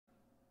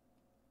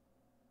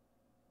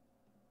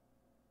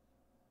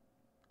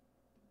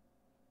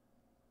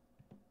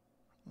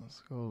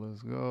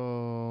Let's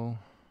go.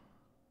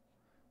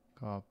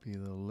 Copy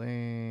the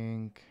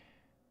link.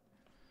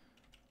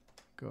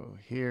 Go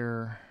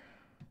here.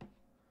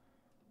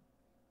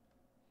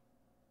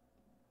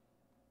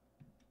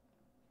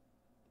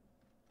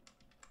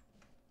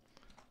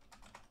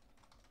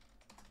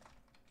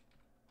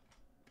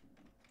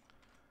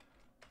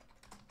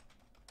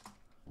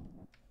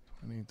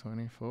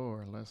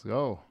 $2024. Let's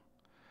go.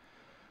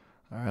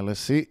 All right, let's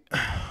see.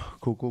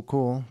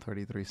 Cool.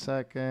 33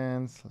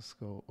 seconds. Let's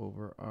go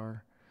over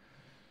our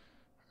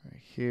right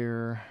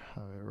here.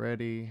 Have it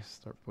ready.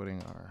 Start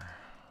putting our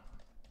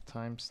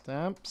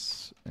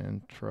timestamps.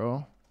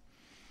 Intro.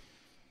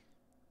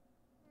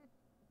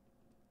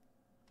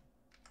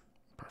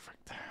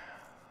 Perfect.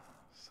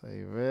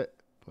 Save it.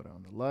 Put it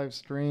on the live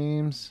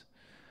streams.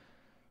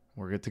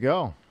 We're good to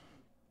go.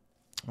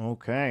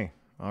 Okay.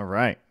 All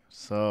right.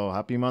 So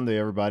happy Monday,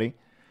 everybody.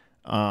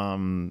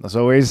 As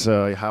always,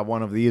 I have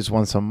one of these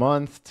once a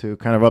month to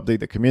kind of update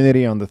the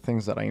community on the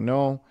things that I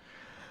know,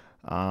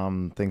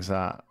 things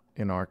that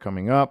are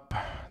coming up,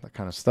 that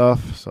kind of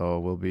stuff. So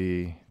we'll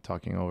be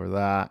talking over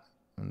that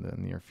in the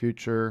near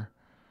future.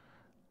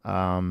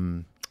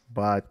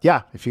 But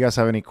yeah, if you guys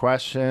have any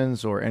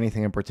questions or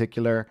anything in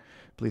particular,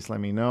 please let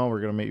me know. We're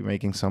gonna be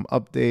making some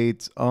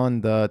updates on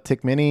the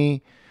TIQ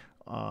Mini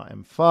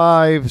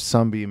M5,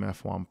 Sunbeam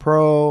F1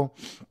 Pro,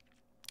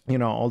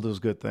 all those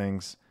good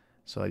things,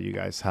 so that you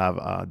guys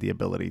have the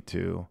ability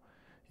to,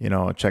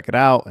 check it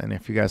out. And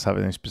if you guys have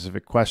any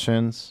specific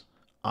questions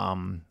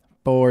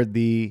for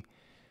the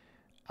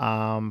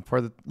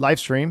live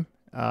stream,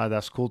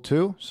 that's cool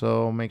too.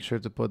 So make sure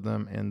to put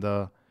them in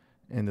the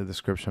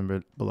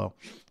description below.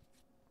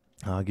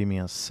 Give me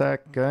a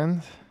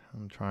second.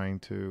 I'm trying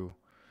to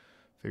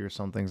figure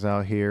some things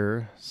out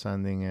here.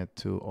 Sending it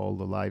to all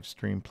the live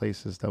stream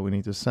places that we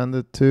need to send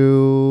it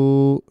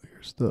to.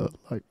 Here's the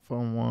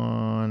Livestream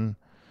one.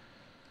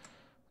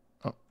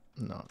 Oh,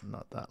 no,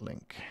 not that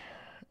link.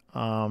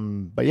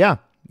 But yeah,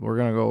 we're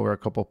going to go over a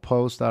couple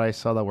posts that I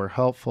saw that were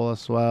helpful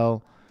as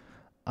well.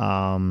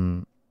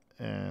 And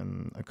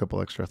a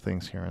couple extra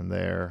things here and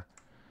there.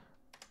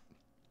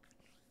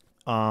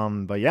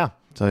 But yeah,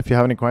 so if you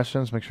have any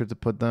questions, make sure to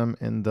put them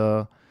in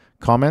the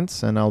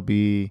comments, and I'll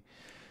be,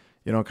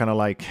 kind of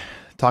like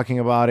talking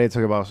about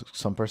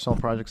some personal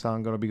projects that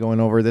I'm going to be going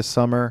over this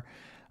summer,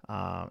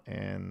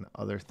 and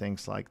other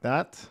things like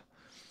that.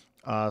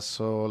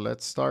 So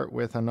let's start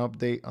with an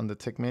update on the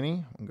TIQ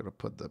Mini. I'm going to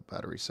put the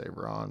battery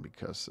saver on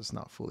because it's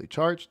not fully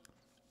charged.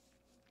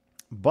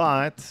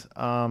 But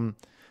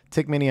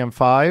TIQ Mini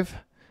M5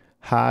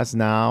 has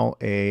now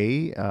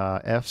a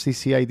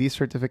FCC ID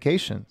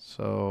certification.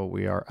 So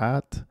we are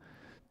at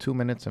 2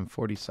 minutes and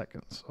 40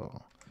 seconds.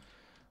 So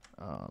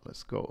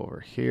let's go over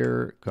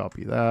here,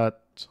 copy that.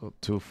 So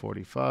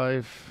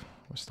 2:45,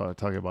 we'll start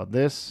talking about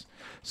this.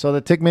 So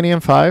the TIQ Mini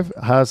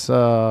M5 has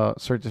a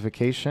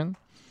certification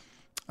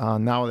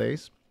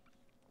nowadays,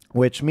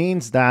 which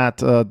means that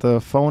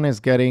the phone is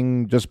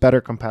getting just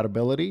better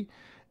compatibility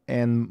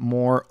and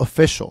more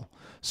official.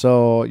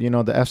 So,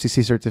 the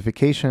FCC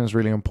certification is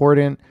really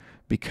important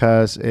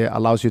because it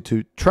allows you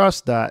to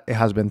trust that it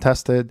has been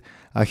tested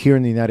here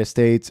in the United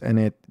States, and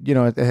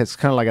it's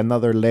kind of like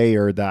another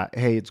layer that,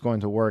 hey, it's going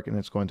to work and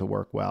it's going to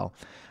work well.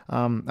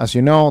 As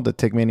you know, the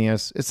TIQ Mini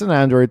it's an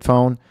Android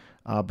phone,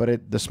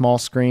 but the small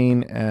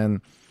screen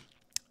and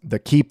the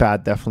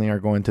keypad definitely are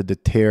going to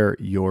deter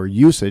your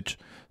usage.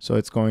 So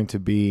it's going to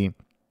be,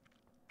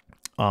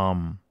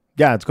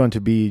 it's going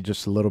to be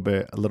just a little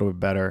bit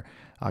better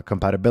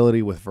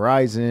compatibility with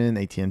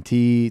Verizon,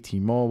 AT&T,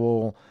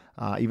 T-Mobile.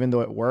 Even though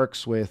it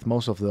works with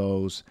most of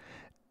those,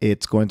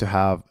 it's going to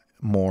have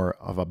more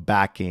of a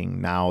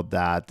backing now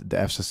that the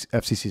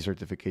FCC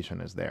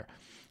certification is there.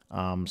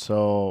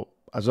 So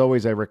as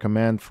always, I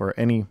recommend for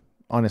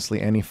honestly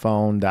any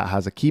phone that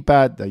has a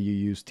keypad that you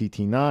use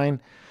TT9,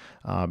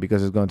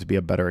 because it's going to be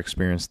a better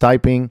experience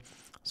typing.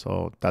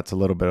 So that's a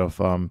little bit of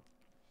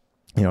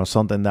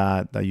something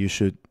that you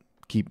should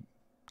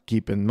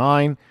keep in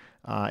mind.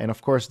 And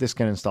of course, this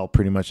can install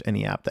pretty much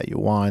any app that you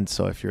want.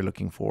 So if you're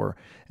looking for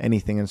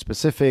anything in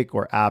specific,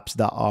 or apps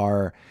that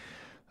are,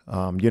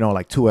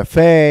 like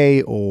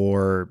 2FA,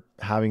 or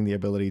having the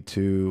ability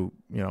to,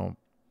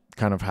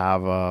 kind of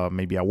have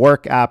maybe a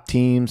work app,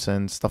 Teams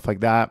and stuff like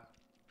that,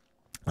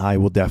 I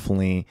will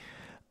definitely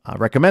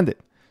recommend it.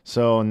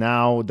 So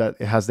now that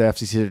it has the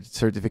FCC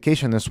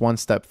certification, it's one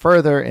step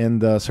further in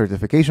the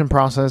certification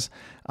process,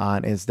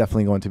 and it's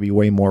definitely going to be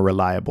way more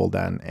reliable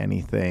than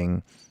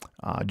anything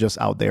just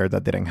out there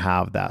that didn't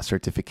have that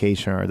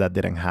certification, or that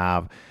didn't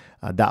have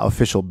that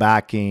official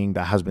backing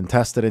that has been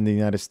tested in the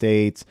United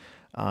States.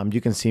 You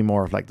can see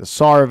more of like the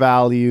SAR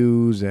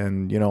values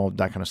and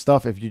that kind of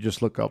stuff if you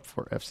just look up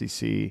for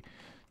FCC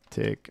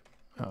TIQ.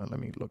 Let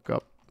me look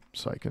up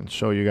so I can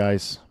show you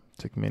guys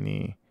TIQ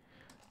Mini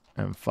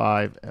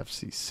M5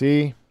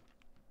 FCC.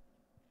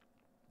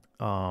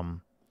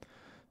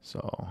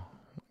 So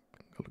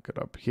look it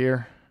up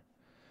here.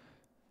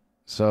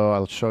 So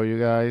I'll show you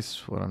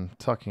guys what I'm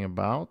talking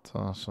about.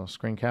 So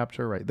screen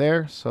capture right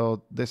there.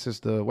 So this is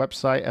the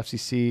website,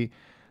 FCC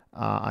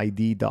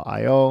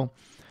ID.io.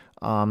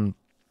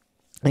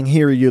 And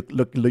here you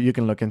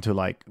can look into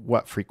like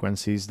what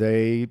frequencies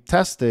they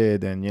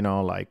tested, and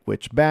like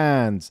which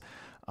bands.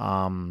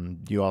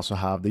 You also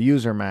have the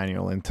user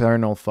manual,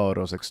 internal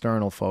photos,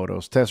 external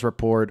photos, test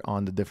report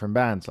on the different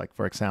bands. Like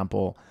for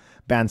example,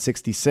 band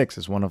 66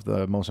 is one of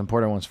the most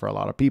important ones for a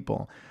lot of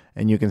people,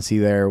 and you can see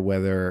there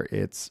whether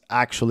it's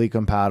actually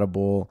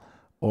compatible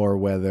or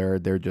whether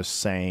they're just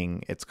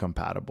saying it's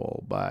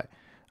compatible. But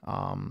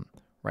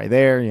right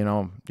there,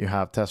 you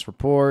have test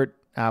report,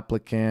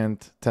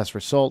 applicant, test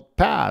result,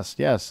 passed.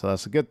 Yes, so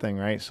that's a good thing,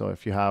 right? So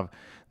if you have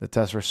the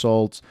test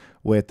results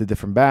with the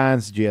different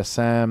bands,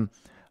 GSM,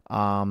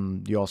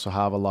 you also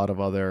have a lot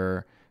of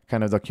other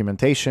kind of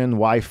documentation,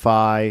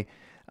 Wi-Fi,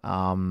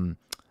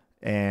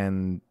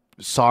 and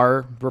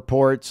SAR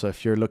report. So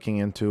if you're looking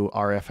into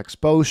RF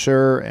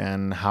exposure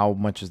and how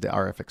much is the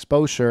RF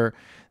exposure,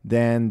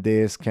 then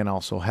this can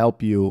also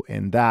help you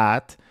in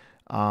that.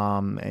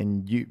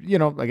 And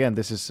again,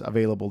 this is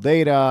available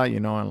data,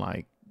 and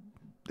like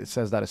it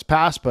says that it's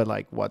passed, but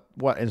like what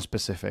in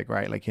specific,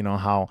 right? Like,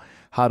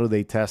 how do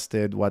they test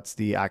it? What's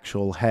the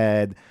actual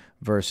head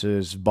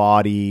versus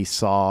body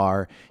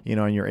SAR,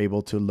 and you're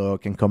able to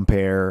look and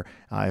compare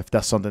if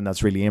that's something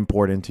that's really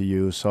important to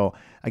you. So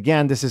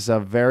again, this is a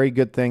very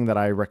good thing that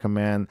I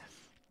recommend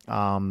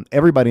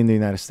everybody in the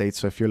United States.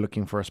 So if you're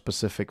looking for a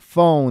specific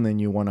phone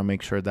and you want to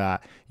make sure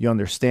that you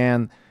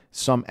understand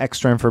some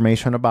extra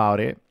information about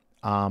it,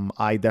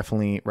 I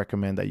definitely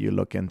recommend that you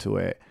look into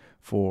it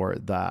for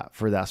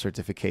that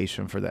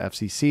certification for the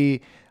FCC,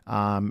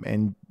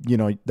 and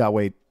that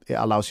way it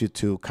allows you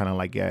to kind of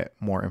like get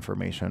more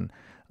information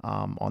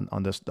on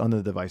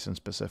the device in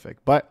specific.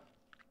 But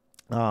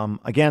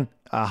again,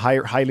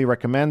 highly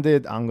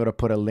recommended. I'm gonna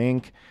put a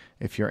link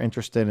if you're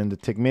interested in the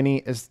TIQ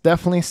Mini. It's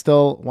definitely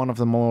still one of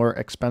the more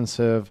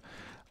expensive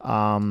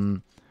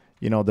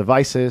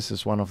devices.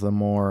 It's one of the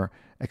more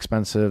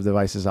expensive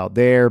devices out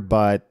there,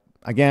 but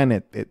again,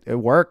 it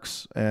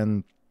works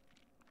and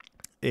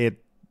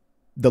it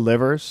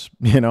delivers,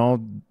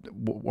 on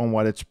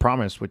what it's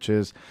promised, which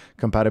is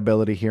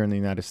compatibility here in the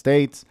United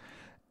States,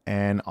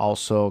 and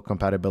also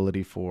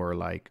compatibility for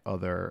like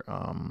other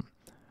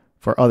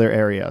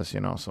areas,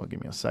 So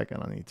give me a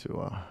second. I need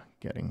to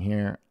get in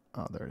here.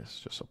 Oh, there it is.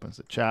 Just opens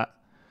the chat.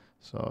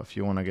 So if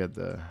you want to get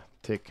the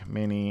TIQ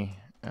Mini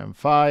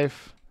M5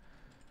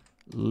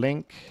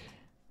 link,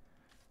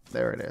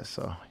 there it is.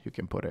 So you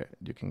can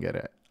get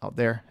it out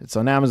there. It's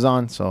on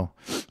Amazon, so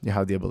you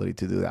have the ability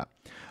to do that.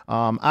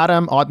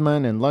 Adam,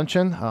 Oddman, and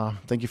Luncheon,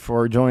 thank you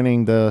for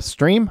joining the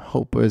stream.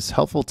 Hope it was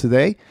helpful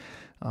today.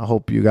 I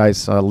hope you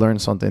guys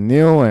learned something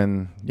new.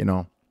 And,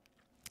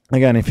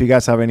 again, if you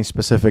guys have any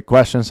specific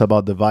questions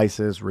about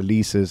devices,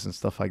 releases, and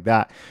stuff like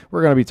that,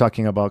 we're going to be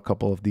talking about a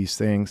couple of these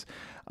things.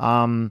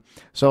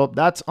 So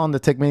that's on the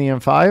TIQ Mini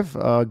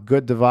M5.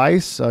 Good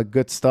device,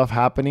 good stuff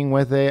happening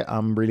with it.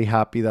 I'm really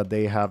happy that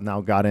they have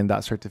now gotten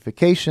that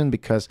certification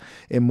because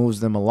it moves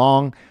them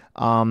along.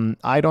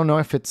 I don't know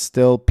if it's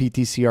still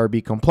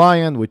PTCRB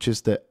compliant, which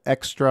is the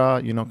extra,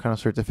 kind of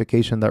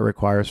certification that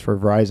requires for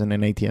Verizon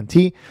and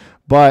AT&T,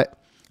 but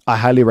I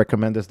highly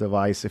recommend this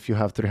device if you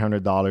have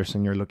 $300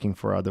 and you're looking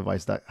for a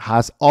device that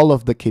has all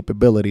of the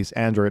capabilities,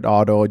 Android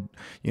Auto,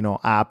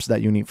 apps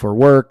that you need for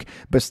work,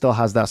 but still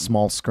has that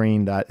small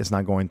screen that is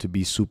not going to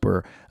be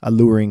super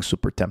alluring,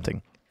 super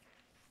tempting.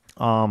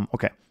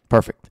 Okay,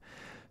 perfect.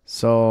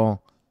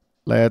 So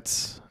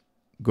let's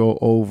go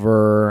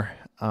over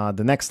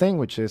the next thing,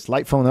 which is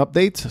Lightphone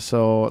update.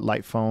 So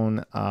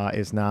Lightphone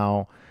is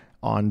now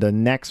on the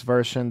next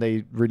version.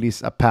 They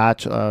released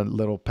a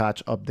little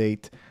patch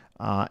update.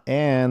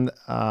 And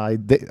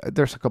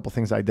there's a couple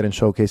things I didn't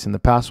showcase in the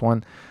past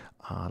one.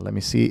 Let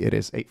me see. It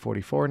is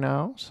 8:44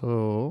 now.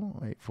 So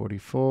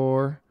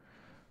 8:44.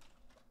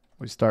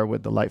 We start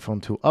with the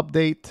Lightphone 2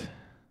 update.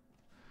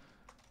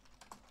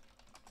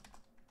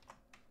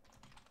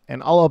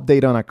 And I'll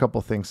update on a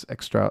couple things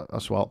extra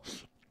as well.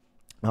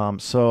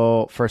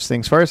 So first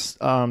things first,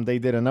 they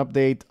did an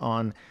update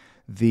on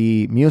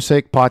the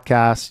music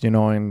podcast,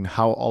 and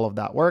how all of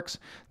that works.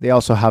 They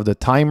also have the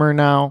timer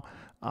now.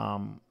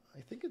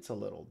 I think it's a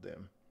little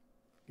dim.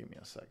 Give me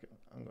a second.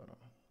 I'm gonna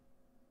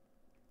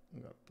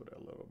put it a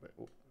little bit.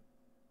 Ooh.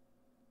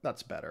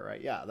 That's better,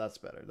 right? Yeah, that's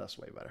better. That's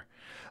way better.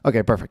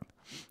 Okay, perfect.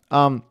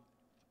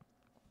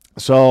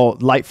 So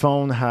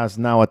Lightphone has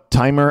now a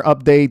timer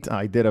update.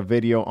 I did a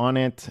video on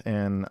it,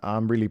 and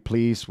I'm really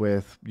pleased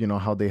with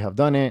how they have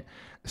done it.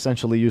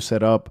 Essentially, you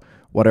set up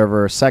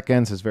whatever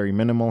seconds. It's very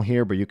minimal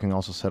here, but you can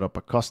also set up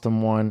a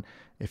custom one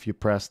if you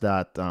press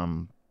that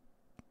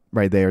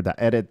right there, the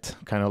edit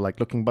kind of like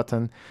looking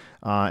button,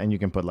 and you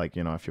can put like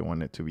if you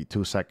want it to be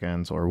 2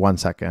 seconds or 1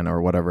 second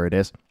or whatever it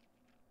is.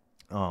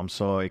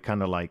 So it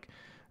kind of like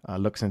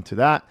looks into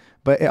that,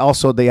 but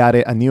they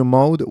added a new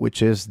mode,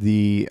 which is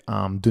the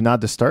do not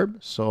disturb.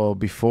 So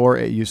before,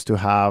 it used to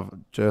have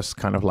just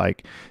kind of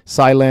like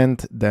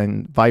silent,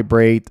 then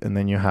vibrate, and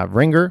then you have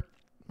ringer.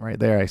 right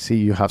there. I see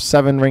you have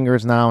 7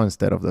 ringers now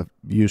instead of the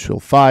usual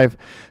 5.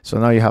 So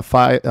now you have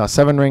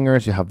 7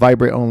 ringers, you have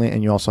vibrate only,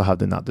 and you also have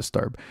the not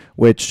disturb,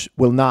 which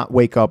will not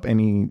wake up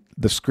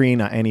the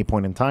screen at any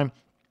point in time.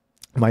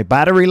 My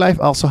battery life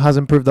also has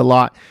improved a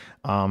lot.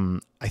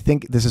 I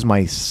think this is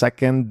my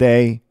second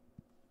day,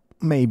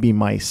 maybe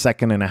my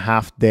second and a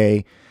half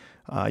day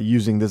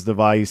using this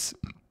device,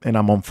 and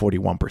I'm on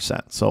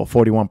 41%. So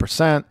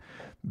 41%,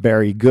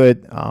 very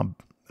good.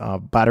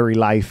 Battery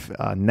life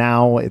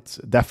now, it's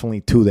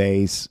definitely 2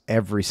 days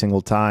every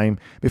single time.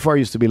 Before it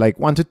used to be like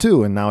 1 to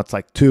 2, and now it's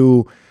like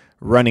 2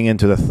 running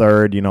into the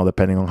 3rd, you know,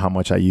 depending on how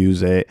much I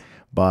use it.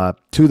 But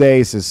 2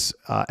 days is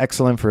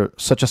excellent for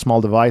such a small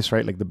device,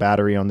 right? Like the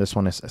battery on this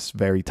one is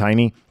very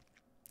tiny.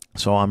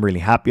 So I'm really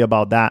happy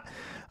about that.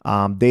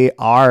 They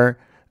are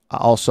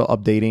also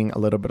updating a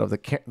little bit of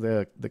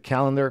the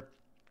calendar.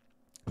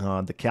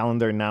 The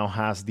calendar now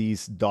has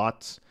these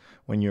dots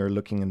when you're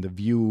looking in the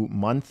view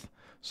month.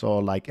 So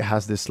like it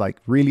has this like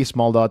really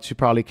small dots. You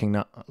probably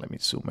cannot, let me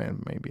zoom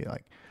in, maybe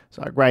like,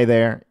 so like right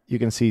there, you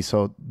can see,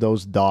 so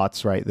those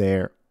dots right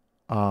there,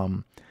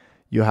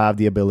 you have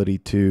the ability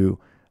to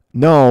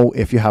know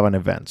if you have an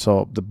event.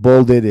 So the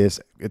bolded is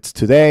it's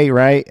today,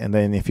 right? And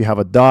then if you have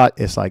a dot,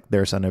 it's like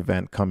there's an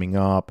event coming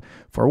up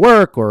for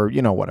work, or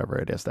you know, whatever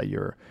it is that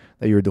you're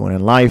doing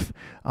in life.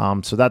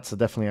 So that's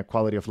definitely a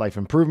quality of life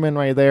improvement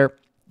right there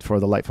for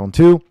the Livestream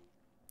 2.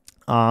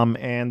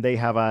 And they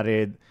have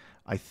added,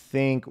 I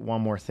think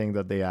one more thing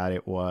that they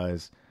added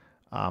was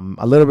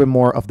a little bit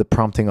more of the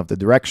prompting of the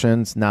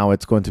directions. Now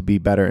it's going to be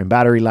better in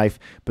battery life,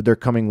 but they're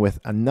coming with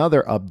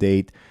another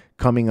update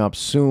coming up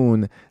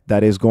soon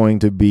that is going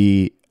to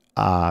be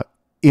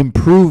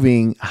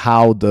improving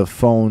how the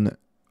phone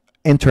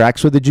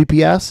interacts with the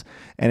GPS,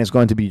 and it's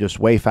going to be just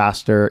way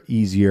faster,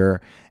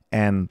 easier,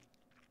 and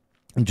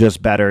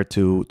just better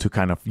to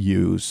kind of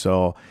use.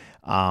 So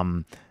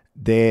I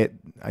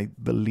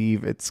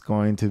believe it's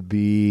going to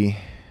be,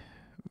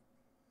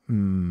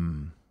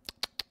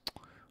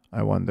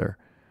 I wonder.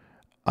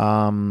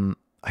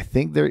 I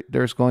think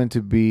there's going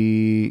to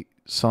be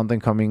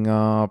something coming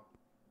up,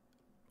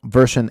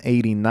 version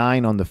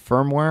 89 on the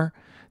firmware,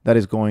 that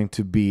is going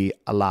to be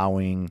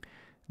allowing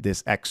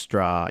this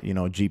extra, you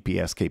know,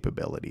 GPS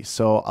capability.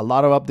 So a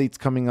lot of updates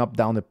coming up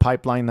down the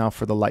pipeline now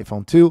for the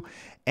Livestream 2.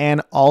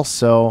 And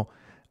also,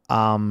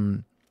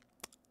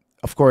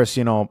 of course,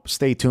 you know,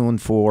 stay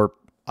tuned for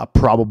a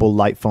probable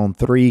Livestream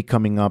 3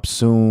 coming up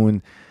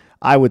soon.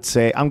 I would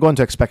say I'm going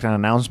to expect an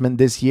announcement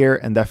this year,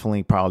 and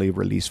definitely probably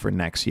release for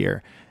next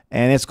year.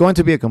 And it's going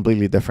to be a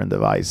completely different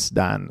device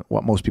than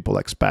what most people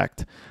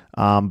expect.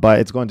 But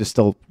it's going to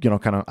still, you know,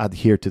 kind of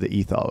adhere to the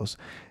ethos.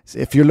 So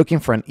if you're looking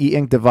for an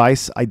e-ink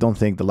device, I don't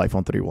think the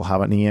Livestream 3 will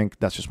have an e-ink.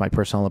 That's just my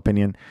personal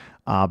opinion.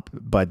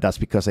 But that's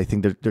because I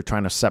think they're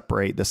trying to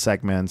separate the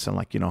segments and,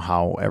 like, you know,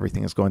 how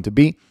everything is going to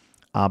be.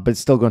 But it's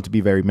still going to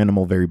be very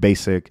minimal, very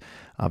basic,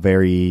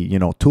 very, you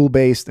know,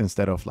 tool-based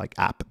instead of like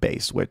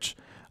app-based, which,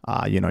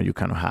 you know, you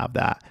kind of have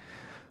that.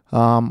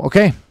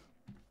 Okay.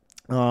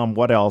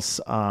 What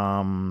else?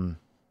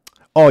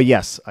 Oh,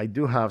 yes, I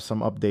do have some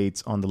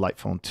updates on the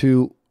Livestream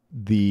 2.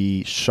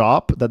 The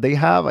shop that they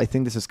have, I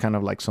think this is kind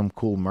of like some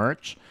cool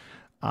merch.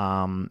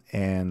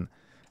 And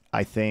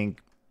I think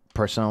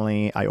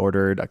personally, I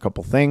ordered a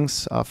couple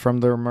things from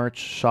their merch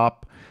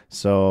shop.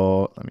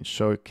 So let me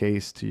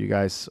showcase to you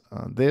guys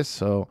this.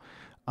 So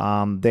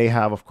they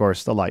have, of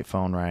course, the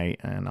Livestream, right?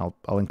 And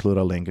I'll include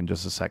a link in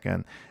just a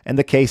second. And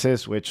the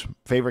cases, which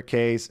favorite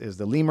case is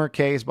the Lemur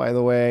case, by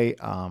the way.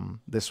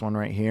 This one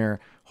right here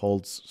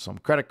holds some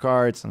credit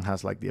cards and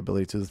has like the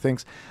ability to do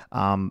things.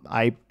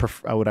 I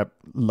would have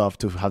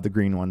loved to have the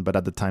green one, but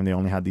at the time they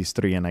only had these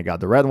 3 and I got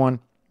the red one.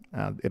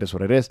 It is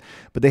what it is.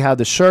 But they have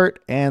the shirt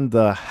and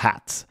the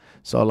hats.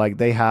 So like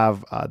they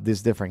have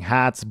these different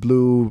hats,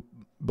 blue,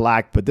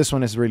 black, but this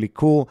one is really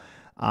cool.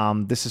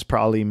 This is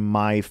probably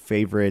my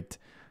favorite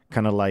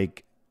kind of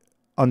like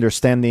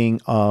understanding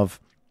of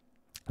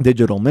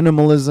digital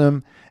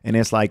minimalism, and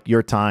it's like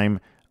your time,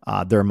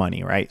 their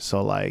money, right?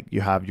 So like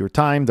you have your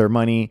time, their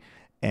money,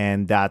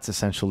 and that's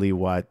essentially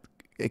what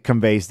it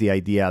conveys, the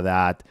idea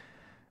that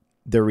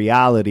the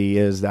reality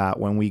is that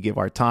when we give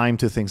our time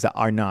to things that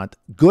are not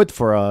good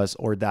for us,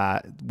 or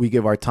that we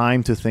give our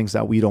time to things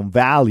that we don't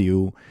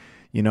value,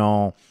 you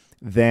know,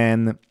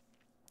 then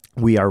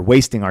we are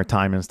wasting our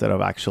time instead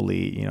of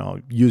actually, you know,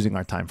 using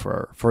our time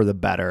for the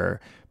better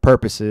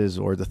purposes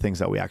or the things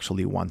that we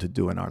actually want to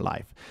do in our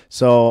life.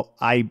 So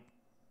I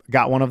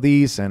got one of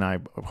these, and I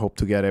hope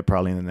to get it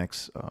probably in the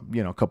next,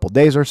 you know, couple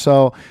days or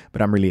so.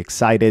 But I'm really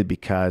excited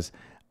because,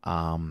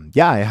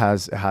 yeah, it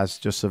has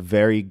just a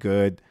very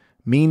good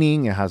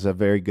meaning. It has a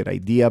very good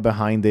idea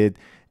behind it,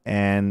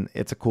 and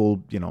it's a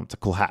cool, you know, it's a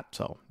cool hat.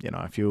 So, you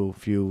know, if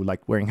you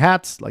like wearing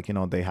hats, like, you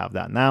know, they have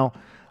that now.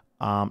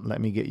 Let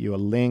me get you a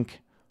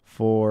link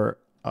for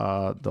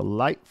the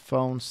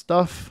Livestream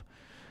stuff.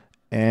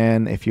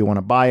 And if you want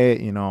to buy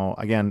it, you know,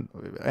 again,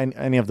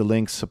 any of the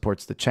links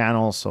supports the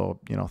channel. So,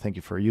 you know, thank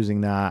you for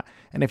using that.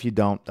 And if you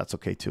don't, that's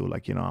okay too.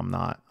 Like, you know, I'm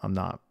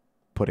not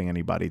putting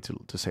anybody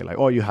to say like,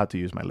 oh, you have to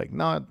use my link.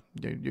 No,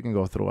 you can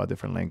go through a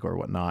different link or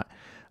whatnot.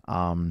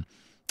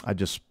 I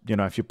just,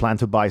 if you plan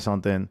to buy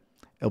something,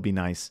 it'll be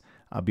nice.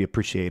 I'll be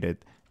appreciated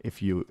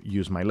if you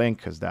use my link,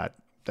 because that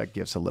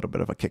gives a little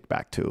bit of a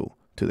kickback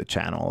to the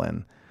channel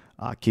and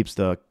keeps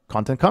the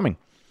content coming.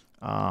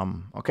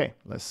 Okay,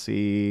 let's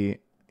see.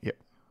 Yep.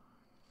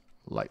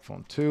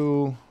 Livestream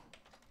 2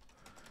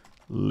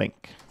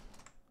 link.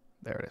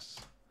 There it is.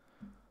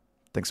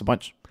 Thanks a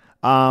bunch.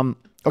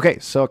 Okay,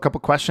 so a couple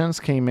questions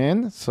came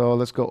in, so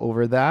let's go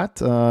over that.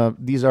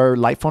 These are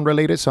Livestream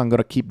related, so I'm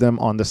going to keep them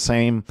on the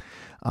same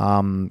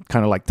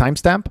kind of like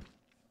timestamp.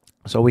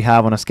 So we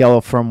have on a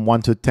scale from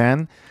 1 to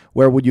 10,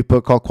 where would you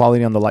put call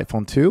quality on the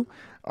Livestream 2?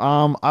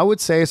 I would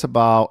say it's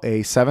about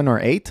a 7 or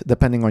 8,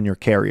 depending on your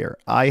carrier.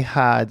 I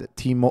have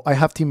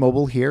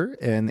T-Mobile here,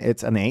 and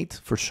it's an 8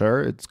 for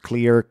sure. It's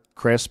clear,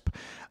 crisp.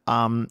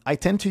 I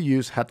tend to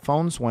use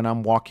headphones when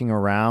I'm walking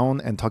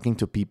around and talking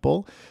to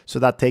people, so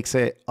that takes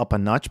it up a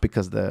notch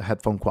because the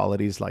headphone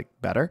quality is like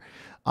better.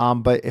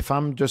 But if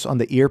I'm just on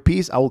the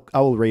earpiece, I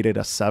will rate it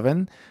a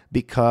 7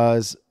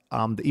 because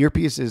the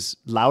earpiece is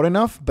loud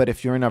enough, but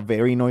if you're in a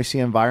very noisy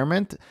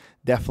environment,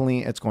 definitely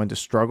it's going to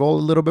struggle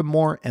a little bit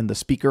more. And the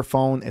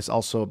speakerphone is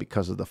also,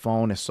 because of the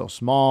phone is so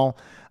small,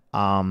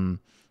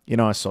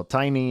 it's so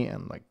tiny,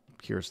 and like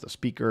here's the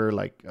speaker,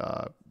 like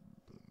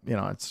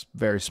it's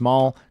very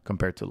small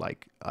compared to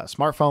like a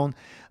smartphone.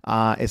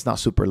 It's not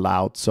super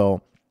loud.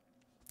 So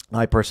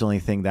I personally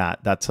think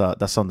that's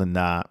something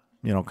that,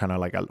 kind of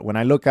like when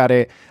I look at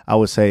it, I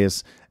would say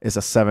is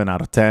a 7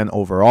 out of 10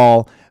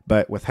 overall.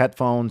 But with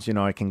headphones,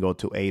 it can go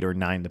to 8 or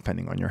 9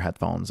 depending on your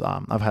headphones.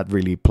 I've had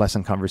really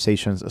pleasant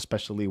conversations,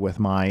 especially with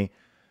my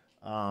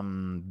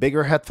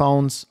bigger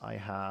headphones. I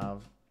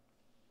have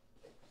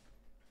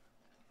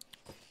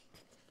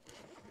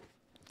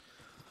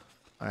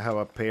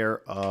a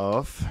pair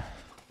of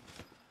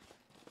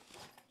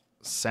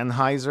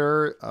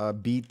Sennheiser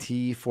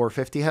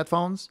BT450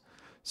 headphones.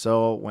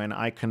 So when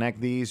I connect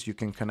these, you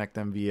can connect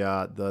them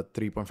via the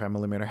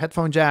 3.5mm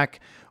headphone jack,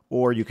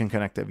 or you can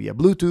connect it via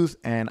Bluetooth,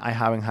 and I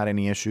haven't had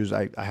any issues.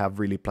 I have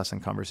really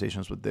pleasant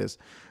conversations with this.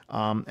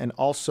 And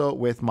also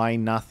with my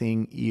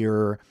Nothing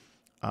Ear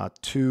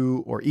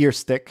 2 or Ear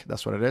Stick,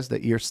 that's what it is,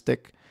 the Ear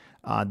Stick.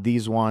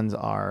 These ones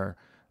are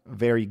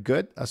very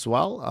good as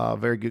well.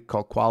 Very good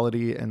call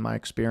quality in my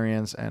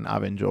experience, and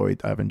I've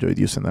enjoyed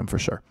using them for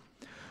sure.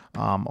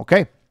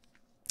 Okay.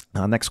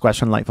 Next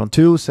question, Livestream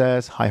 2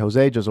 says, hi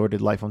Jose, just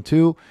ordered Livestream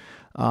 2.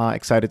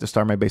 Excited to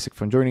start my basic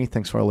phone journey.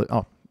 Thanks for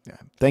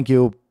thank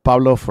you,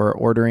 Pablo, for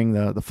ordering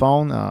the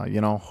phone.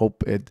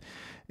 Hope it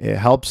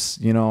helps,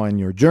 in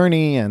your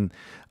journey, and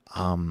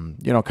kind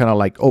of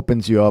like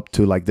opens you up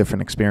to like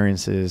different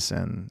experiences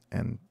and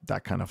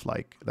that kind of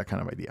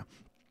idea.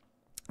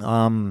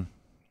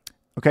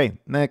 Okay,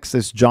 next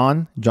is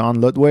John.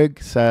 John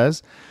Ludwig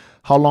says,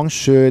 how long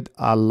should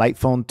a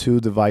Livestream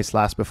 2 device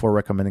last before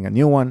recommending a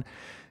new one?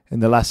 In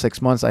the last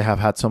 6 months, I have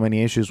had so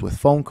many issues with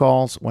phone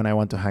calls. When I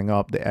want to hang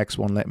up, the X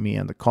won't let me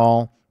end the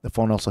call. The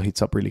phone also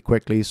heats up really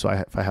quickly, so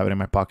if I have it in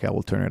my pocket, I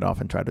will turn it off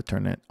and try to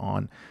turn it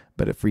on,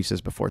 but it freezes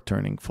before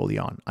turning fully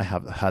on. I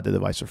have had the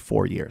device for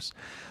 4 years.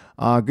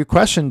 Good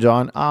question,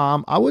 John.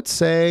 I would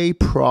say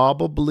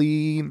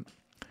probably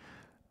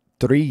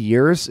 3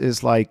 years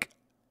is like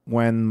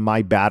when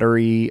my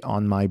battery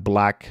on my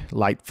black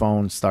light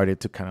phone started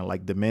to kind of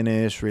like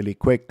diminish really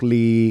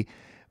quickly.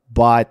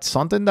 But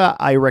something that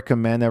I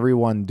recommend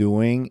everyone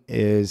doing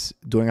is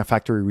doing a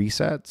factory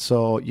reset.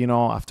 So,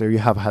 after you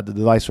have had the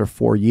device for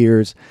 4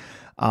 years,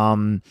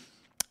 sometimes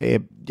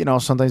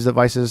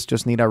devices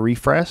just need a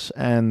refresh.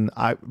 And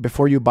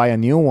before you buy a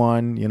new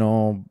one,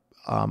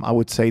 I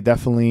would say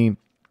definitely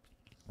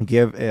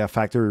give a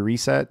factory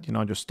reset,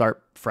 just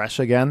start fresh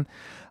again.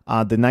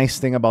 The nice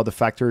thing about the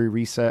factory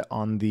reset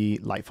on the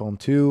Livestream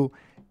 2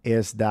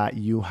 is that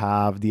you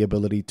have the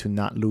ability to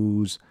not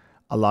lose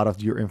a lot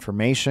of your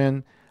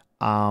information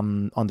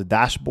on the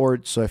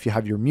dashboard. So if you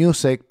have your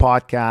music,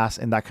 podcasts,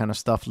 and that kind of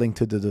stuff linked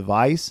to the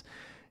device,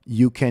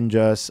 you can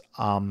just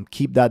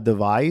keep that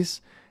device,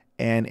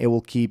 and it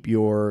will keep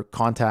your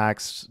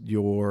contacts,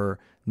 your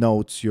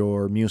notes,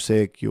 your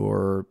music,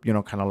 your,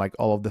 kind of like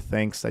all of the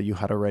things that you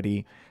had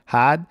already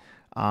had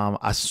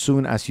as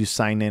soon as you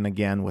sign in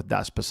again with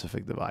that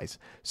specific device.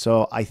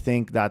 So I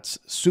think that's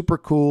super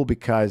cool,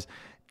 because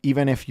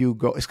even if you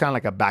go, it's kind of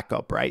like a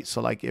backup, right? So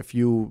like if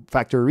you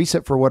factory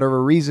reset for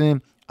whatever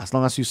reason, as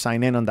long as you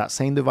sign in on that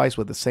same device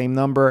with the same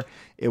number,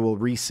 it will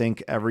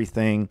resync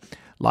everything,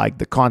 like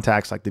the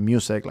contacts, like the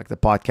music, like the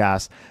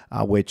podcast,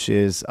 which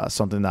is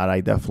something that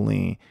I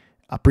definitely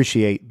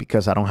appreciate,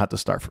 because I don't have to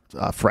start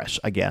fresh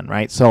again,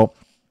 right? So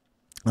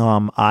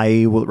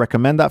I will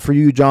recommend that for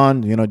you,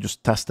 John.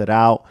 Just test it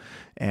out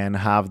and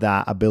have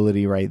that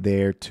ability right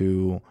there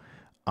to,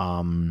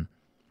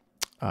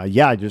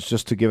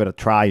 just to give it a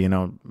try,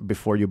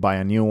 before you buy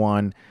a new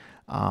one.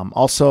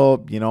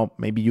 Also,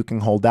 maybe you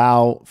can hold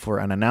out for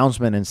an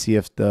announcement and see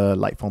if the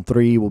Livestream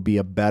 3 will be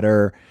a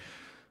better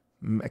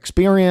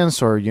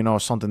experience, or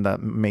something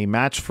that may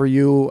match for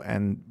you,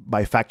 and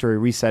by factory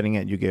resetting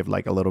it, you give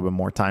like a little bit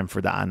more time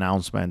for that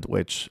announcement,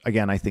 which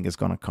again I think is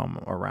going to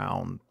come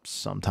around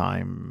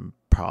sometime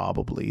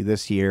probably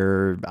this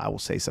year. I will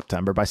say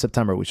September. By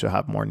September we should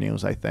have more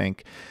news, I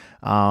think.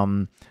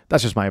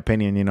 That's just my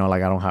opinion.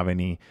 Like I don't have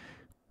any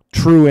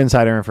true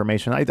insider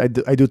information. I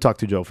do talk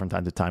to Joe from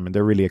time to time, and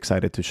they're really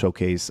excited to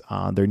showcase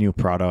their new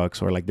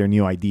products, or like their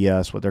new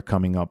ideas, what they're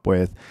coming up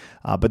with.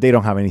 But they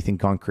don't have anything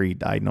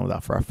concrete. I know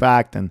that for a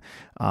fact. And,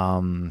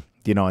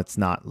 it's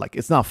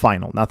not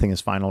final. Nothing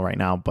is final right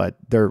now, but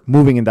they're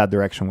moving in that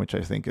direction, which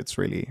I think it's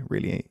really,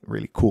 really,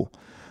 really cool.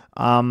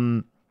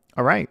 All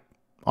right.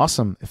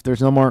 Awesome. If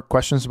there's no more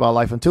questions about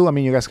Livephone 2, I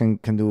mean, you guys can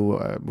do,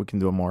 we can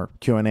do a more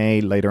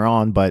Q&A later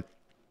on, but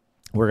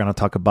we're going to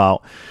talk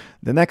about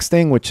the next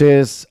thing, which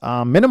is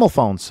minimal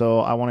phone.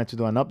 So I wanted to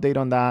do an update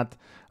on that.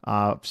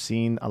 I've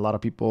seen a lot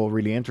of people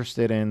really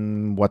interested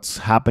in what's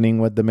happening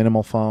with the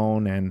minimal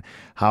phone and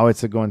how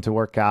it's going to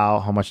work out,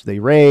 how much they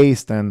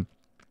raised, and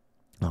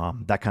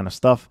that kind of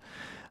stuff.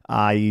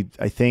 I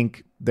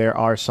think there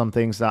are some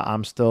things that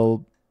I'm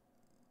still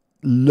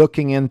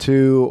looking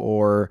into,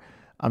 or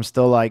I'm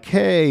still like,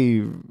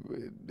 hey,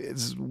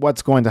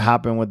 what's going to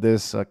happen with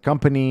this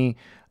company?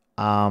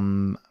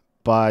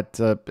 But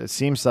it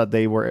seems that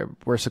they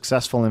were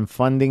successful in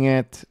funding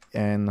it,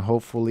 and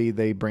hopefully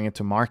they bring it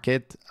to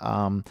market.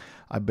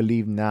 I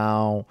believe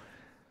now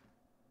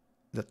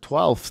the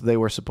 12th, they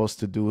were supposed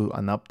to do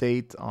an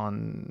update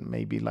on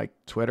maybe like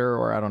Twitter,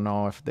 or I don't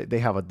know if they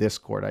have a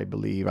Discord, I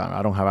believe.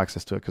 I don't have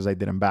access to it because I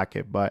didn't back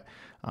it, but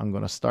I'm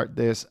going to start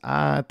this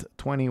at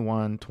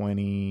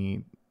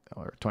 21:20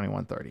 or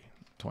 21:30.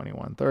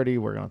 21:30.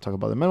 We're going to talk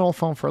about the minimal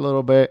phone for a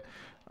little bit.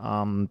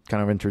 Kind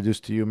of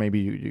introduced to you. Maybe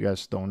you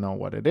guys don't know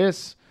what it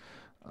is.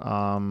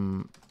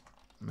 Minimal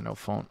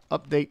phone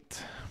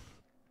update.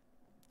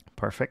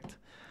 Perfect.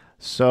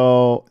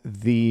 So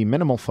the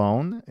minimal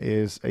phone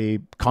is a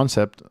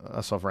concept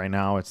as of right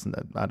now.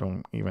 I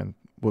don't even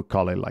would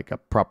call it like a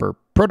proper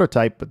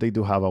prototype, but they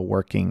do have a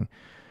working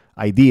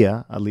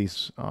idea, at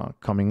least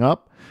coming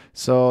up.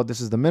 So this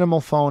is the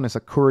minimal phone. It's a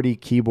QWERTY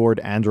keyboard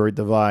Android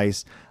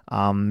device.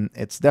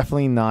 It's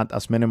definitely not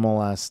as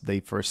minimal as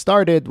they first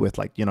started with,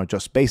 like,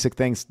 just basic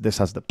things. This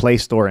has the Play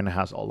Store and it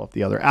has all of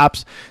the other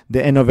apps.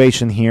 The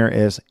innovation here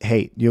is,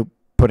 hey, you're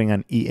putting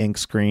an e-ink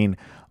screen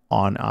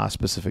on a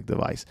specific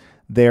device.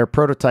 Their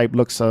prototype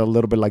looks a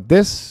little bit like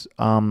this.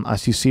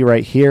 As you see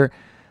right here,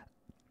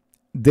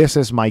 this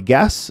is my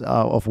guess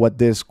of what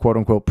this quote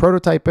unquote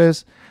prototype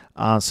is.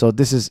 So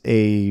this is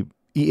a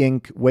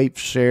e-ink wave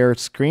share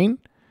screen.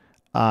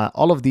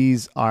 All of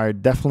these are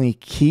definitely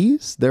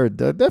keys. They're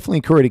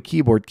definitely QWERTY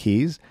keyboard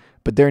keys,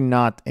 but they're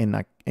not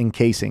in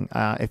casing.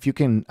 If you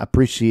can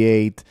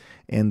appreciate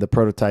in the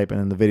prototype and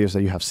in the videos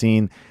that you have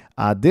seen,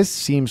 this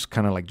seems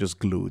kind of like just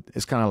glued.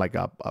 It's kind of like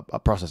a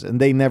process,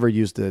 and they never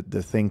used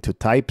the thing to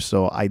type.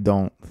 So I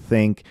don't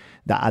think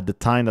that at the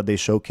time that they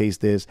showcased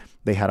this,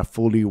 they had a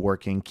fully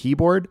working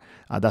keyboard.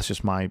 That's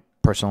just my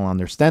personal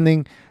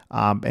understanding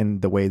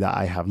and the way that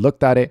I have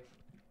looked at it.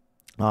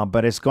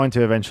 But it's going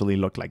to eventually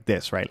look like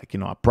this, right? Like,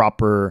 a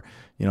proper,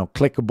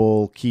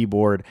 clickable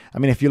keyboard. I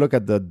mean, if you look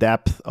at the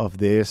depth of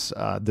this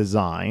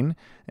design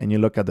and you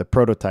look at the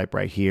prototype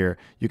right here,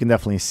 you can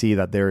definitely see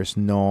that there is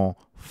no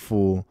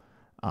full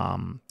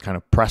kind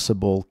of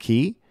pressable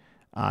key.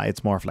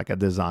 It's more of like a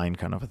design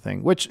kind of a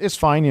thing, which is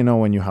fine,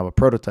 when you have a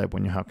prototype,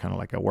 when you have kind of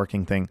like a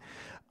working thing.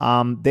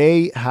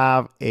 They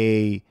have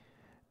a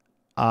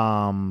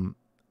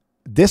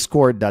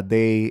Discord that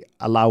they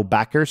allow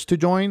backers to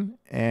join,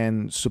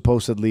 and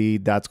supposedly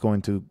that's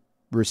going to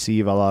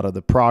receive a lot of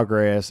the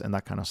progress and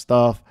that kind of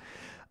stuff.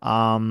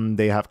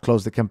 They have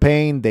closed the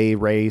campaign. They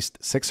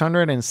raised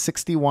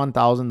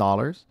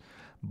 $661,000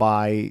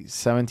 by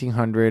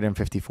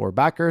 1,754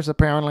 backers,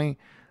 apparently,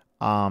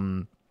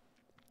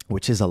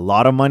 which is a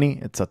lot of money.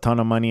 It's a ton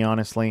of money,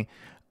 honestly.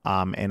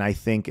 And I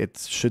think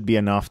it should be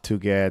enough to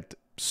get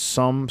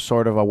some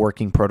sort of a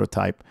working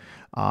prototype.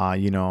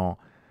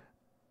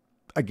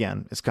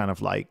 Again, it's kind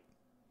of like,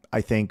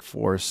 I think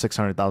for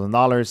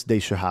 $600,000, they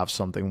should have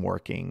something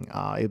working.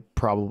 It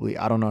probably,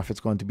 I don't know if it's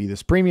going to be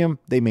this premium.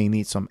 They may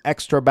need some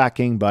extra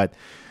backing, but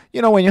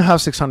when you have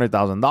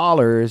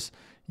 $600,000,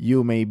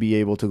 you may be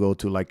able to go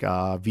to like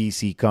a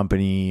VC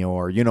company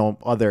or,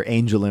 other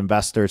angel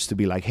investors to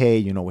be like,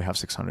 hey, we have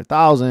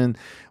 600,000.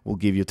 We'll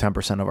give you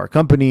 10% of our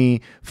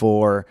company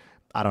for,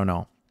 I don't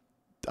know,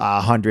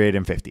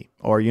 150,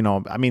 or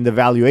I mean, the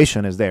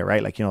valuation is there,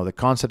 right? Like, the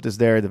concept is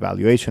there, the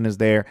valuation is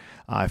there.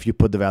 If you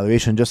put the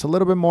valuation just a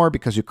little bit more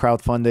because you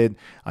crowdfunded,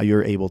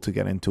 you're able to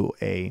get into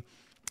a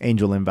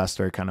angel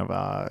investor kind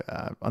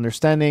of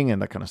understanding and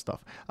that kind of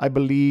stuff. I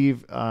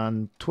believe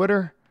on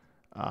Twitter,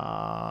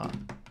 there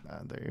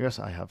he is.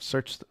 I have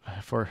searched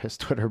for his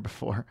Twitter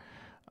before,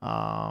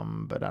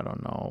 but I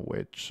don't know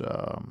which.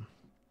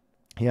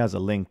 He has a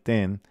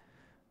LinkedIn,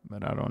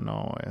 but I don't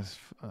know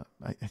if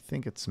I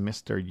think it's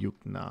Mr.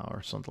 Yukna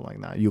or something like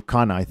that.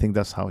 Yukana, I think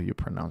that's how you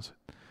pronounce it.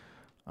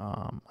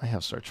 I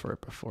have searched for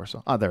it before,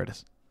 so there it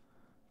is.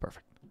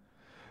 Perfect.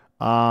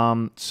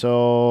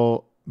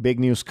 So big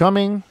news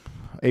coming,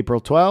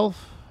 April 12th.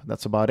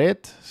 That's about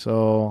it.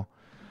 So,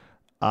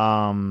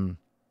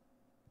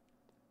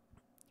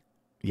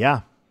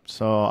 yeah.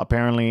 So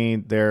apparently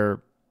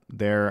they're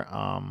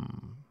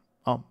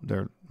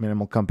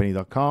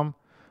minimalcompany.com.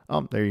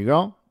 Oh, there you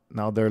go.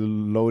 Now they're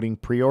loading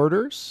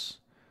pre-orders.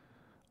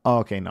 Oh,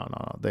 okay, no.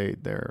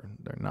 They're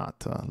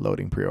not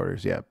loading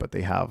pre-orders yet, but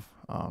they have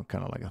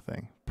kind of like a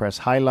thing. Press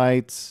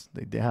highlights.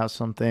 They have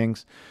some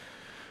things.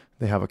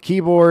 They have a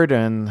keyboard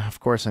and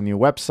of course a new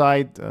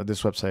website.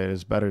 This website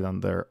is better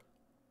than their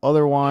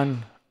other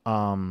one.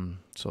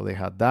 So they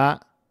had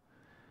that.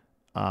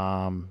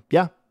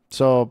 Yeah.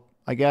 So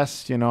I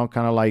guess, kind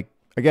of like,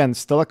 again,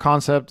 still a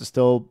concept.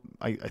 Still,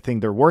 I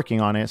think they're working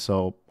on it.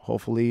 So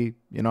hopefully,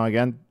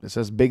 again, it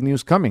says big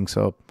news coming.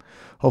 So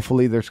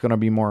hopefully there's going to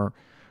be more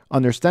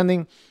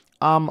understanding.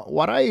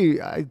 What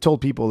I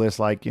told people is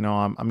like,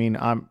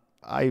 I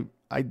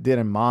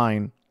didn't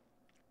mind.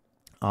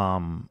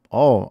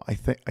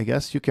 I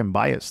guess you can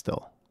buy it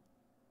still.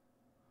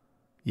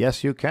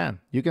 Yes, you can.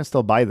 You can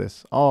still buy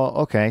this.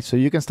 Oh, okay. So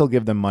you can still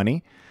give them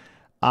money.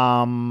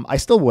 I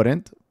still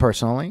wouldn't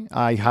personally.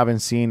 I haven't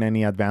seen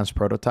any advanced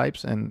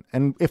prototypes, and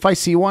if I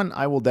see one,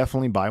 I will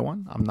definitely buy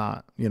one. I'm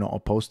not,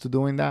 opposed to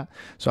doing that.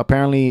 So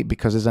apparently,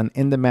 because it's an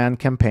in-demand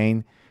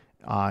campaign,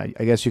 I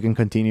guess you can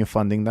continue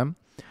funding them.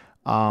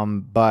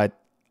 But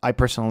I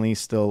personally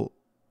still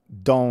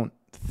don't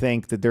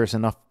think that there's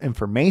enough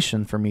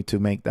information for me to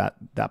make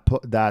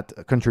that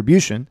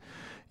contribution,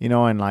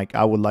 and like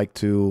I would like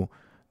to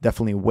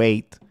definitely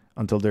wait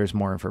until there's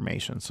more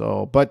information.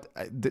 So, but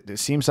it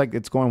seems like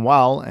it's going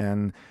well.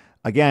 And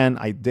again,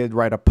 I did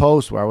write a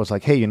post where I was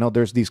like, hey,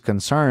 there's these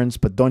concerns,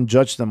 but don't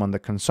judge them on the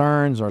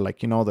concerns, or like,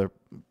 the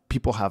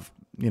people have,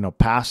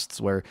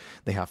 pasts where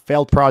they have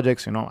failed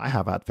projects. I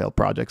have had failed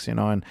projects,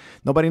 and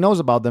nobody knows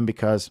about them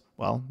because,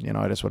 well,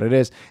 it is what it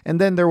is. And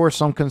then there were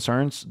some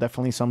concerns,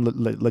 definitely some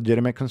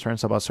legitimate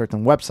concerns about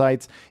certain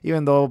websites,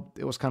 even though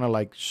it was kind of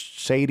like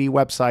shady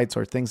websites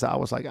or things that I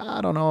was like, I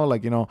don't know,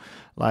 like,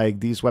 like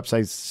these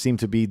websites seem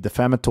to be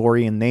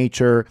defamatory in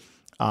nature.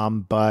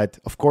 But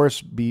of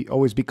course,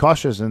 always be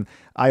cautious. And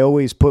I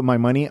always put my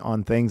money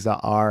on things that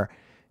are,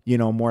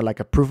 more like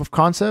a proof of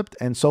concept.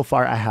 And so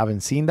far, I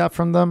haven't seen that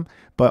from them.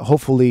 But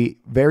hopefully,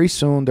 very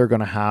soon, they're going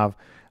to have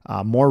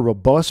a more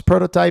robust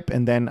prototype.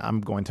 And then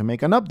I'm going to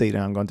make an update.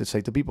 And I'm going to say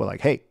to people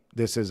like, hey,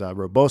 this is a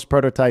robust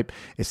prototype.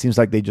 It seems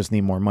like they just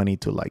need more money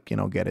to like,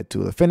 get it to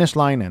the finish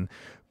line. And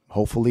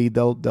hopefully,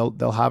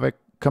 they'll have it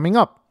coming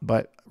up.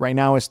 But right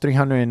now, it's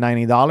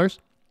 $390.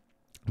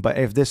 But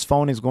if this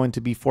phone is going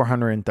to be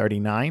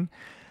 $439,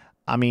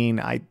 I mean,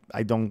 I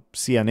don't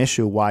see an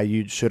issue why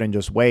you shouldn't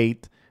just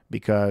wait,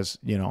 because,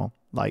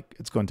 like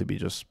it's going to be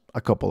just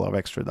a couple of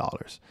extra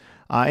dollars.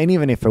 And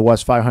even if it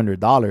was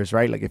 $500,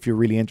 right? Like if you're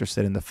really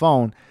interested in the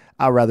phone,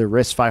 I'd rather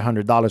risk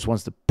 $500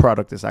 once the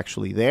product is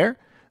actually there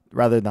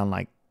rather than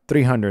like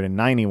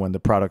 $390 when the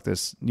product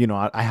is,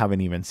 I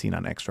haven't even seen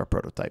an extra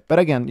prototype. But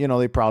again,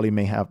 they probably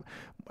may have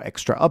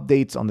extra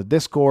updates on the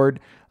Discord,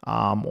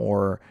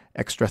 or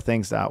extra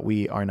things that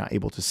we are not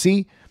able to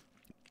see.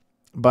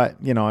 But,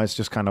 it's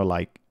just kind of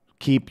like,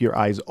 keep your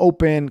eyes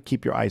open,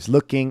 keep your eyes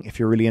looking. If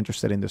you're really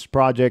interested in this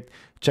project,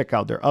 check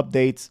out their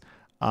updates.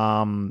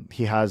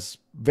 He has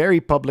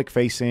very public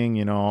facing,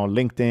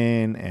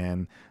 LinkedIn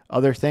and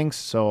other things.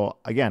 So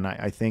again,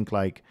 I think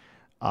like,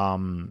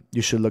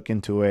 you should look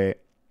into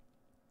it.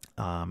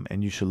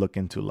 And you should look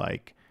into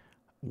like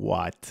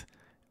what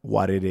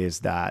it is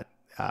that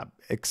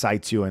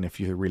excites you, and if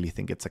you really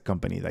think it's a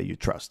company that you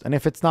trust. And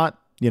if it's not,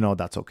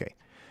 that's okay.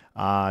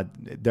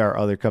 There are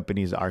other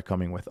companies that are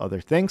coming with other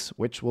things,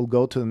 which will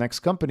go to the next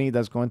company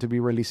that's going to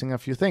be releasing a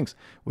few things,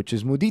 which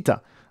is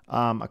Mudita,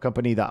 a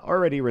company that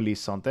already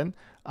released something.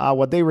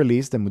 What they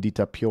released, the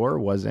Mudita Pure,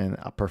 wasn't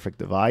a perfect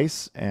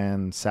device,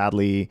 and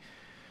sadly,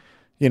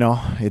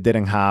 it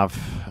didn't have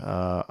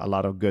a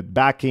lot of good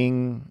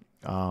backing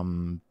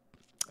and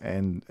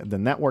the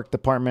network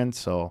department.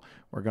 So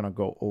we're gonna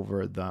go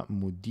over the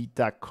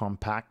Mudita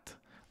Kompakt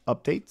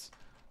updates.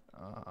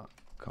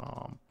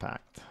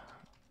 Kompakt.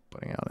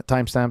 Putting out the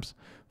timestamps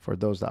for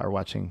those that are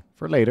watching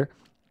for later.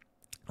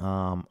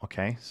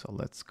 Okay, so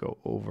let's go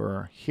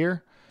over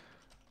here.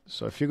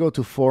 So if you go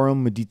to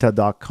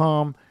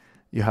forummudita.com,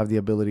 you have the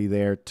ability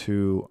there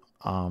to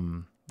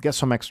get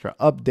some extra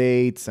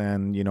updates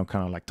and,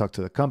 kind of like talk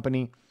to the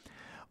company.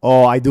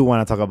 Oh, I do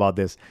want to talk about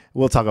this.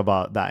 We'll talk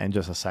about that in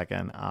just a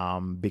second,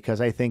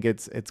 because I think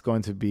it's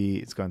going to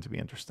be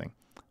interesting.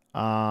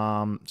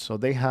 So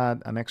they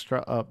had an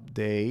extra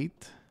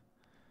update.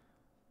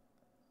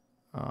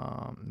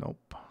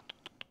 Nope.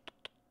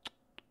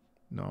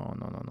 No,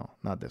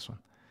 not this one.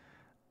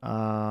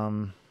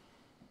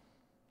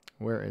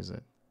 Where is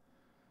it?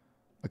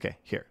 Okay,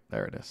 here,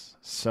 there it is.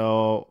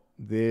 So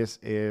this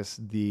is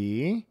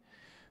the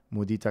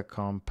Mudita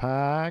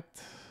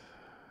Kompakt.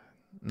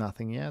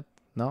 Nothing yet.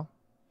 No.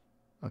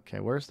 Okay,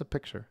 where's the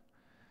picture?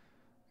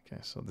 Okay,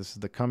 so this is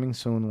the coming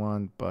soon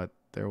one, but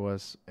there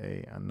was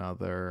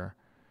another.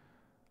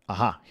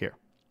 Aha, here.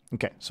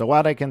 Okay, so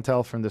what I can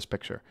tell from this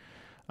picture.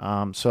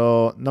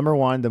 So number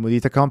one, the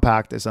Mudita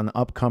Kompakt is an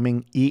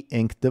upcoming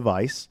e-ink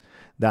device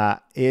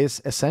that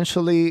is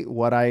essentially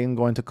what I am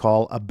going to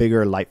call a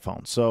bigger light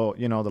phone. So,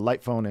 you know, the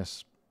light phone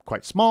is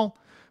quite small,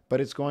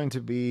 but it's going to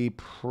be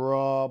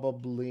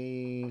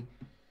probably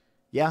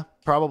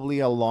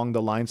along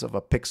the lines of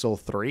a Pixel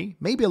 3,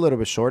 maybe a little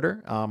bit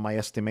shorter. My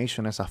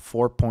estimation is a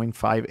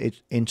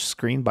 4.5-inch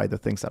screen by the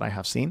things that I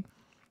have seen.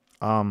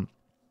 So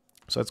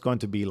it's going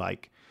to be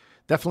like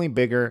definitely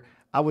bigger.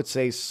 I would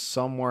say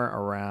somewhere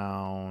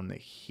around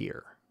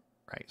here,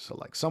 right? So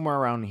like somewhere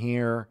around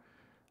here.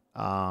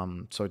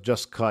 So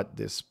just cut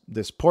this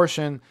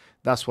portion.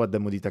 That's what the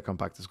Mudita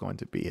Kompakt is going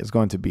to be. It's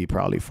going to be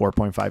probably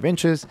 4.5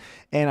 inches.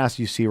 And as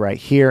you see right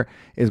here,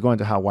 it's going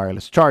to have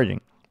wireless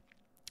charging.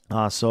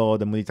 So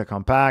the Mudita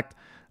Kompakt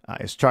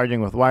is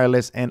charging with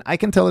wireless. And I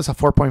can tell it's a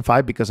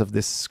 4.5 because of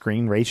this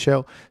screen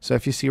ratio. So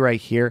if you see right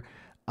here,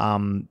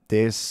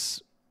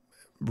 this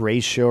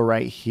ratio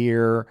right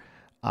here,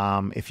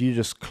 if you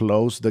just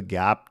close the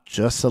gap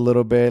just a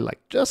little bit, like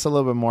just a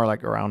little bit more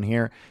like around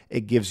here,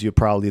 it gives you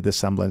probably the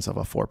semblance of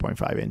a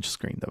 4.5-inch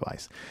screen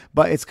device.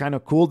 But it's kind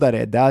of cool that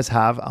it does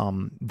have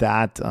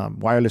that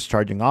wireless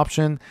charging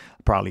option.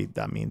 Probably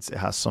that means it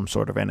has some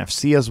sort of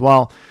NFC as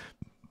well.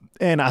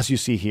 And as you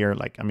see here,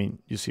 like, I mean,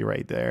 you see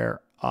right there,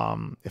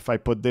 if I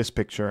put this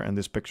picture and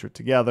this picture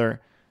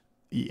together,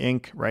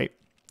 e-ink, right?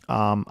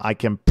 I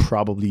can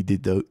probably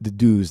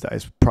deduce that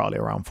it's probably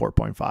around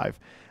 4.5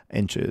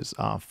 inches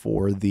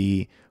for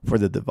the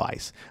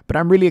device. But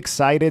I'm really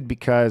excited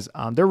because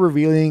they're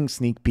revealing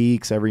sneak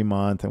peeks every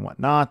month and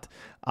whatnot.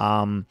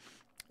 And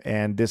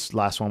this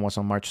last one was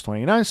on March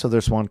 29th, so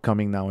there's one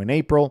coming now in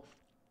April.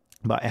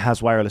 But it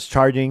has wireless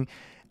charging.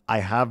 I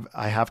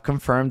have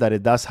confirmed that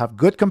it does have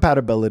good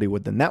compatibility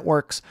with the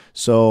networks,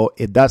 so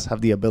it does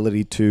have the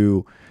ability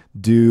to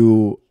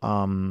do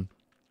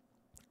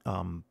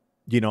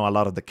you know, a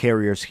lot of the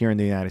carriers here in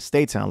the United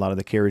States and a lot of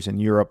the carriers in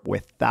Europe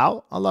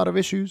without a lot of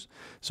issues.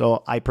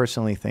 So I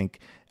personally think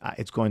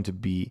it's going to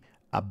be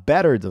a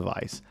better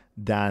device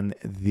than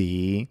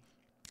the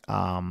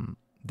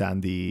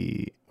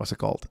what's it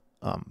called?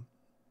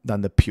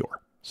 Than the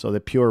Pure. So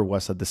the Pure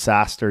was a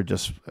disaster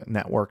just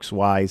networks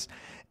wise.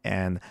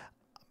 And,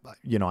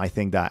 you know, I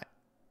think that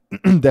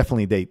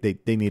definitely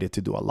they needed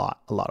to do a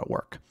lot of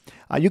work.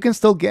 You can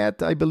still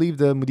get, I believe,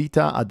 the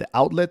Mudita at the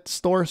outlet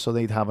store. So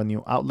they'd have a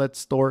new outlet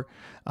store.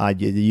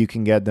 You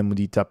can get the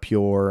Mudita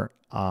Pure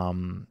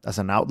as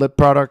an outlet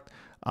product.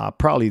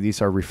 Probably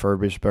these are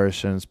refurbished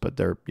versions, but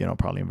they're, you know,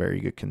 probably in very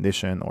good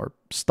condition or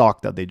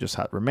stock that they just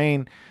had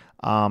remain.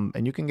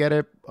 And you can get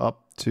it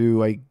up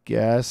to, I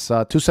guess,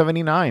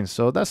 $279.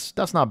 So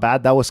that's not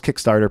bad. That was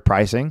Kickstarter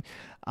pricing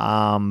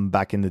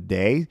back in the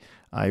day.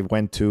 I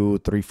went to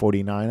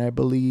 $349, I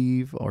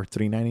believe, or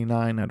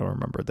 $399. I don't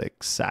remember the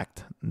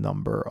exact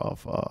number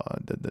of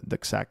the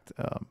exact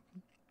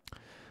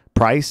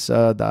price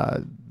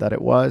that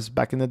it was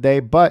back in the day.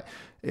 But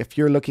if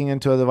you're looking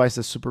into a device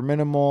that's super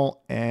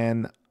minimal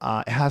and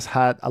it has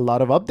had a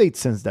lot of updates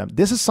since then,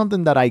 this is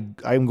something that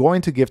I'm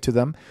going to give to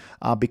them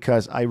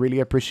because I really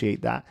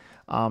appreciate that.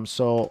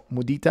 So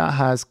Mudita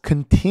has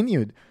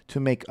continued to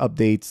make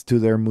updates to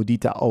their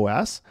Mudita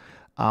OS.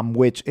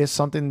 Which is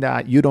something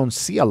that you don't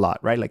see a lot,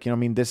 right? Like, you know, I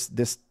mean, this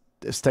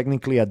is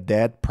technically a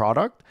dead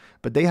product,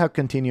 but they have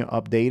continued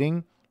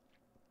updating.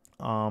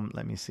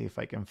 Let me see if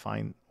I can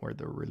find where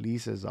the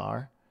releases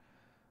are.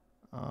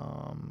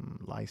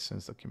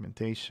 License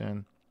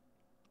documentation.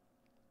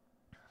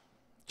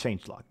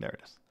 Changelog, there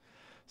it is.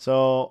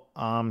 So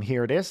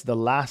here it is. The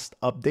last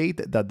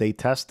update that they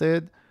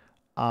tested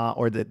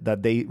or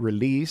that they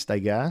released, I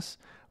guess,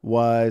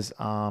 was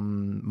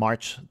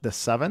March the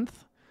 7th.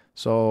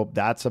 So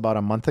that's about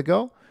a month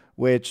ago,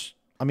 which,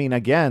 I mean,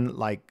 again,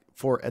 like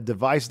for a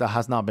device that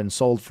has not been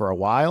sold for a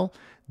while,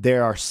 they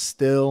are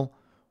still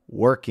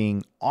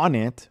working on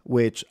it,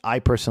 which I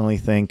personally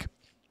think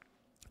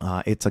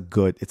it's a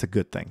good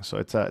thing. So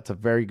it's a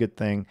very good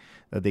thing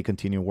that they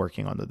continue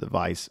working on the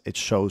device. It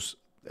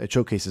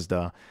showcases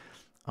the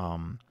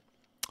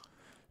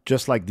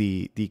just like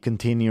the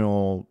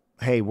continual,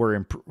 hey, we're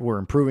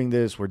improving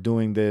this, we're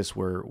doing this,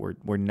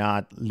 we're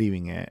not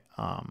leaving it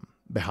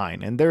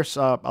behind. And there's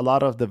a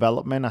lot of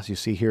development. As you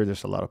see here,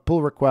 there's a lot of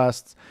pull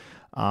requests.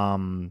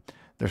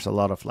 There's a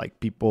lot of like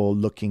people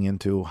looking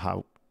into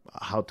how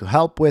to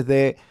help with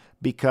it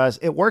because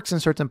it works in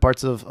certain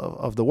parts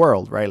of the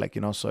world, right? Like,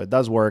 you know, so it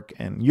does work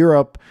in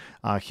Europe.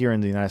 Here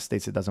in the United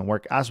States, it doesn't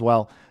work as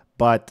well,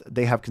 but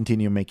they have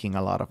continued making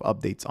a lot of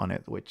updates on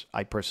it, which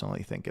I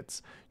personally think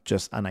it's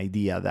just an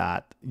idea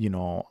that, you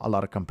know, a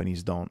lot of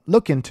companies don't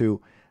look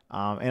into.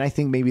 And I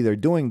think maybe they're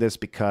doing this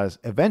because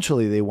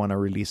eventually they want to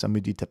release a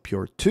Mudita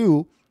Pure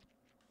 2,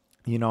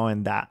 you know,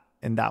 and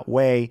that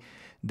way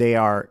they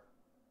are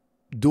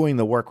doing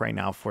the work right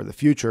now for the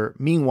future.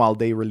 Meanwhile,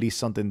 they release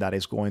something that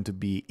is going to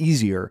be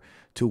easier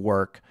to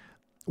work,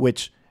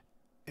 which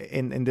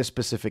in this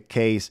specific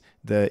case,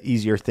 the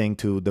easier thing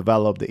to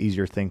develop, the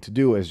easier thing to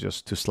do is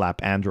just to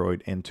slap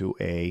Android into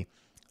a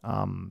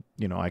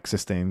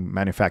existing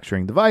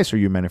manufacturing device, or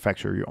you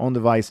manufacture your own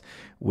device,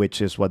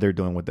 which is what they're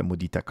doing with the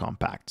Mudita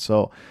Kompakt.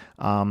 So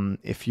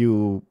if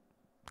you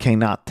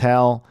cannot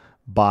tell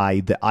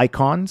by the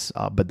icons,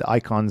 but the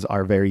icons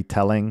are very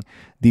telling.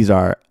 These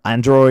are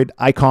Android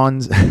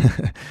icons,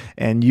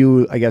 and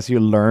I guess you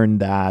learn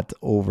that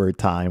over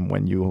time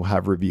when you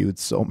have reviewed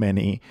so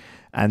many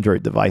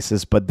Android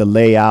devices. But the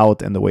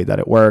layout and the way that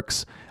it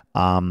works,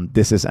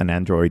 this is an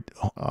Android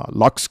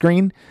lock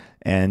screen,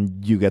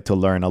 and you get to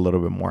learn a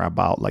little bit more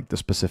about like the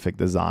specific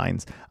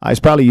designs.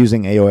 It's probably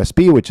using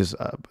AOSP, which is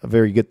a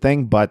very good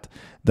thing, but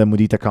the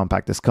Mudita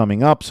Kompakt is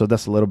coming up, so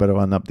that's a little bit of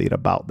an update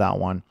about that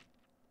one.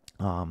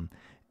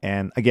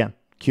 And again,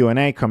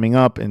 Q&A coming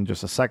up in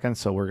just a second,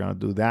 so we're going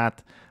to do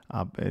that.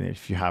 And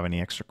if you have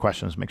any extra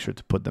questions, make sure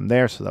to put them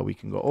there so that we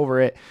can go over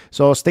it.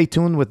 So stay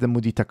tuned with the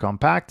Mudita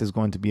Kompakt. It's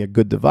going to be a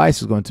good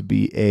device. It's going to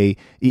be a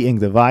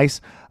e-ink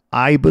device.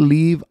 I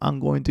believe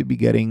I'm going to be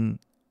getting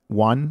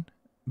one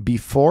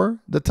before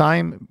the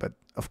time, but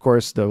of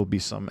course there will be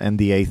some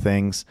NDA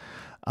things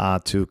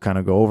to kind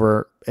of go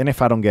over. And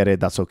if I don't get it,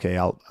 that's okay.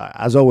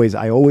 As always,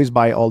 I always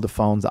buy all the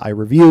phones that I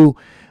review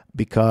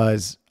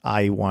because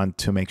I want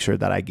to make sure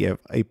that I give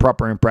a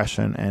proper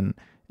impression and,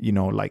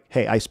 like,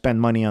 hey, I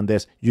spend money on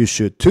this, you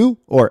should too,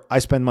 or I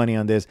spend money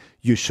on this,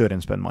 you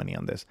shouldn't spend money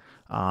on this.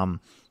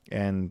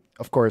 And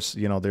of course,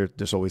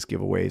 there's always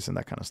giveaways and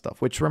that kind of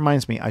stuff, which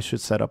reminds me, I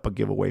should set up a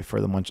giveaway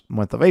for the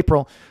month of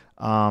April.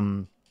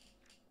 I'll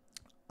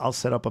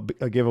set up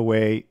a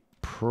giveaway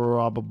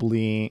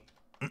probably,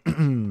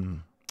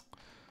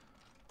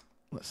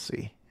 let's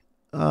see,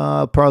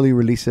 I'll probably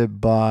release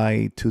it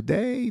by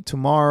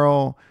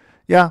tomorrow.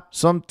 Yeah,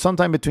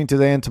 sometime between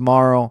today and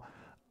tomorrow,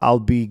 I'll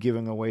be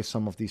giving away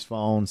some of these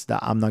phones that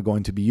I'm not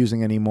going to be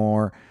using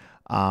anymore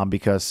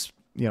because,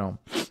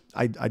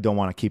 I don't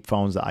want to keep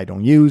phones that I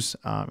don't use,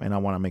 and I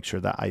want to make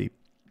sure that I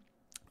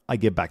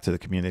give back to the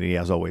community.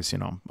 As always,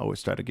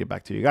 always try to give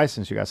back to you guys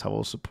since you guys have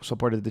also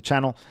supported the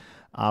channel.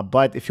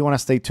 But if you want to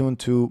stay tuned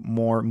to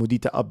more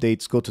Mudita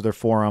updates, go to their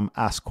forum,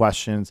 ask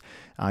questions,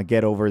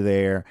 get over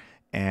there,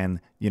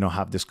 and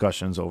have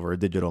discussions over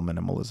digital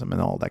minimalism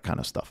and all that kind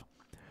of stuff.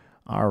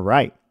 All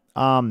right.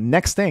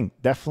 Next thing,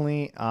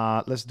 definitely,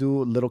 let's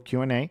do a little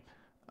Q&A.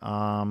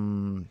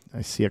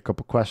 I see a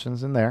couple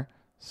questions in there.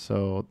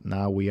 So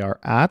now we are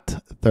at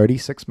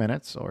 36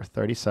 minutes or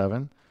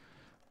 37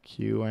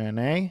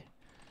 Q&A.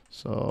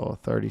 So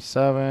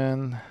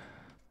 37,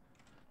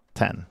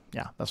 10.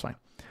 Yeah, that's fine.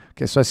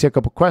 Okay, so I see a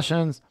couple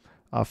questions.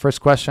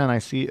 First question I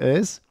see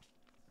is,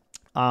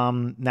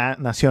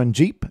 Nacion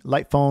Jeep,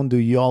 light phone, do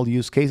you all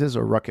use cases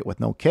or rock it with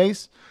no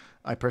case?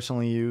 I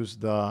personally use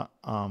the,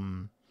 let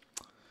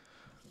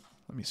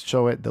me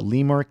show it, the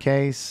Lemur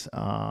case.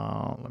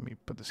 Let me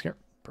put this here.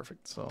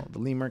 Perfect. So the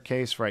Lemur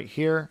case right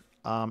here.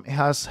 It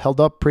has held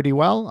up pretty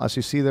well. As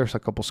you see, there's a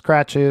couple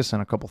scratches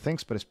and a couple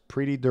things, but it's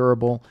pretty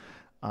durable.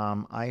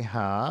 I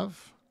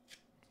have,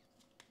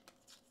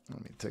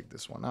 let me take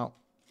this one out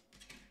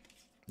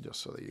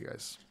just so that you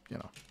guys,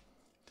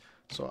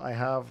 So I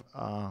have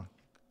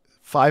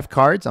 5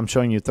 cards. I'm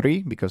showing you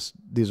 3 because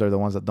these are the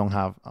ones that don't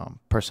have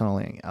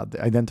personally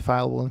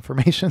identifiable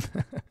information.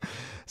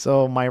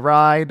 So my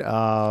ride,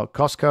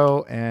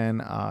 Costco,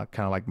 and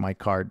kind of like my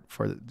card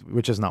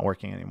which is not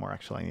working anymore.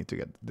 Actually, I need to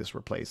get this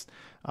replaced.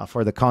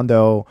 For the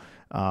condo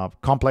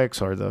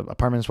complex or the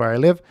apartments where I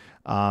live,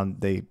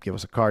 they give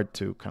us a card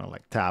to kind of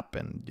like tap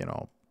and,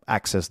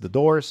 access the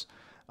doors,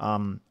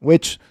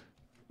 which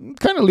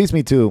kind of leads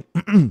me to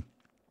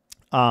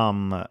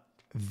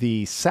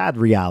the sad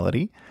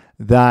reality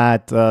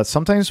that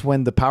sometimes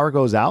when the power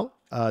goes out,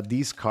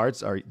 these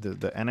cards are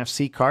the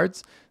NFC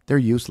cards, they're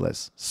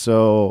useless.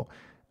 So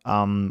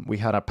we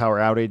had a power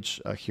outage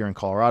here in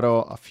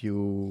Colorado a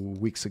few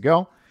weeks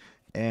ago,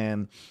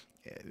 and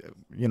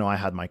I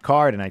had my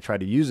card and I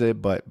tried to use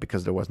it, but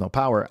because there was no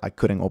power, I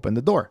couldn't open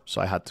the door.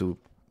 So I had to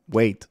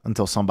wait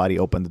until somebody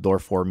opened the door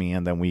for me,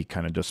 and then we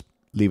kind of just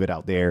leave it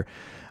out there.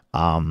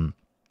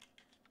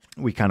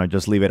 We kind of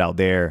just leave it out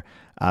there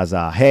as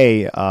a,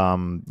 hey,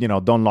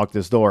 don't lock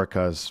this door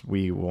because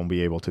we won't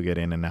be able to get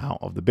in and out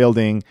of the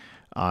building,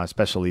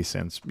 especially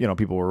since,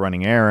 people were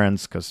running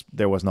errands because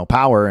there was no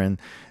power. And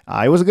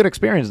it was a good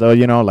experience, though,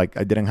 like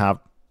I didn't have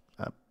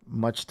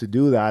much to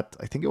do that.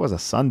 I think it was a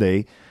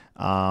Sunday,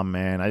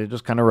 and I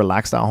just kind of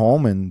relaxed at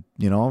home and,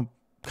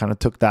 kind of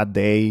took that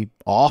day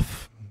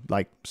off,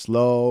 like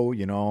slow,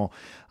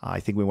 I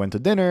think we went to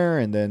dinner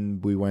and then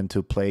we went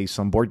to play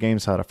some board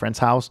games at a friend's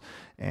house,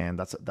 and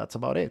that's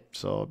about it.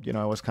 So, it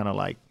was kind of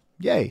like,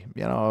 yay,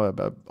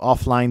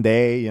 offline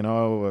day,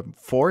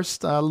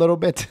 forced a little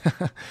bit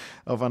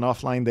of an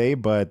offline day,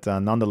 but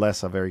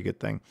nonetheless, a very good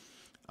thing.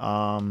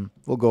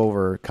 We'll go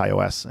over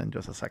KaiOS in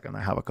just a second.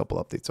 I have a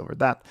couple updates over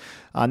that.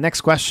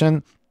 Next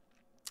question.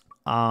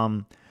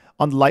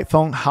 On the light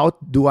phone, how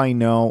do I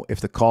know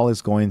if the call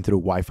is going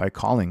through Wi-Fi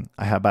calling?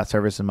 I have bad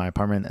service in my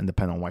apartment and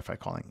depend on Wi-Fi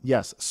calling.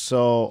 Yes,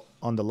 so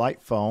on the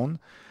light phone,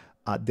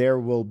 there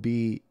will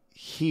be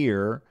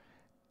here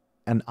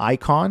an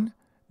icon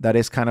that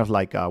is kind of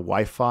like a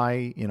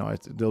Wi-Fi,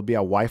 there'll be a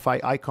Wi-Fi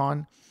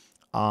icon.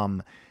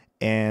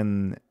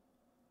 And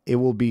it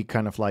will be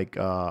kind of like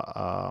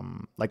a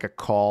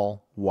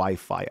call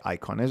Wi-Fi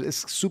icon.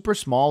 It's super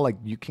small, like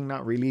you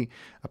cannot really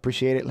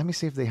appreciate it. Let me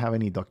see if they have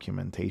any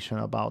documentation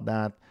about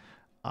that,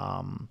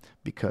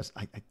 because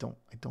I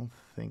don't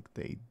think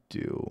they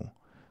do,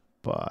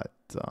 but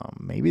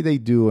maybe they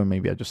do, and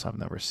maybe I just have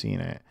never seen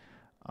it.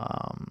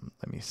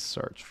 Let me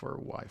search for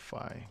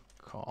Wi-Fi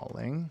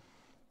calling.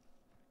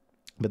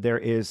 But there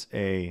is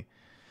a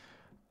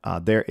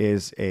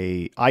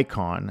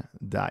icon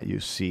that you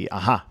see.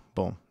 Aha,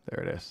 boom,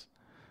 there it is.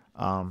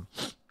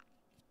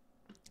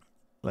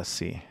 Let's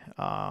see.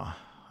 I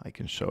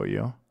can show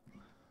you.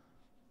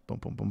 Boom,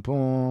 boom, boom,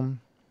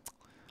 boom.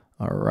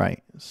 All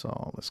right,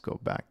 so let's go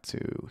back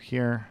to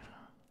here.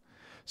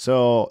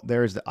 So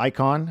there's the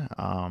icon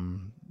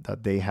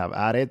that they have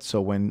added.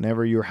 So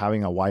whenever you're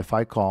having a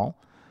Wi-Fi call,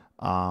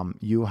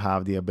 you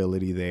have the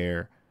ability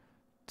there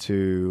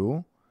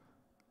to,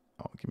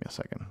 oh, give me a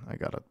second. I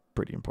got a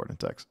pretty important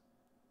text.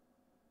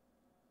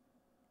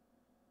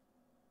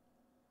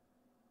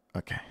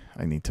 Okay,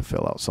 I need to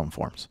fill out some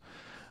forms.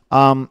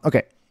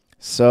 Okay,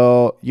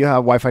 so you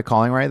have Wi-Fi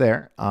calling right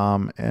there.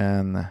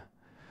 And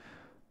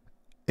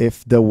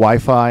if the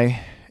Wi-Fi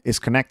is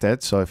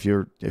connected, so if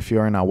you're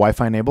in a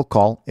Wi-Fi enabled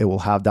call, it will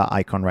have that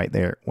icon right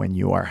there when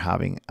you are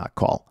having a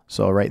call.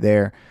 So right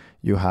there,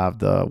 you have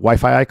the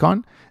Wi-Fi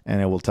icon,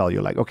 and it will tell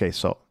you like, okay,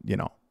 so you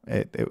know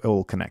it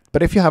will connect.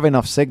 But if you have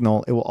enough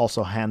signal, it will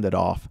also hand it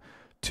off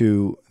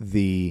to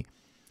the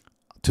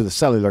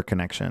cellular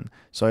connection,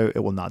 so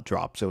it will not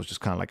drop. So it's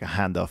just kind of like a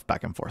handoff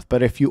back and forth.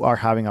 But if you are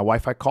having a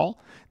Wi-Fi call,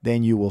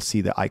 then you will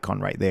see the icon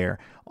right there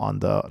on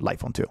the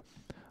Livestream 2,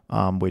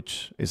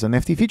 which is a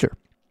nifty feature.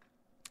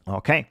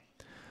 Okay,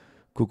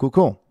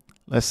 cool.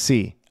 Let's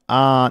see.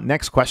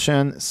 Next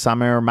question,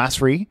 Samer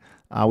Masri.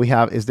 We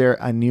have, is there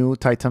a new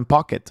Titan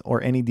Pocket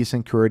or any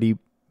decent security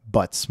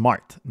but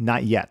smart?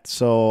 Not yet.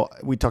 So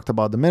we talked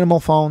about the minimal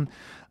phone.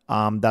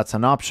 That's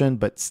an option,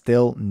 but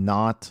still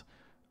not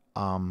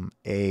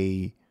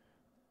a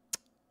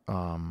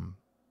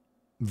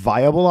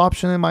viable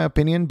option in my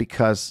opinion,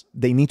 because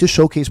they need to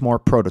showcase more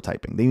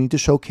prototyping. They need to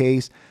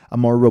showcase a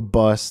more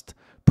robust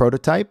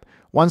prototype.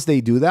 Once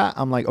they do that,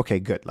 I'm like, okay,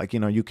 good. Like, you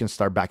know, you can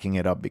start backing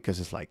it up, because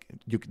it's like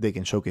they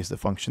can showcase the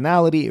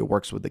functionality. It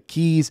works with the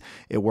keys.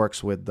 It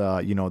works with the,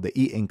 you know, the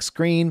e-ink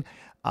screen.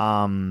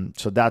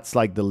 So that's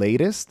like the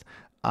latest.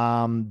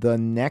 The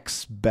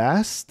next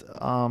best,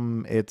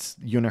 it's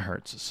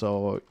Unihertz.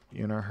 So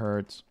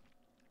Unihertz.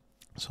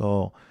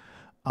 So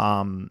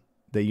the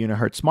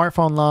Unihertz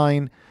smartphone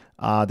line,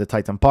 the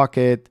Titan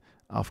Pocket.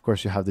 Of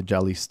course, you have the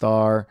Jelly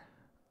Star.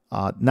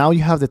 Now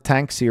you have the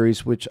Tank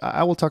series, which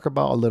I will talk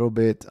about a little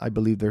bit. I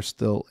believe they're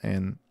still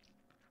in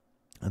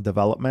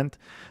development.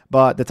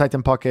 But the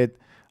Titan Pocket,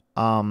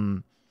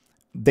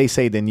 they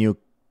say the new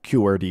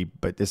QWERTY,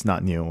 but it's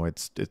not new.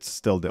 It's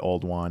still the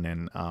old one.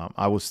 And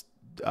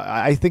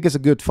I think it's a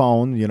good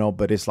phone, you know,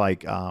 but it's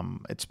like,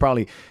 it's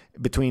probably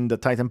between the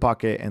Titan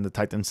Pocket and the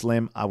Titan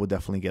Slim. I would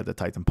definitely get the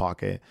Titan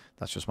Pocket.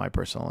 That's just my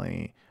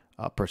personally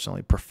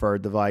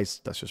preferred device.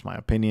 That's just my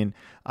opinion.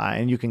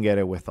 And you can get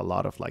it with a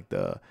lot of like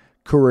the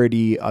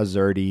QWERTY,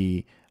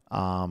 AZERTY,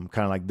 kind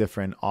of like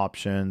different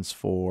options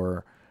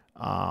for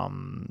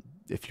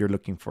if you're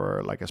looking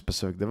for like a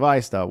specific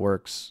device that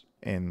works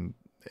in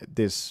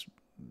this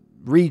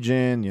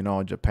region, you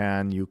know,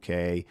 Japan,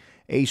 UK,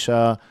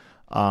 Asia.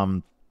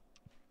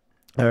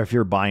 Or if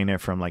you're buying it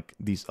from like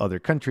these other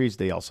countries,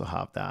 they also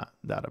have that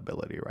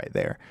ability right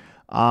there.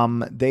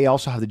 They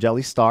also have the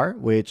Jelly Star,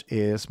 which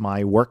is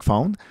my work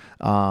phone.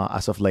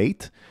 As of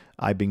late,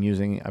 I've been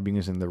using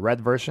the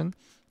red version,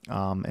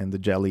 and the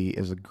Jelly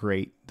is a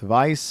great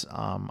device.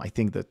 I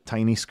think the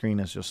tiny screen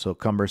is just so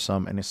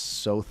cumbersome and it's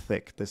so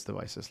thick. This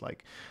device is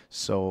like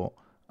so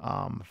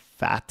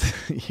fat,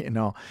 you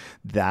know,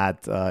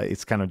 that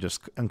it's kind of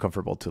just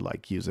uncomfortable to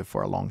like use it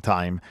for a long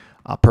time,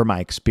 per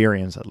my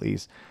experience at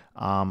least.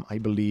 I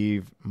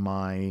believe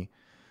I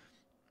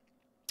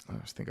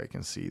just think I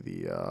can see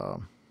the,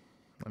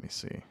 let me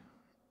see,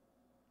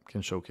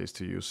 can showcase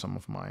to you some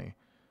of my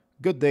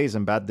good days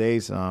and bad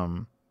days.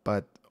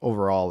 But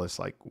overall it's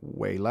like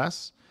way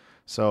less.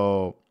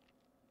 So,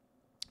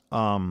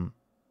 I'll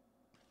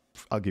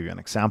give you an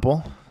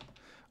example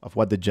of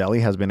what the Jelly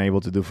has been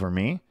able to do for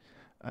me.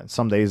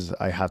 Some days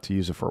I have to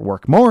use it for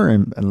work more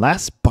and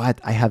less, but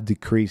I have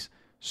decreased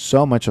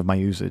so much of my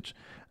usage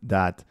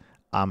that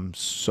I'm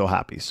so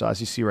happy. So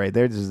as you see right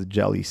there, this is the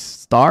Jelly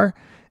Star.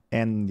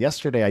 And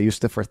yesterday I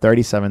used it for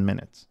 37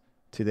 minutes.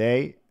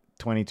 Today,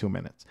 22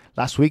 minutes.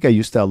 Last week I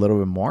used it a little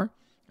bit more,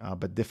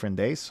 but different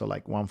days. So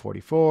like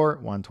 144,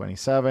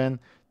 127,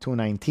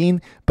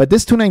 219. But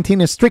this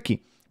 219 is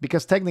tricky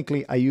because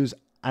technically I use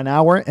an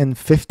hour and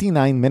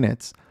 59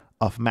 minutes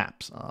of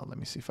maps. Let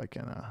me see if I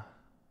can...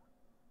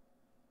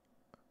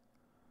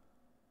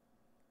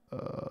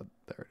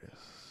 there it is.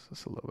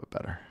 It's a little bit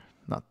better.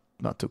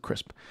 Not too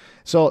crisp.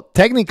 So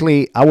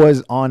technically I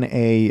was on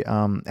a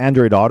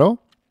Android Auto.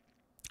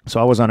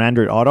 So I was on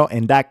Android Auto,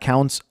 and that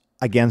counts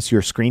against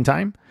your screen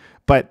time.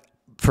 But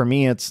for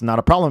me, it's not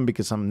a problem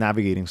because I'm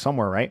navigating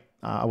somewhere, right?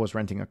 I was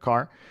renting a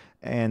car,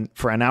 and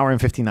for an hour and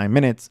 59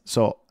 minutes.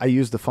 So I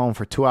used the phone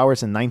for 2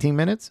 hours and 19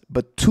 minutes,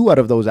 but 2 out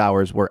of those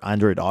hours were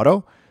Android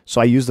Auto. So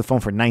I used the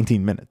phone for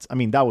 19 minutes. I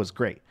mean, that was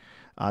great.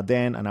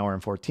 Then an hour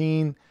and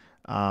 14,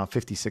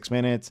 56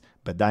 minutes,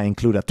 but that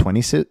included a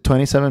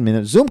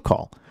 27-minute Zoom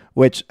call,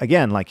 which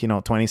again, like,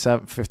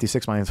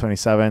 56 minus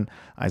 27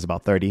 is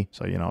about 30.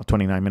 So,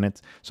 29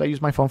 minutes. So I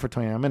used my phone for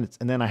 29 minutes,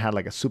 and then I had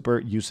like a super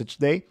usage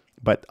day,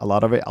 but a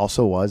lot of it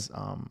also was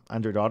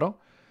Android Auto.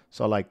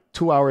 So like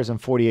 2 hours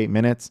and 48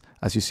 minutes,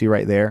 as you see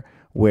right there,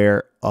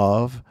 were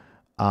of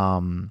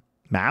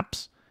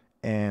maps,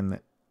 and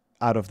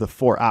out of the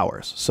 4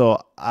 hours.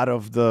 So out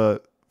of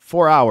the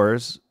 4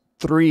 hours,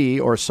 3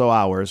 or so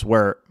hours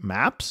were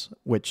maps,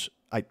 which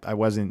I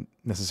wasn't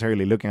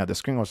necessarily looking at the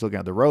screen. I was looking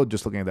at the road,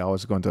 just looking at that I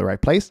was going to the right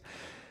place.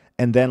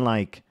 And then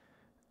like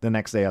the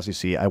next day, as you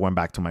see, I went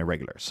back to my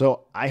regular.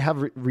 So I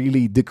have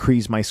really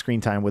decreased my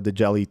screen time with the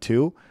Jelly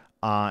 2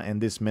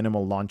 and this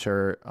minimal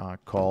launcher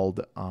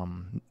called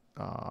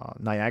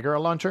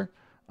Niagara launcher.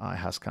 It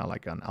has kind of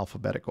like an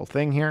alphabetical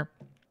thing here,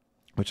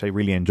 which I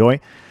really enjoy.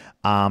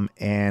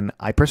 And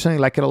I personally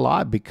like it a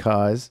lot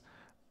because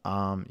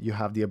you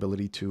have the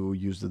ability to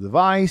use the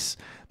device,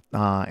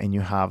 and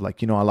you have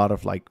like, a lot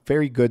of like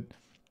very good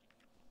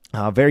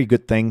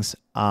things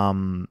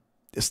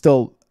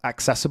still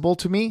accessible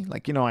to me.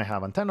 Like, I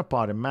have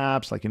AntennaPod and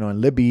Maps, like,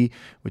 and Libby,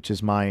 which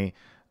is my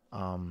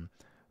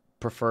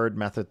preferred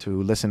method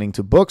to listening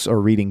to books or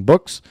reading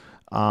books.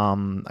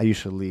 I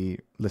usually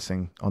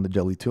listen on the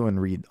Jelly 2 and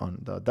read on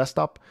the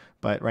desktop.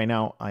 But right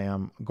now I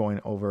am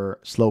going over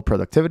Slow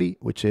Productivity,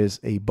 which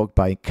is a book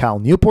by Cal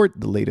Newport,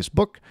 the latest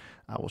book.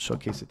 I will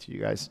showcase it to you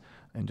guys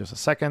in just a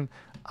second.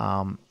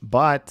 Yeah,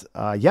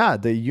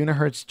 the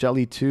Unihertz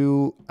Jelly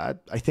 2, I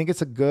think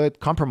it's a good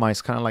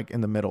compromise, kind of like in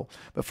the middle.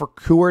 But for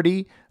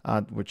QWERTY,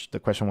 which the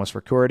question was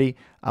for QWERTY,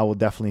 I will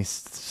definitely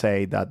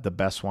say that the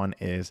best one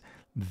is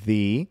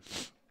the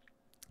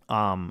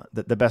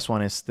best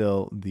one is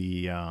still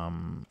the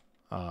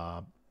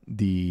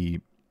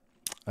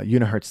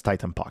Unihertz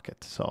Titan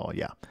Pocket. So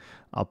yeah,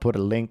 I'll put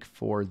a link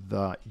for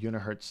the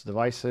Unihertz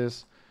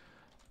devices.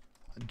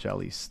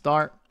 Jelly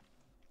Start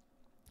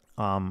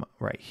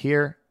right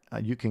here.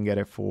 You can get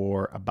it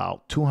for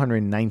about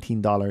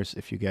 $219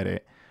 if you get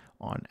it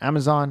on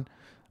Amazon,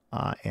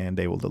 and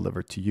they will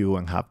deliver to you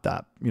and have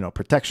that,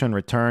 protection,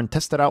 return.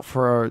 Test it out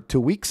for 2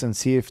 weeks and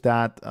see if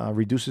that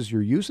reduces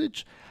your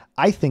usage.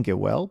 I think it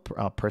will.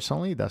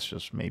 Personally, that's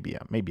just maybe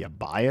a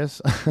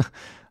bias,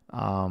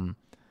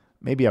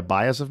 maybe a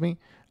bias of me.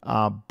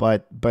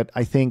 But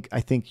I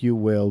think you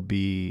will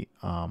be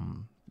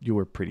you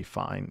were pretty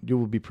fine. You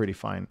will be pretty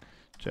fine.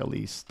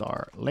 Jelly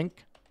Star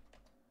link.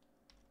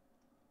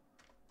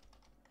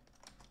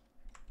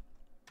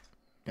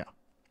 Yeah.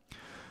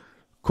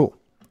 Cool.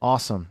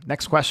 Awesome.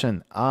 Next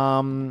question.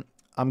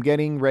 I'm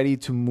getting ready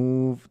to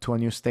move to a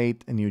new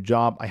state, a new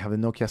job. I have a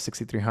Nokia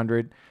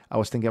 6300. I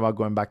was thinking about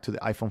going back to the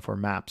iPhone for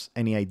maps.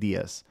 Any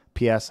ideas?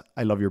 P.S.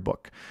 I love your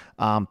book.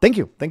 Thank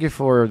you. Thank you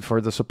for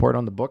the support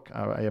on the book.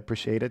 I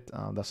appreciate it.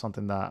 That's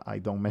something that I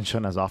don't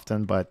mention as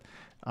often, but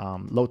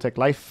Low Tech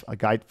Life, a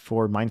guide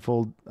for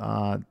mindful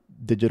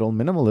digital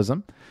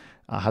minimalism,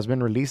 has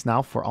been released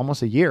now for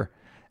almost a year.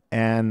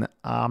 And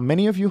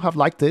many of you have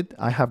liked it.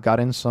 I have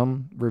gotten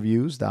some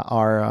reviews that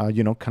are,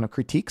 kind of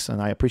critiques,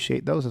 and I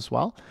appreciate those as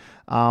well.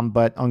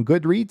 But on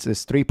Goodreads,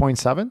 it's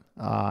 3.7.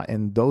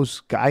 And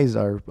those guys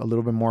are a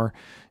little bit more,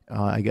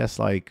 I guess,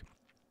 like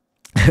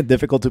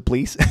difficult to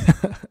please.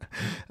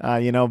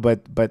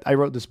 But I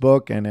wrote this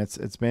book, and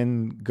it's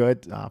been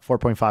good.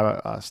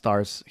 4.5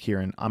 stars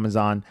here in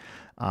Amazon.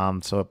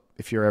 So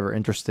if you're ever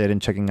interested in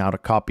checking out a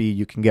copy,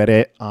 you can get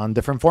it on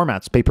different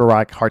formats: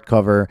 paperback,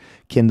 hardcover,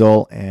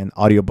 Kindle, and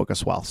audiobook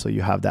as well. So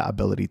you have that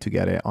ability to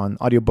get it on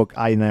audiobook.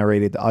 I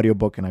narrated the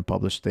audiobook and I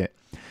published it.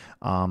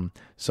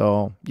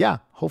 So yeah,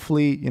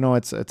 hopefully,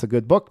 it's a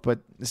good book, but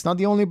it's not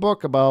the only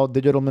book about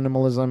digital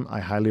minimalism.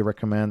 I highly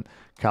recommend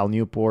Cal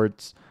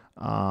Newport's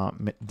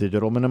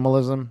Digital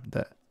Minimalism,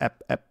 the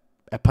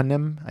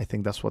eponym. I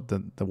think that's what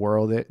the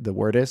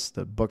word is.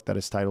 The book that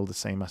is titled the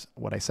same as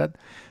what I said.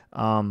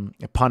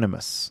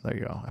 Eponymous. There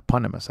you go.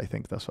 Eponymous. I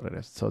think that's what it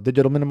is. So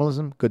Digital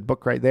Minimalism, good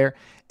book right there.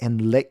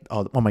 And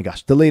oh my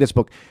gosh, the latest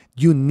book.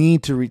 You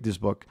need to read this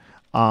book.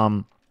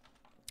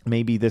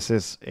 Maybe this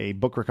is a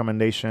book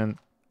recommendation.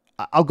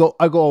 I'll go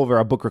over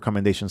a book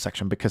recommendation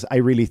section because I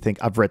really think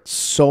I've read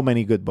so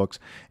many good books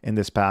in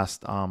this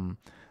past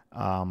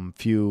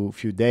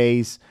few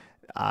days.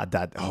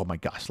 That, oh my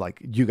gosh, like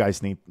you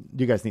guys need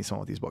some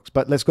of these books.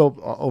 But let's go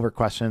over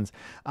questions.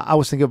 I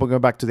was thinking about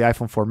going back to the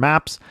iPhone for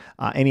maps.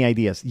 Any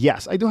ideas?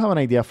 Yes, I do have an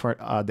idea for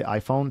the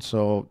iPhone.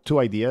 So 2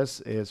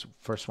 ideas is,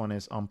 first one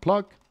is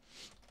unplug.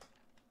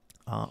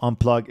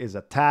 Unplug is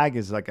a tag,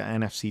 is like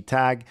an NFC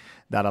tag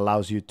that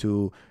allows you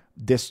to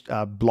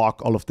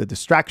block all of the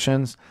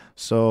distractions.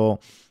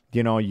 So,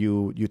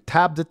 you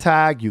tap the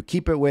tag, you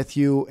keep it with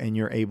you, and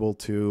you're able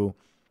to,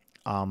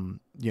 kind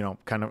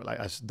of like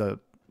as the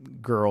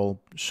girl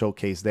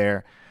showcase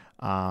there,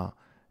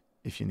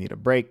 if you need a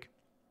break,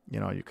 you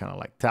kind of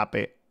like tap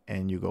it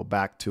and you go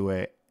back to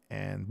it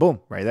and boom,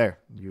 right there,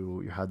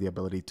 you have the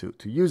ability to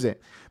use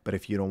it. But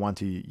if you don't want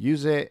to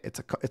use it,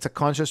 it's a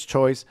conscious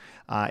choice.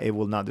 It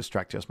will not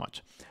distract you as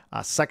much.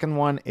 Second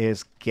one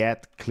is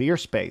Get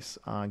ClearSpace.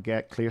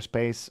 Get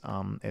ClearSpace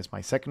is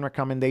my second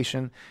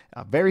recommendation.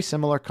 Very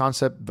similar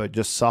concept, but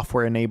just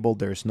software enabled.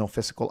 There's no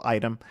physical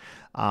item.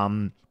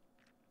 And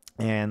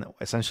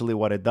essentially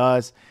what it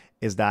does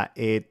is that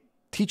it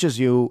teaches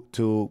you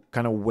to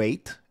kind of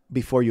wait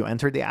before you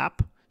enter the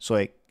app. So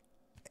it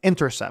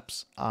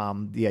intercepts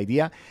the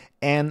idea.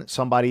 And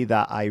somebody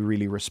that I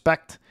really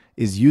respect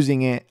is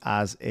using it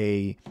as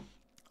an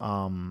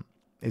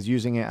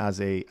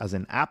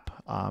app.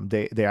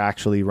 They're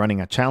actually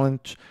running a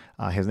challenge.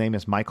 His name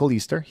is Michael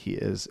Easter. He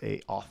is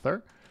a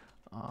author.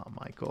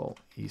 Michael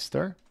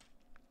Easter.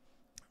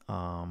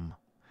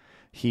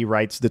 He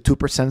writes the 2%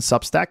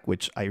 Substack,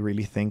 which I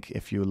really think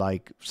if you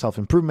like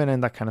self-improvement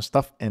and that kind of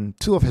stuff, and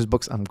two of his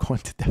books I'm going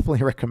to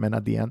definitely recommend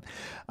at the end.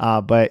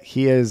 But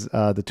he is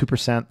the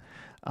 2%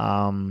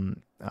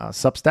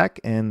 Substack,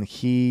 and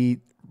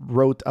he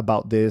wrote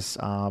about this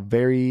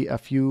maybe a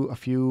few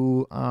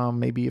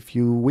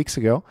weeks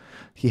ago.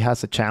 He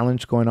has a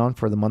challenge going on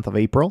for the month of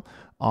April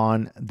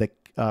on the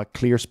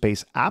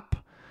ClearSpace app.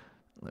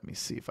 Let me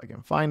see if I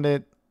can find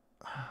it.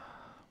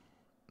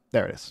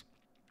 There it is.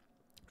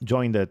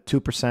 Join the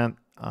 2%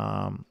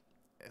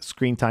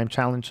 screen time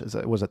challenge.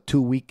 It was a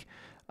 2-week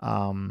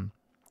kind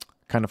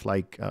of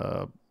like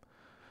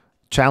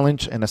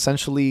challenge. And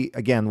essentially,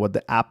 again, what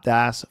the app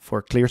does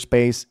for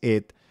ClearSpace,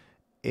 it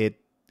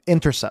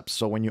intercepts.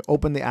 So when you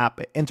open the app,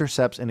 it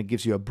intercepts and it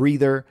gives you a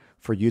breather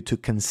for you to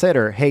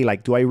consider, hey,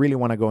 like, do I really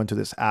want to go into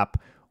this app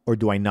or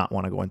do I not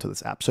want to go into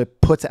this app? So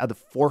it puts it at the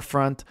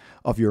forefront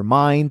of your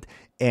mind.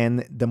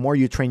 And the more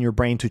you train your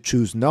brain to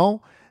choose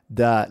no,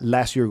 the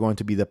less you're going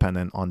to be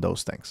dependent on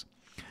those things.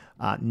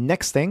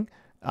 Next thing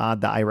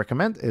that I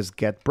recommend is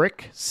Get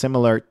Brick,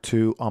 similar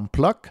to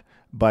Unplug,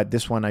 but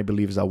this one I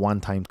believe is a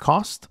one-time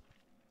cost.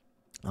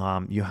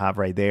 You have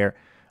right there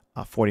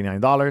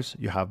 $49.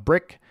 You have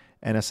Brick,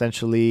 and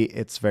essentially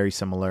it's very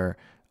similar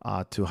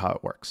to how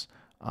it works.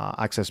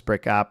 Access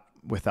Brick app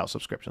without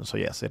subscription. So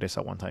yes, it is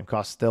a one-time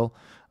cost still.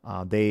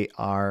 They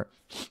were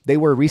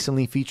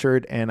recently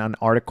featured in an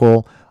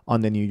article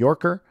on the New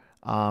Yorker.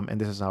 And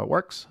this is how it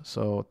works.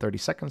 So 30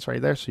 seconds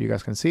right there so you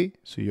guys can see.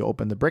 So you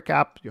open the Brick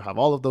app, you have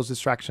all of those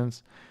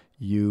distractions.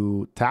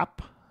 You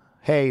tap,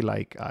 hey,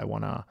 like I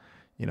want to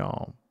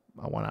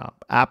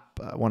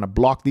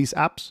block these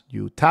apps.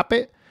 You tap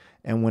it,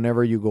 and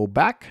whenever you go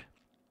back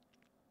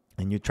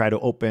and you try to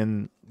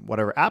open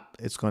whatever app,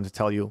 it's going to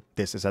tell you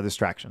this is a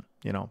distraction.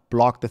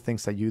 Block the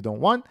things that you don't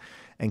want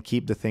and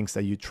keep the things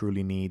that you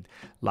truly need,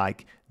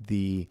 like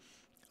the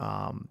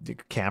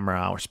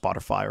camera or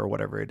Spotify or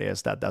whatever it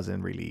is that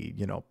doesn't really,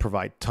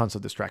 provide tons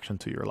of distraction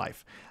to your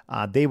life.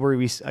 They were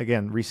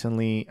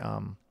recently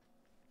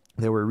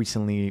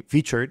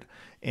featured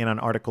in an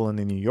article in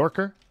the New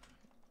Yorker.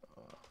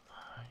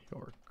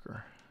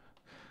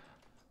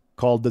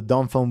 Called "The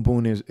Dumbphone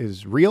Boon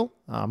is Real."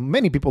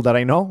 Many people that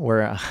I know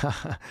were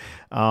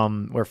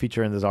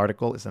featured in this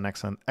article. It's an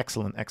excellent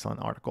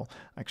article.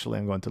 Actually,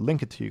 I'm going to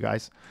link it to you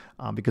guys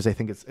because I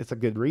think it's a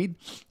good read.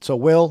 So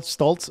Will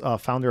Stoltz,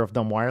 founder of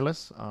Dumb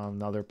Wireless,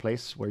 another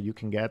place where you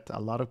can get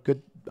a lot of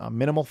good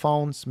minimal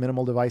phones,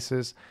 minimal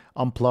devices,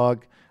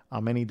 unplug,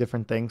 many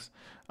different things.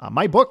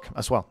 My book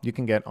as well. You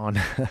can get on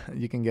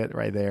you can get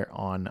right there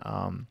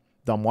on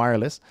Dumb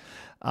Wireless.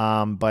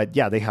 But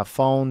yeah, they have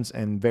phones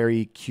and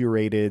very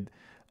curated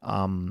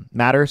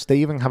matters. They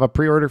even have a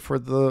pre-order for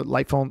the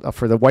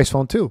for the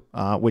Wisephone too,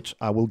 which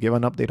I will give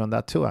an update on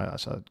that too.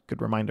 That's a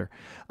good reminder.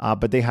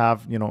 But they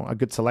have, a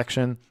good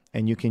selection,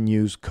 and you can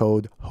use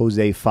code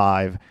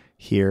Jose5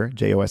 here,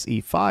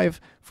 JOSE5,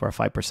 for a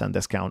 5%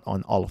 discount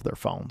on all of their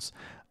phones.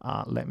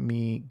 Let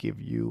me give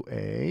you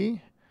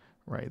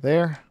right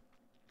there,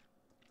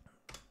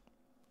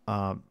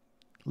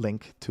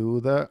 link to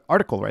the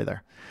article right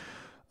there.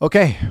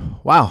 Okay,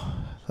 wow,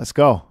 let's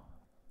go.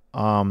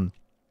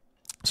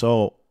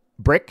 So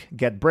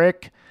Get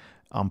Brick,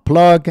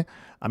 Unplug.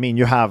 I mean,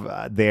 you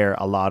have there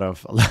a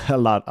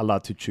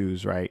lot to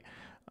choose, right?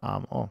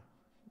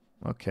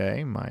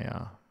 Okay,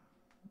 my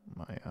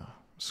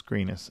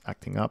screen is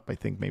acting up. I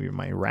think maybe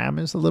my RAM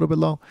is a little bit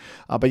low.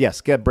 But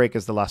yes, Get Brick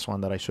is the last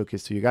one that I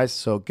showcased to you guys.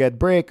 So Get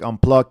Brick,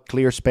 Unplug,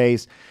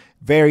 ClearSpace,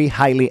 very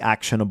highly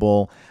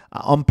actionable.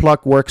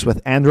 Unplug works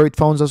with Android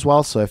phones as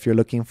well. So if you're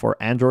looking for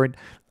Android,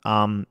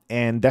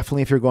 and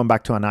definitely if you're going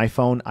back to an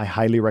iPhone, I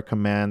highly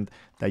recommend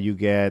that you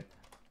get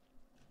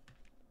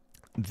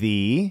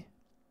the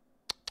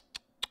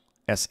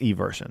SE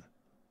version.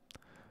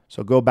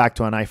 So go back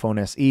to an iPhone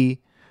SE.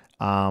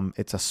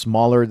 It's a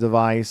smaller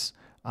device.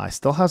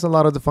 Still has a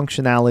lot of the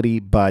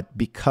functionality, but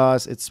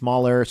because it's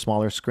smaller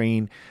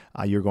screen,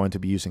 you're going to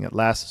be using it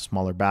less,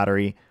 smaller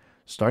battery.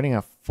 Starting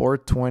at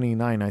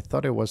 $429. I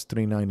thought it was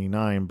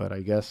 $399, but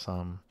I guess,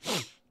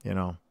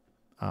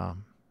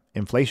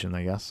 inflation,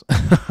 I guess.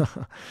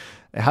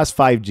 It has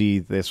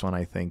 5G, this one,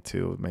 I think,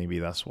 too. Maybe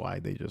that's why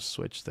they just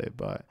switched it.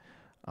 But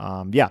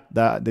yeah,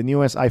 the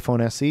newest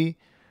iPhone SE.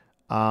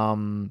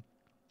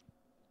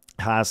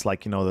 has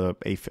like, you know, the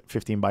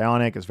A15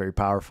 Bionic is very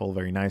powerful,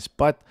 very nice,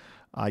 but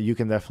you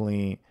can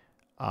definitely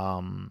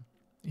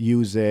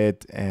use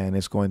it, and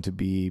it's going to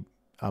be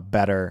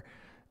better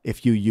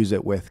if you use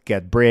it with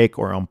Get Brick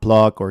or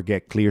Unplug or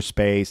Get Clear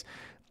Space.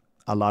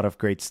 A lot of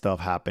great stuff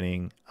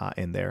happening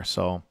in there.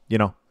 So, you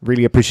know,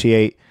 really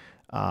appreciate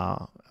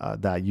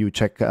that you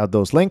check out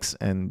those links,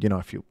 and, you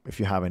know, if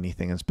you have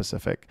anything in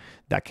specific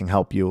that can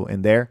help you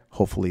in there,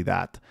 hopefully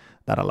that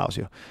allows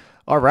you.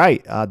 All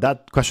right,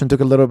 that question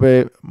took a little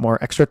bit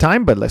more extra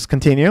time, but let's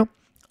continue.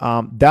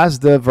 Does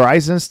the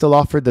Verizon still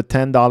offer the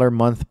 $10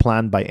 month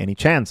plan by any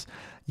chance?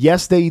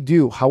 Yes, they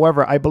do.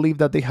 However, I believe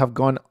that they have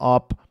gone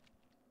up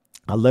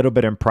a little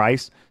bit in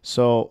price.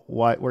 So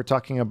what we're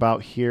talking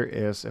about here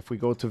is if we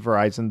go to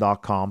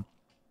Verizon.com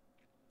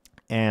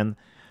and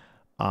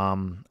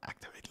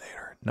activate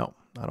later. No,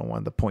 I don't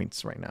want the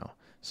points right now.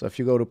 So if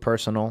you go to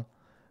personal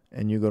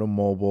and you go to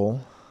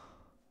mobile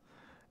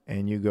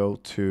and you go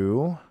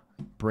to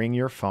bring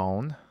your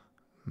phone,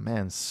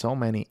 man, so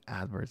many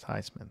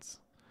advertisements.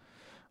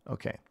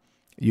 Okay,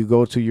 you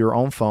go to your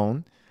own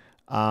phone,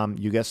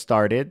 you get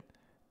started,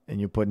 and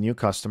you put new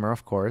customer,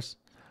 of course.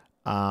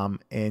 And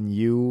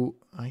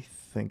I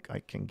think I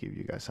can give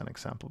you guys an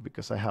example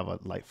because I have a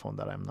light phone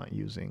that I'm not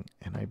using,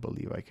 and I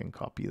believe I can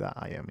copy that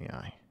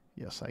IMEI.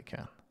 Yes, I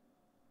can.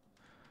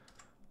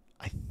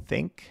 I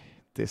think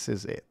this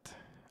is it.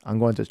 I'm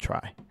going to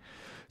try.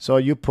 So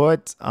you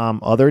put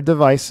other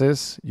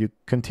devices, you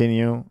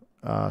continue,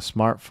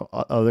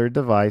 other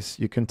device,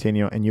 you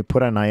continue, and you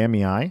put an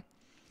IMEI.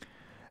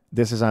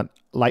 This is a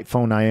light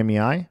phone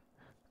IMEI.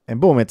 And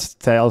boom, it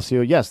tells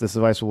you, yes, this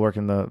device will work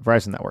in the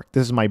Verizon network.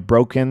 This is my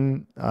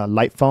broken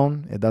light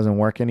phone. It doesn't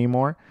work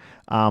anymore.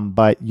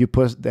 But you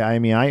put the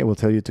IMEI, it will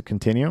tell you to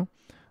continue.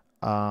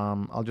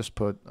 I'll just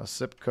put a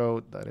zip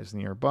code that is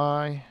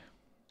nearby.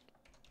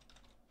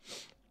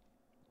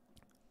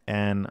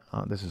 And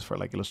this is for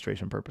like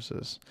illustration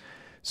purposes.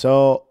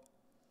 So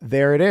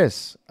there it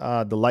is.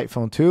 The light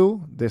phone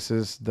 2. This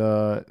is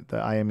the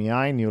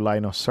IMEI, new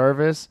line of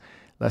service.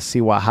 Let's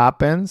see what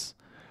happens.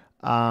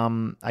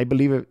 I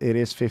believe it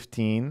is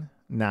 15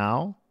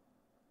 now.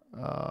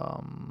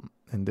 And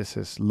this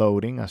is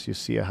loading. As you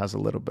see, it has a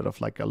little bit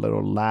of like a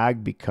little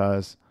lag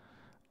because,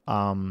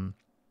 again,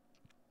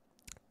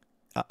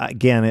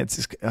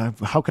 it's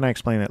how can I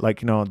explain it?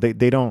 Like, you know,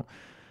 they don't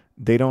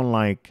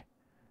like,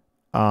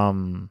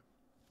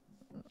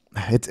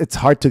 it's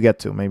hard to get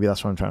to. Maybe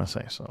that's what I'm trying to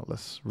say. So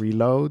let's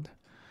reload.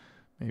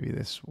 Maybe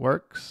this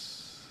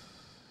works.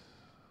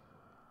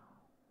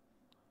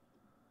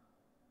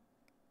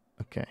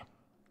 Okay.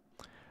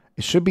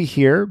 It should be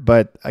here,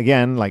 but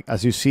again, like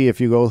as you see, if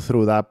you go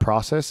through that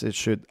process, it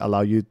should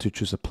allow you to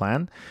choose a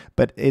plan,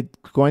 but it's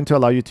going to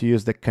allow you to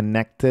use the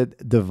connected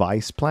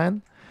device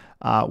plan,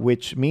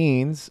 which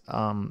means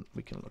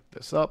we can look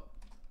this up,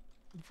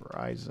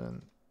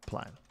 Verizon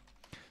plan.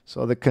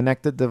 So the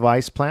connected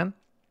device plan,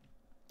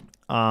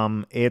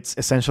 it's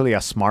essentially a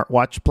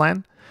smartwatch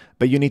plan,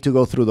 but you need to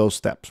go through those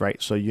steps, right?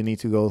 So you need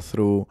to go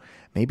through,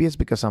 maybe it's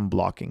because I'm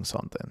blocking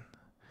something.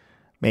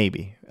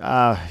 Maybe,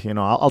 you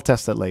know, I'll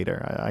test it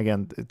later.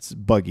 Again, it's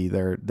buggy.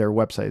 Their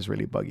website is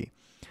really buggy.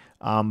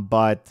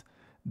 But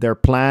their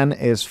plan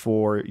is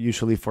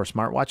usually for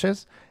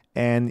smartwatches,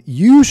 and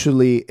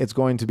usually it's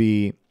going to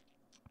be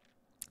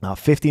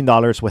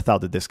 $15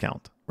 without the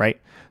discount, right?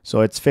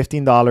 So it's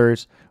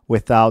 $15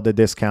 without the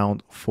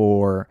discount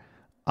for,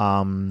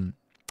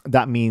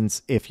 that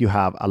means if you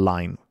have a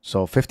line.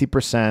 So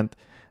 50%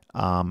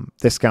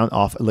 discount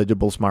off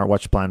eligible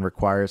smartwatch plan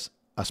requires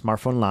a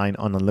smartphone line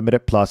on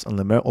Unlimited Plus,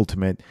 Unlimited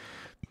Ultimate,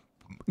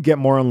 Get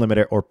More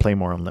Unlimited, or Play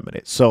More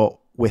Unlimited. So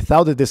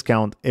without the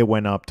discount, it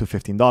went up to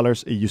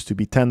 $15. It used to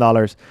be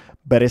 $10,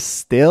 but it's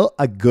still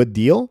a good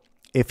deal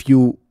if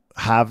you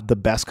have the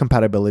best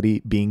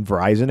compatibility being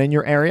Verizon in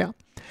your area.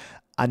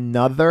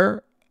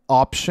 Another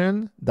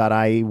option that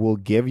I will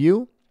give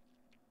you,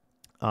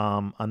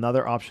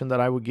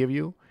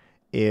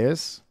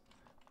 is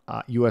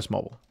US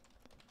Mobile.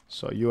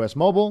 So US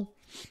Mobile,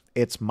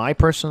 it's my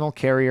personal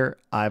carrier.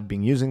 I've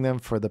been using them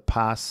for the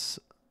past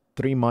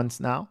 3 months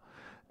now,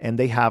 and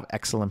they have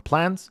excellent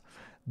plans.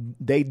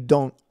 They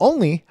don't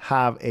only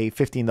have a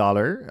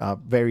 $15,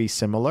 very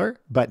similar,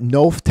 but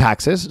no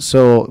taxes.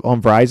 So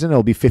on Verizon,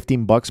 it'll be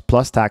 $15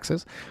 plus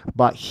taxes.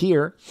 But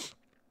here,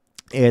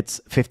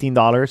 it's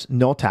 $15,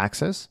 no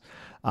taxes.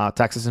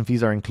 Taxes and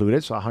fees are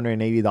included, so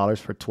 $180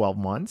 for 12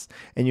 months.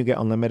 And you get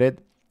unlimited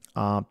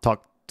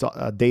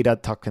data,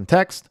 talk, and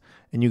text.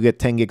 And you get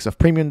 10 gigs of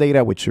premium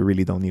data, which you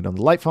really don't need on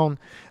the light phone.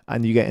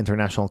 And you get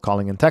international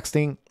calling and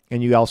texting.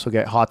 And you also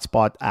get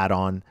hotspot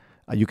add-on.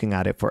 You can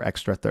add it for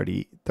extra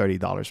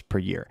 $30 per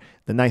year.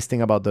 The nice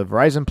thing about the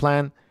Verizon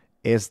plan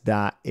is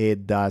that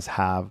it does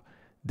have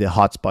the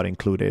hotspot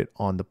included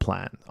on the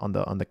plan, on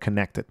the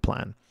connected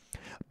plan.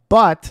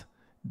 But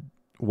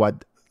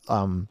what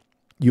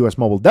US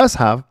Mobile does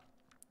have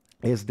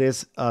is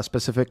this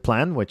specific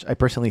plan, which I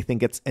personally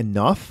think it's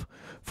enough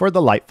for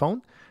the light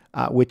phone.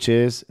 which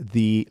is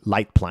the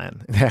light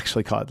plan. They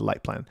actually call it the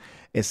light plan.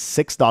 It's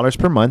 $6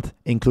 per month,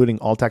 including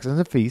all taxes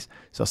and fees.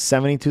 So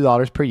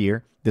 $72 per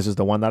year. This is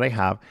the one that I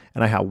have.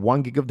 And I have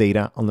 1 gig of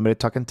data, unlimited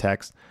talk and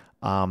text.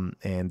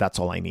 And that's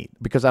all I need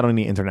because I don't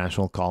need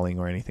international calling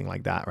or anything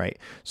like that, right?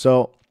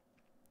 So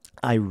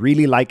I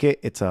really like it.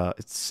 It's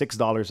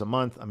 $6 a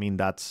month. I mean,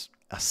 that's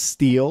a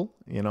steal,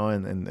 you know,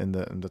 in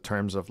the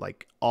terms of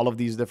like all of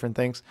these different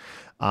things.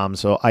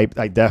 So I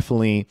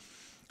definitely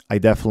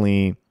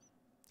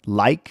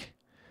like,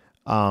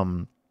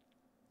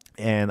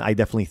 and I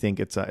definitely think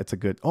it's a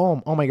good.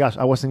 Oh my gosh,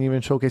 I wasn't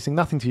even showcasing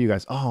nothing to you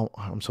guys. Oh,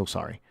 I'm so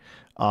sorry.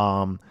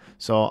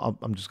 So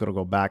I'm just gonna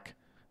go back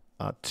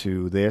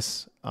to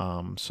this.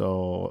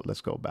 So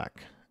let's go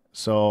back.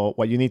 So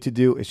what you need to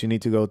do is you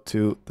need to go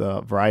to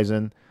the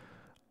Verizon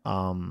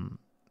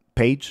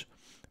page.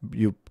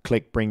 You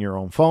click bring your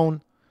own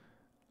phone.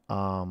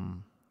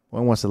 When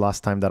was the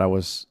last time that I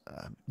was?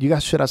 You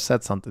guys should have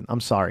said something.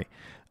 I'm sorry.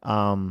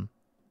 What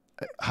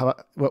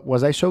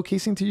was I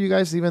showcasing to you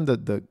guys? Even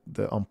the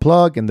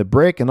unplug and the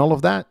brick and all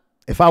of that.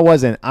 If I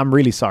wasn't, I'm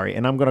really sorry,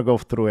 and I'm gonna go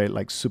through it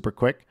like super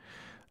quick.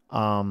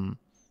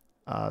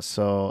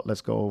 So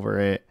let's go over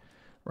it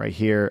right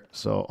here.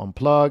 So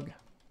unplug.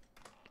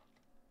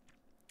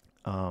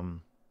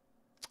 So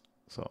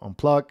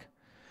unplug.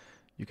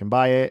 You can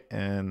buy it,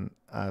 and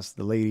as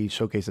the lady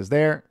showcases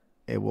there,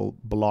 it will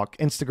block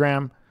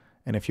Instagram.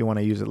 And if you want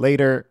to use it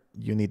later,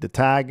 you need the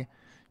tag.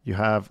 You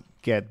have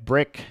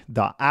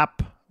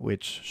getbrick.app,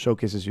 which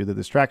showcases you the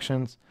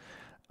distractions.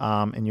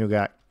 And you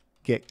got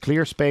get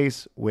clear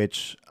space,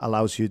 which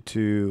allows you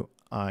to,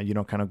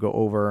 kind of go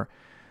over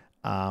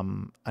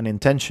an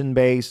intention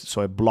base. So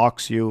it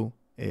blocks you.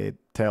 It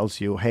tells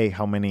you, hey,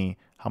 how many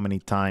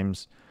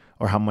times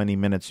or how many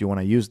minutes you want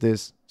to use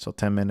this. So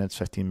 10 minutes,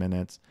 15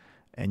 minutes.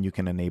 And you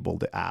can enable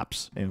the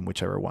apps in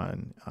whichever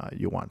one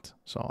you want.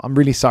 So I'm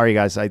really sorry,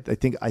 guys. I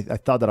think I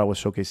thought that I was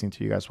showcasing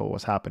to you guys what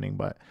was happening,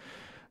 but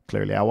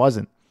clearly I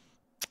wasn't.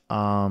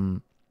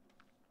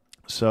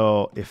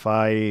 So if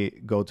I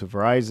go to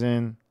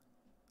Verizon,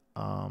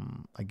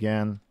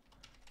 again,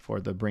 for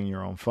the bring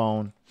your own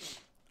phone,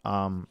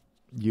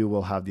 you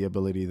will have the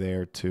ability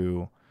there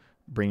to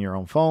bring your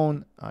own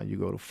phone. You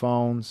go to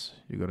phones,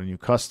 you go to new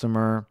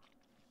customer,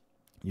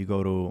 you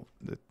go to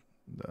the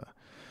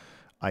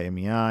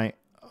IMEI.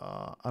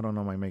 I don't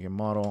know my make and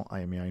model,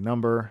 IMEI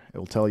number. It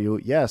will tell you,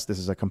 yes, this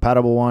is a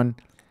compatible one.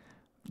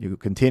 You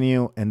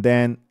continue, and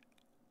then,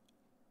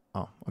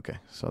 oh, okay.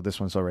 So this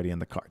one's already in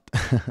the cart.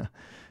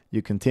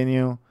 You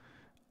continue.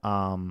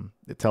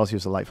 It tells you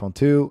it's a Livestream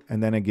 2,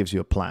 and then it gives you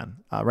a plan.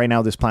 Right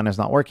now, this plan is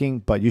not working,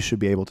 but you should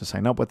be able to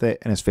sign up with it,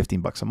 and it's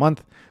 $15 a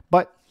month.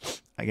 But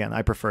again,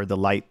 I prefer the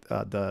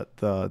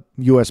the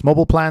US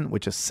mobile plan,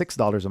 which is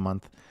 $6 a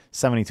month,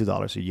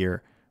 $72 a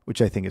year,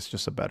 which I think is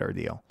just a better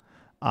deal.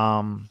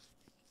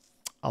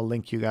 I'll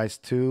link you guys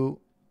to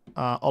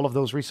all of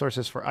those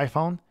resources for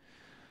iPhone.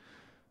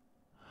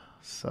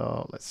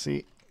 So let's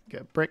see,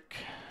 get brick.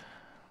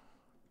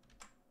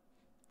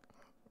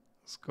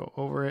 Let's go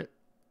over it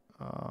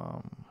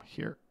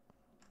here.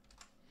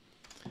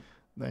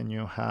 Then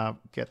you have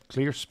get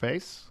clear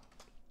space,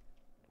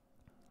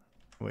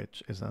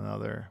 which is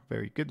another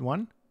very good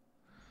one.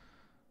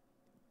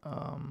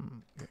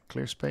 Get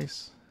clear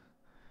space.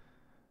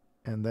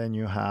 And then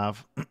you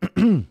have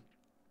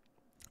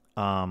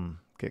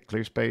get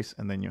clear space,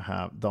 and then you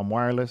have Dumb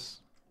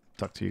Wireless.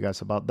 Talk to you guys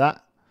about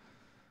that.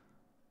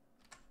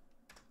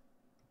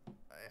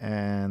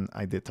 And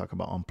I did talk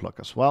about unplug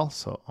as well.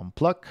 So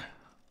unplug.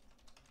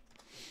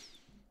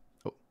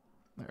 Oh,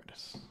 there it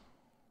is.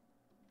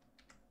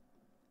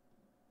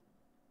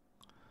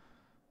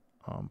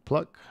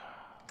 Unplug.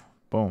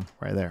 Boom,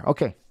 right there.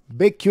 Okay,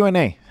 big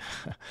Q&A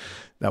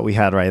that we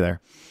had right there.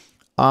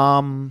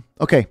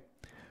 Okay.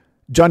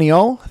 Johnny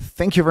O,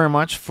 thank you very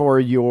much for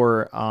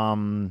your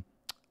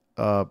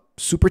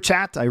super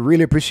chat. I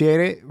really appreciate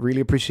it.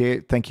 Really appreciate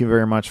it. Thank you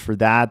very much for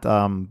that.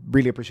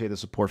 Really appreciate the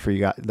support for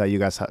you guys that you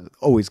guys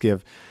always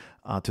give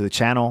to the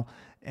channel.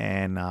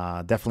 And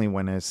definitely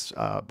when it's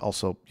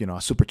also,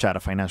 a super chat, a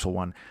financial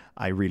one,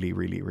 I really,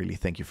 really, really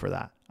thank you for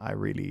that. I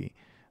really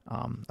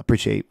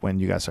appreciate when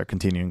you guys are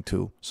continuing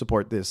to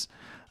support this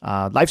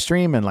live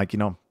stream and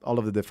all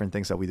of the different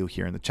things that we do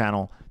here in the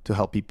channel to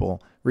help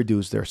people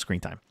reduce their screen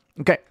time.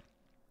 Okay.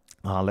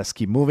 Let's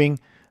keep moving.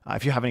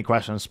 If you have any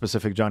questions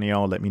specific, Johnny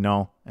O, let me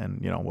know,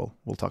 and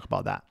we'll talk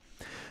about that.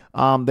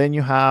 Then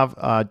you have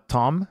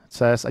Tom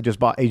says, I just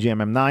bought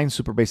AGM M9,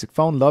 super basic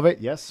phone, love it.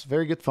 Yes,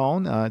 very good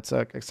phone. It's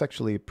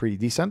actually pretty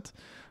decent.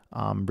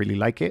 Really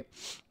like it.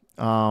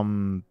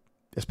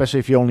 Especially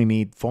if you only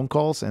need phone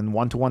calls and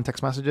one-to-one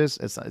text messages,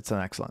 it's an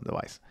excellent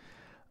device.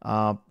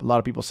 A lot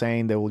of people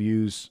saying they will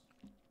use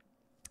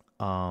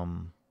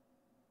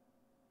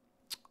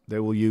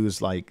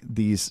like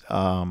these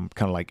kind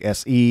of like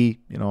SE,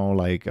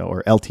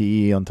 or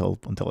LTE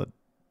until it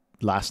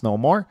lasts no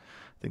more.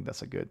 I think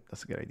that's a good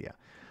idea.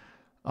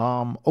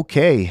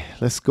 Okay,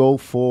 let's go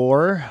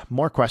for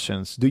more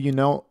questions. Do you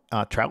know,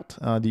 Trout,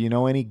 do you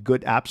know any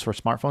good apps for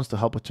smartphones to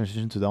help with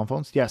transition to dumb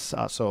phones? Yes.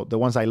 So the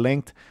ones I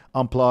linked,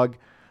 Unplug,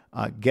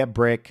 Get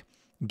Brick,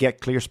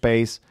 Get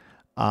ClearSpace,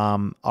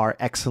 are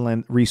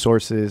excellent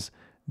resources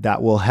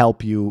that will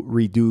help you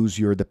reduce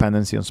your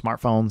dependency on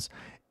smartphones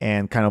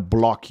and kind of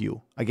block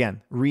you.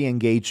 Again,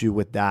 re-engage you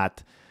with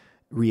that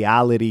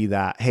reality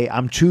that, hey,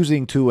 I'm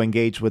choosing to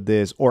engage with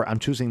this, or I'm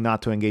choosing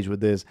not to engage with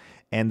this.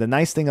 And the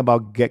nice thing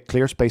about Get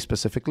ClearSpace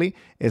specifically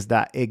is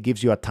that it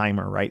gives you a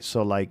timer, right?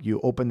 So like you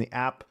open the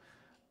app.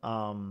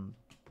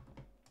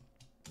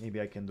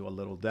 Maybe I can do a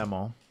little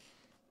demo.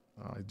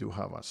 I do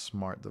have a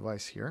smart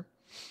device here.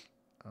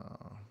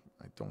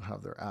 I don't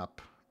have their app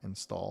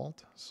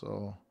installed.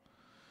 So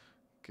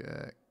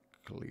Get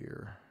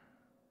ClearSpace.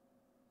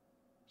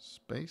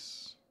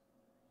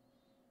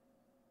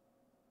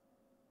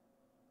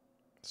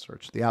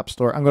 Search the App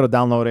Store. I'm going to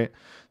download it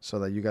so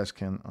that you guys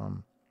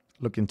can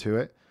look into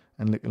it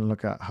and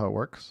look at how it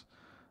works.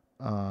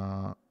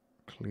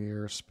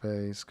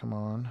 ClearSpace, come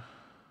on.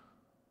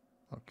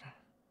 Okay.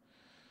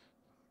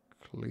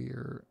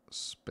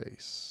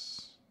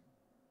 ClearSpace.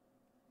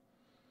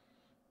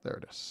 There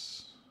it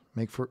is.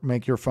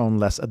 Make your phone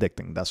less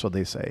addicting. That's what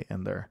they say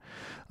in there.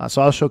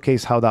 So I'll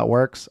showcase how that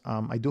works.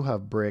 I do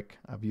have Brick.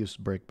 I've used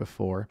Brick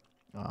before.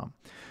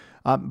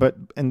 But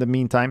in the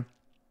meantime,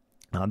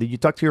 did you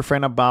talk to your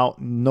friend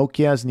about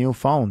Nokia's new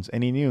phones?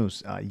 Any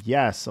news?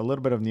 Yes, a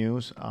little bit of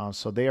news.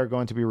 So they are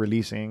going to be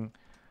releasing,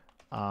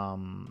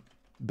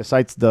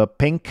 besides the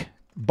pink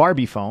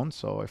Barbie phone.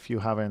 So if you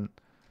haven't,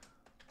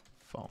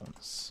 phone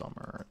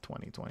summer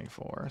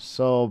 2024.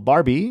 So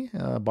Barbie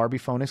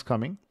phone is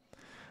coming.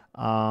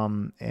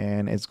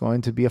 And it's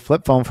going to be a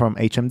flip phone from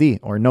HMD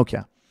or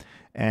Nokia.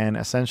 And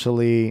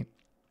essentially,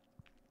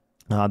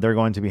 they're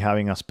going to be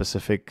having a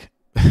specific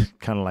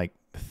kind of like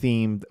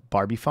themed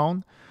Barbie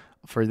phone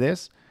for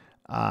this,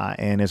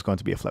 and it's going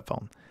to be a flip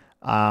phone.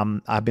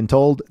 I've been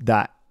told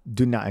that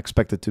do not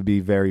expect it to be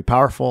very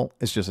powerful.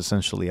 It's just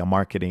essentially a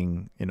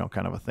marketing,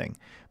 kind of a thing.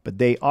 But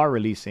they are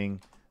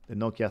releasing the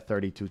Nokia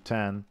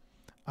 3210,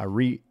 a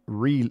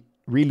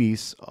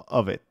release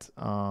of it.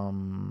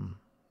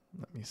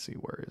 Let me see,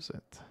 where is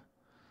it?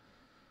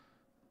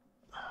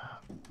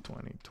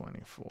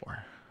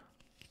 2024.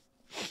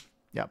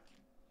 Yep.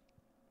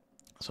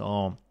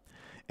 So,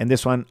 and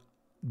this one,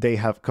 they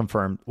have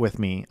confirmed with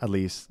me, at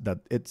least,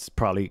 that it's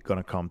probably going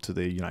to come to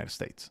the United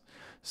States.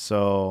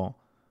 So,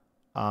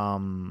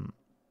 let's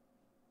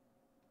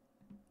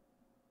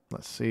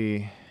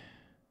see.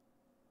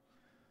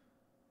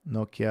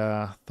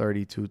 Nokia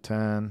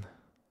 3210.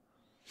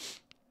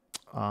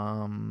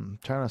 Trying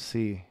to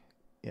see.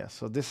 Yeah,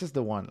 so this is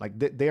the one. Like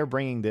they are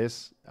bringing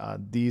these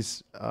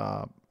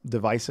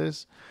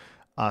devices.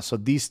 So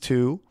these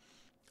two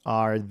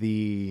are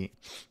the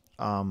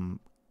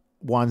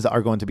ones that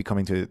are going to be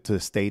coming to the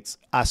States,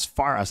 as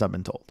far as I've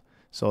been told.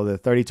 So the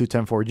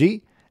 3210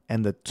 4G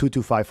and the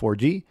 225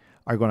 4G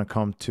are going to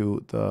come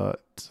to the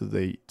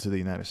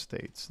United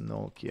States.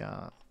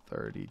 Nokia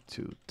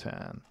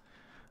 3210,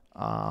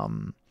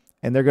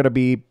 and they're going to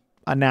be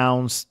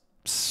announced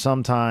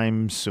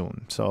sometime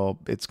soon. So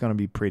it's going to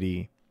be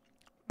pretty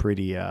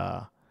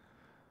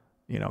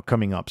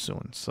coming up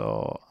soon.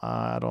 So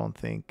I don't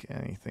think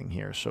anything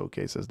here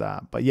showcases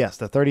that. But yes,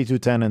 the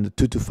 3210 and the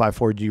 225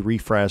 4G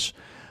refresh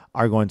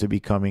are going to be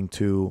coming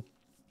to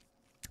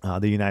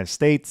the United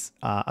States,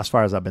 as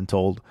far as I've been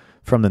told,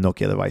 from the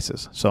Nokia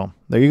devices. So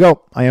there you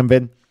go. I am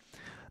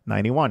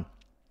Vid91.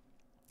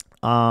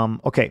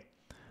 Okay.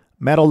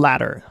 Metal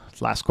Ladder.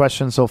 Last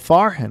question so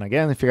far. And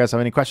again, if you guys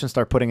have any questions,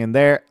 start putting in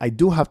there. I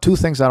do have two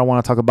things that I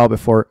want to talk about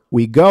before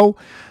we go.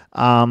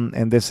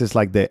 And this is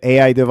like the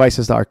AI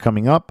devices that are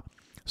coming up.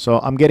 So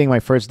I'm getting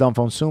my first dumb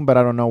phone soon, but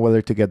I don't know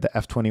whether to get the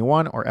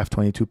F21 or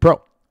F22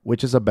 Pro,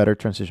 which is a better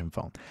transition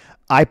phone.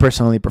 I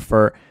personally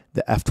prefer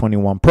the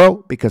F21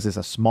 Pro because it's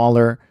a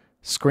smaller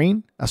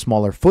screen, a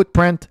smaller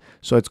footprint.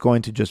 So it's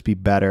going to just be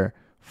better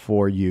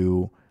for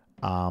you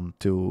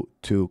to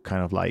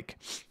kind of like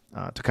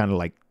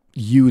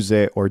use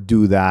it or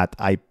do that.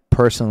 I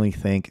personally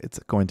think it's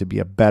going to be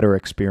a better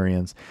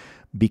experience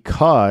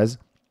because,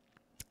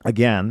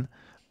 again,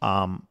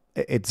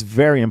 it's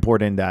very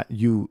important that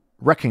you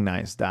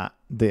recognize that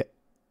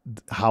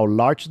how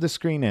large the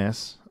screen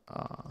is.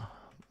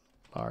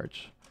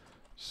 Large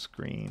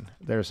screen.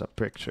 There's a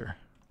picture.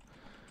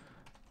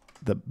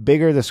 The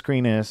bigger the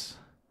screen is,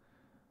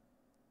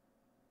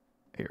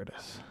 here it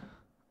is.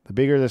 The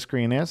bigger the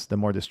screen is, the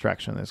more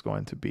distraction is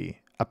going to be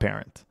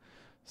apparent.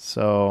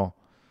 So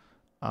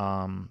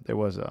there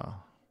was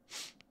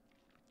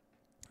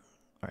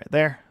right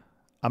there,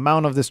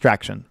 amount of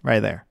distraction right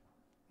there.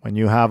 When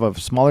you have a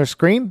smaller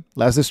screen,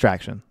 less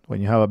distraction.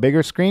 When you have a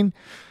bigger screen,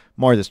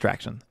 more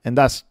distraction. And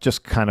that's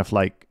just kind of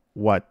like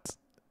what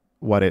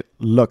it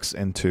looks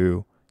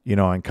into,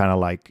 and kind of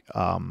like,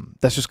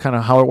 that's just kind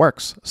of how it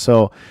works.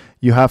 So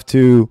you have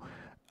to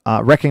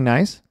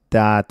recognize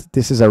that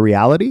this is a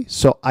reality.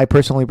 So I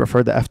personally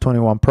prefer the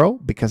F21 Pro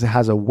because it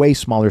has a way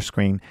smaller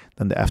screen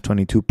than the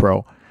F22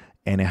 Pro.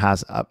 and it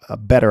has a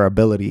better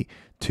ability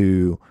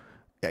to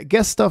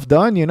get stuff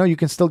done. You know, you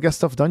can still get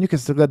stuff done. You can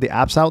still get the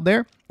apps out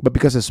there, but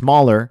because it's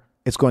smaller,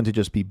 it's going to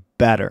just be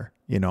better,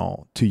 you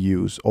know, to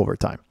use over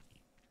time.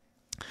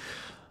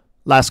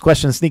 Last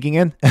question sneaking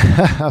in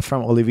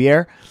from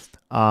Olivier.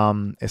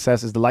 It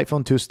says, is the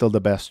Livestream 2 still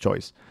the best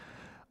choice?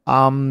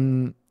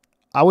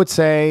 I would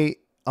say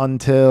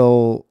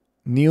until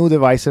new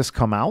devices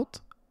come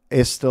out,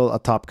 it's still a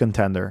top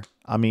contender.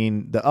 I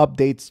mean, the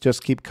updates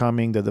just keep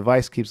coming. The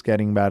device keeps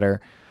getting better.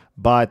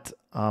 But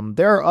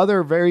there are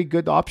other very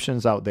good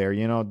options out there.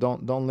 You know,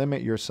 don't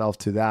limit yourself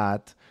to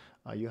that.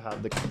 You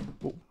have the...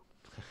 Oh,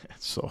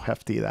 it's so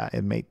hefty that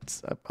it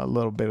makes a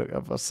little bit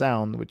of a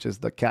sound, which is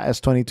the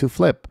S22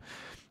 Flip.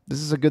 This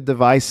is a good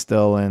device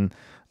still, and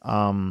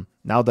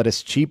now that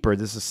it's cheaper,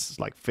 this is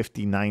like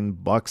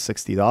 $59,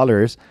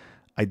 $60.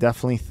 I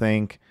definitely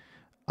think,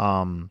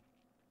 I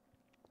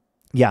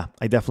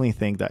definitely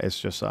think that it's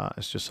just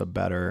a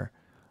better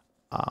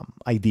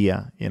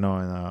idea, you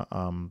know.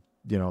 And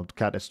you know,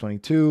 Cat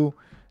S22,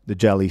 the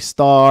Jelly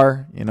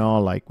Star, you know,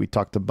 like we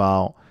talked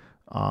about,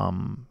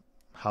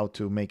 how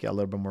to make it a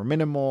little bit more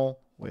minimal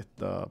with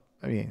the.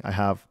 I mean, I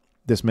have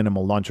this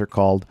minimal launcher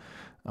called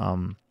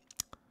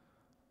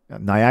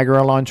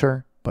Niagara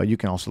launcher, but you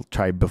can also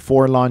try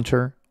before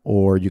launcher,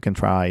 or you can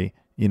try,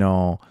 you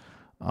know,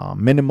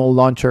 minimal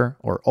launcher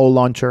or O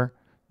launcher.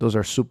 Those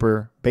are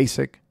super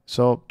basic.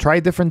 So try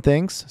different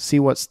things, see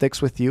what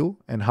sticks with you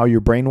and how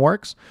your brain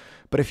works.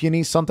 But if you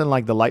need something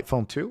like the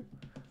Livestream 2,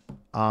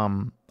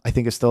 I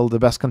think it's still the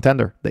best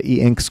contender. The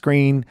e-ink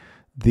screen,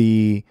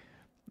 the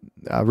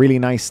really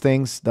nice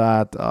things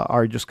that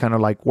are just kind of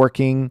like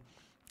working.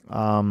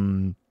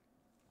 So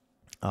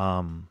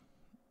I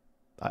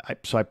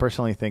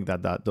personally think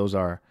that those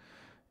are,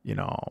 you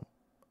know,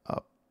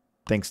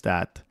 things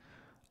that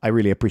I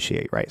really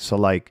appreciate, right? So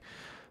like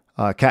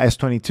Cat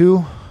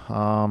S22,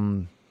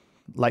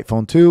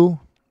 Livestream 2,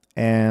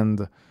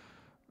 and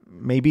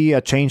maybe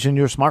a change in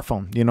your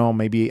smartphone. You know,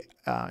 maybe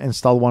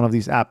install one of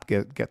these apps,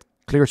 get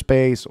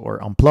ClearSpace or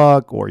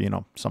Unplug, or, you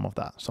know, some of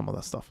that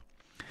stuff.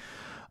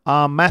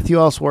 Matthew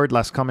Ellsworth,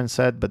 last comment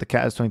said, but the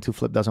Cat S22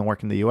 Flip doesn't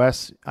work in the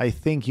US. I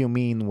think you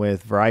mean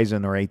with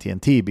Verizon or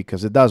AT&T,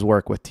 because it does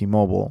work with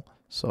T-Mobile.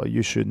 So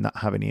you should not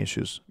have any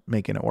issues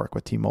making it work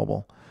with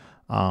T-Mobile.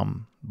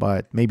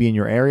 But maybe in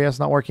your area it's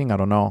not working. I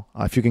don't know.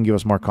 If you can give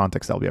us more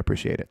context, that'll be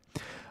appreciated.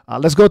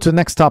 Let's go to the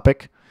next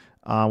topic.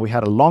 We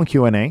had a long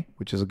Q&A,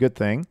 which is a good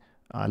thing.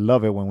 I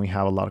love it when we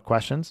have a lot of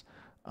questions.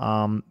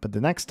 But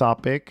the next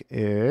topic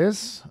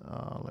is,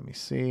 let me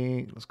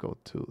see. Let's go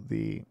to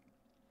the...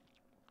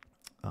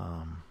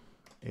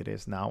 it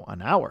is now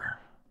an hour.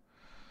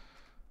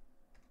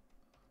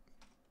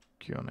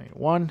 Q&A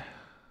 1.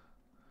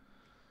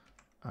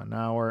 An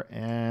hour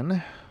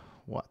and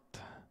what?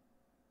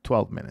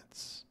 12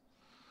 minutes.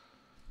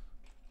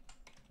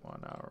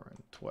 1 hour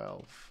and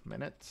 12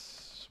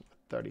 minutes,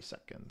 30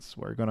 seconds.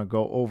 We're going to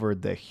go over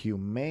the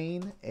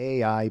Humane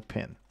AI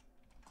pin.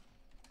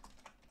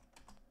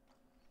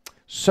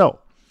 So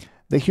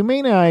the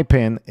Humane AI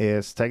pin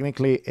is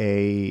technically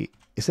a...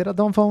 Is it a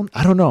Dumbphone?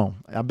 I don't know.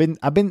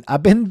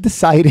 I've been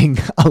deciding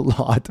a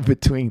lot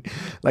between,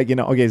 like, you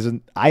know, okay, so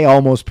I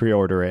almost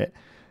pre-order it,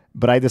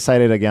 but I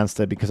decided against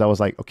it because I was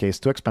like, okay, it's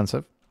too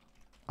expensive.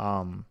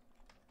 The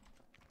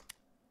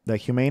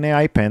Humane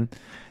AI pin.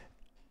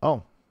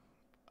 Oh,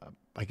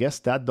 I guess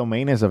that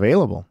domain is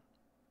available.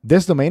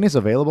 This domain is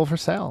available for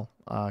sale.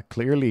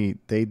 Clearly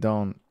they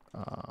don't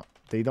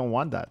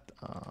want that.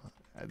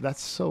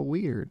 That's so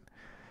weird.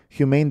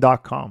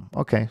 Humane.com.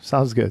 Okay,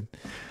 sounds good.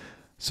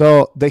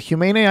 So the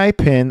Humane AI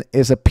pin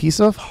is a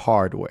piece of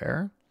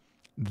hardware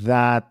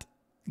that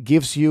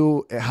gives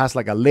you, it has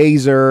like a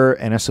laser,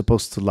 and it's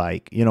supposed to,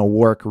 like, you know,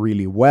 work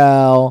really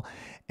well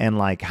and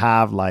like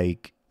have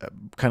like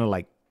kind of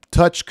like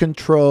touch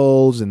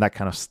controls and that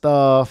kind of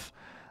stuff.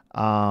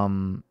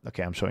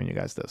 Okay, I'm showing you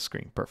guys the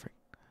screen. Perfect.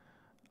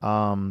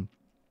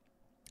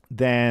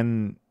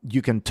 Then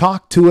you can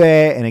talk to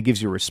it and it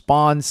gives you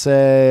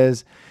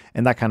responses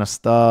and that kind of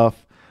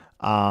stuff.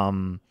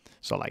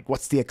 So like,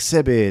 what's the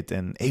exhibit?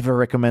 And Ava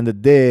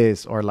recommended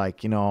this, or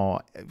like, you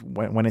know,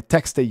 when it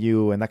texted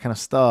you and that kind of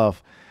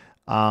stuff.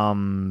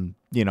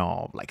 You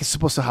know, like, it's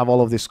supposed to have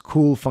all of this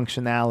cool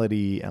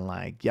functionality and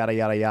like yada,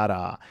 yada,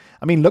 yada.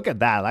 I mean, look at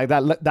that. Like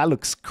that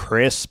looks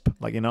crisp,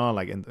 like, you know,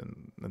 like in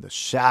the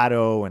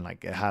shadow, and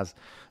like it has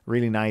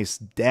really nice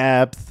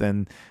depth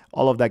and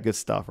all of that good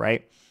stuff,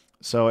 right?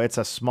 So it's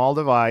a small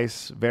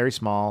device, very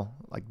small,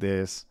 like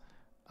this.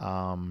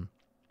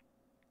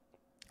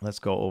 Let's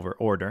go over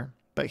order.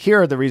 But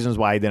here are the reasons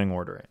why I didn't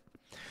order it.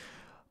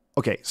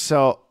 Okay,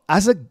 so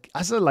as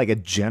a like a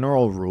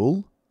general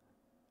rule,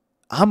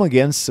 I'm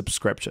against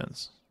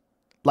subscriptions.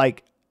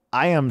 Like,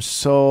 I am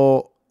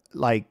so,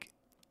 like,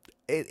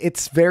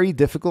 it's very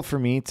difficult for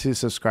me to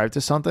subscribe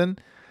to something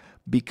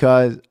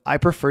because I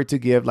prefer to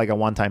give like a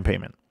one-time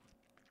payment.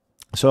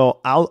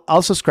 So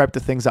I'll subscribe to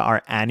things that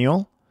are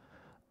annual,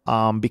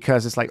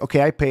 because it's like,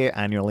 okay, I pay it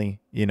annually,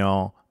 you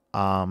know.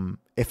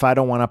 If I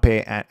don't want to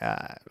pay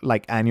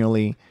like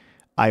annually,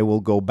 I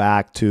will go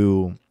back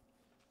to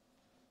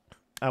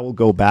I will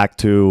go back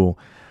to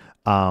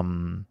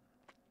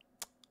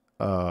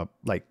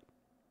like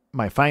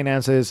my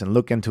finances and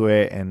look into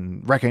it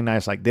and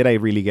recognize, like, did I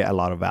really get a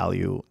lot of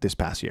value this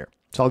past year?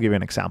 So I'll give you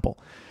an example.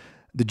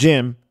 The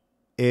gym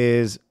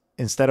is,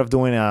 instead of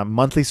doing a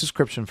monthly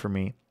subscription for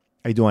me,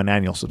 I do an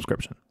annual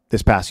subscription.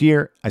 This past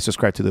year, I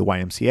subscribed to the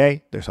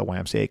YMCA. There's a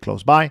YMCA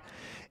close by.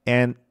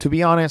 And to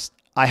be honest,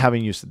 I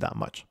haven't used it that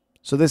much.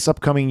 So this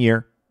upcoming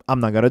year, I'm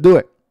not going to do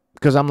it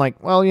because I'm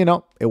like, well, you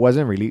know, it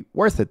wasn't really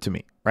worth it to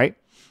me, right?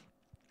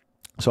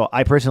 So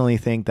I personally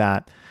think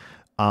that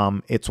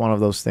it's one of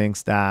those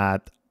things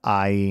that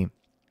it's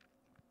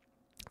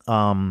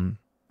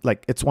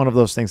one of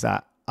those things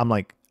that I'm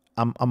like,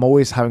 I'm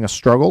always having a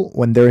struggle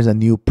when there is a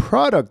new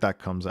product that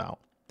comes out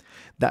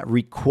that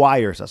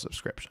requires a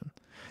subscription.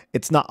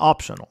 It's not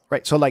optional,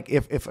 right? So like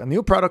if a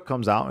new product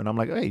comes out and I'm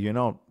like, hey, you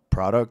know,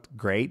 product,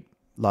 great,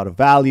 a lot of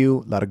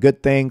value, a lot of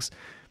good things.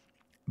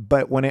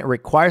 But when it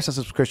requires a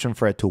subscription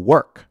for it to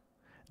work,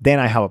 then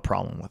I have a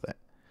problem with it.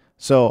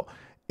 So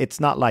it's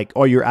not like,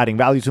 oh, you're adding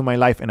value to my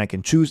life and I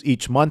can choose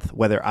each month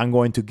whether I'm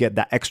going to get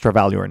that extra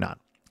value or not.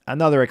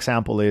 Another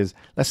example is,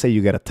 let's say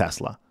you get a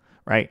Tesla,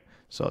 right?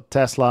 So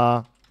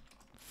Tesla,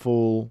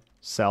 full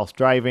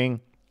self-driving,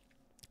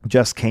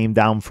 just came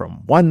down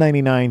from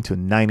 $199 to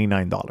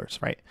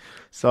 $99, right?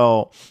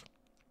 So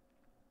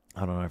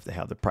I don't know if they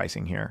have the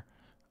pricing here.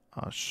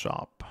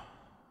 Shop.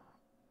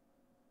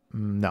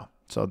 No,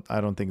 so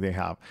I don't think they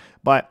have.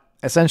 But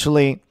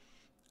essentially,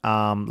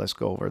 let's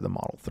go over the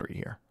Model 3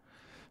 here.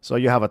 So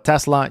you have a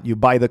Tesla, you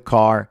buy the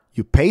car,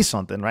 you pay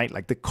something, right?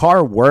 Like the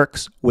car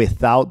works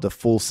without the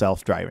full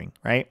self-driving,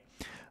 right?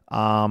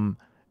 And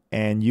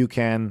you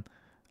can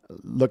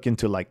look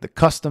into like the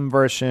custom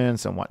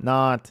versions and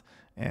whatnot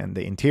and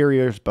the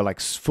interiors, but like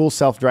full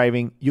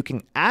self-driving, you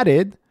can add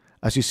it,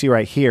 as you see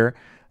right here,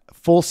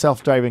 full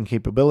self-driving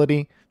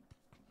capability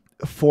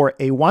for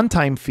a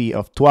one-time fee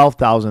of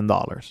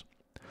 $12,000.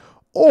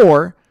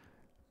 Or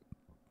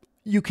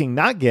you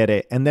cannot get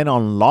it and then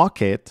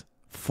unlock it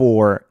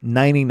for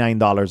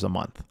 $99 a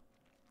month.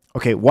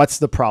 Okay, what's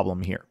the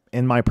problem here?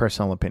 In my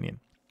personal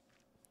opinion,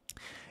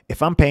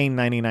 if I'm paying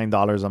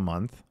 $99 a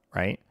month,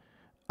 right?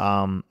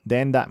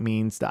 Then that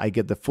means that I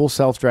get the full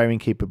self-driving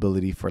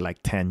capability for like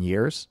 10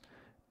 years.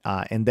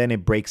 And then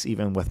it breaks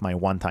even with my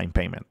one-time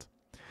payment.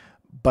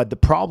 But the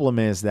problem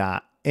is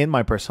that, in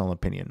my personal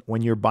opinion,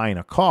 when you're buying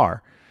a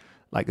car,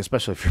 like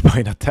especially if you're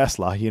buying a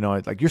Tesla, you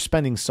know, like you're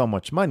spending so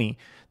much money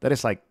that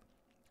it's like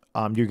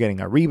you're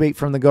getting a rebate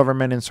from the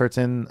government in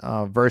certain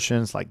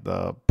versions, like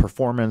the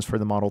performance for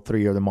the Model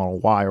 3 or the Model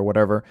Y or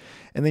whatever.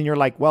 And then you're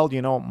like, well,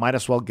 you know, might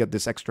as well get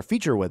this extra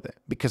feature with it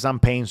because I'm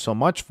paying so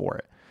much for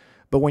it.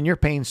 But when you're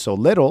paying so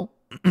little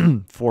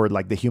for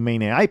like the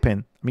Humane AI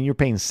pin, I mean, you're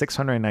paying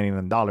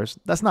 $699.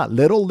 That's not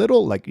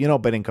little, like, you know,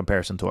 but in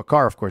comparison to a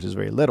car, of course, is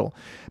very little.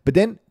 But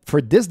then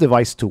for this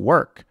device to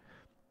work,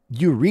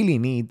 you really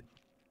need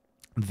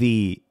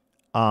the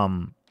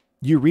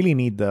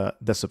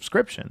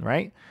subscription,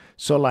 right?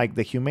 So like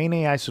the Humane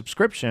AI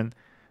subscription,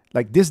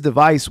 like this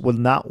device will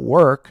not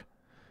work.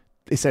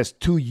 It says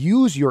to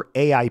use your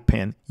AI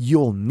pin,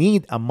 you'll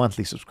need a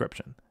monthly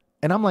subscription.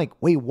 And I'm like,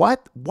 wait,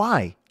 what?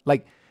 Why?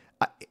 Like,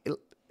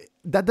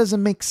 that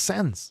doesn't make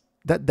sense.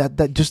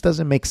 That just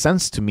doesn't make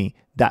sense to me,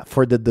 that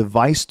for the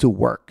device to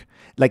work,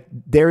 like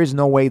there is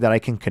no way that I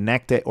can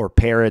connect it or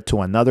pair it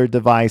to another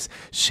device,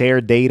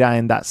 share data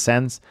in that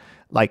sense.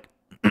 Like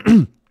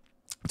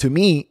to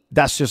me,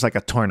 that's just like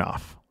a turn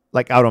off,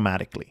 like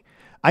automatically.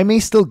 I may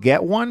still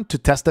get one to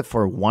test it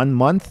for 1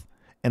 month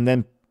and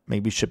then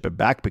maybe ship it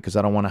back because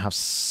I don't want to have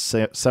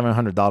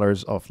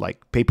 $700 of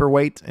like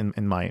paperweight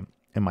in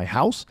my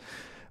house.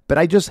 But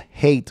I just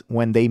hate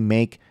when they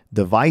make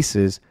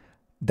devices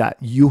that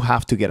you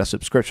have to get a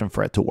subscription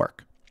for it to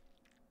work.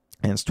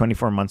 And it's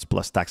 24 months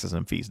plus taxes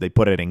and fees. They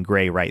put it in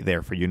gray right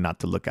there for you not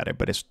to look at it,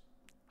 but it's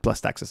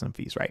plus taxes and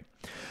fees, right?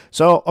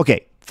 So,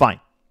 okay, fine.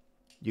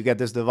 You get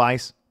this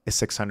device, it's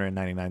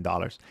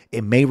 $699.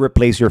 It may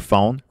replace your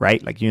phone,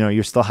 right? Like, you know,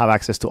 you still have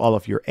access to all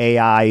of your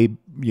AI,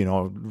 you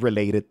know,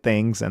 related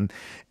things and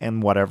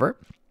whatever,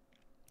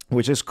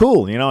 which is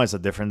cool. You know, it's a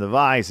different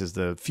device. It's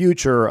the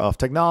future of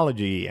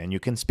technology, and you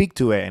can speak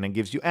to it and it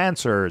gives you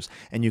answers,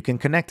 and you can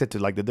connect it to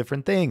like the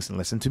different things and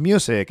listen to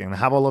music and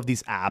have all of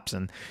these apps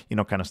and, you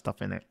know, kind of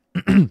stuff in it.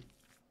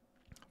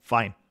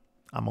 Fine.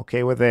 I'm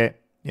okay with it.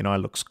 You know, it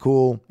looks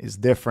cool. It's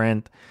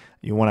different.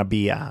 You want to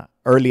be an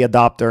early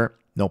adopter?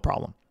 No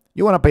problem.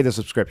 You want to pay the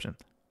subscription?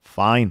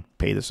 Fine.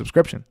 Pay the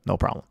subscription. No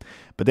problem.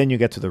 But then you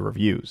get to the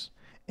reviews.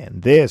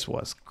 And this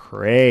was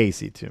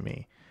crazy to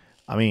me.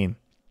 I mean,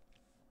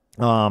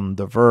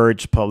 The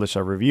Verge published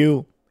a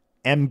review.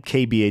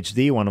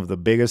 MKBHD, one of the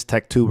biggest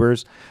tech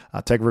tubers,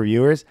 tech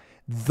reviewers,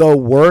 the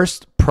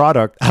worst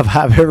product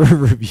I've ever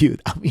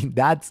reviewed. I mean,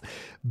 that's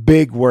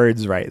big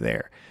words right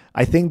there.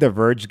 I think The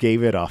Verge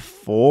gave it a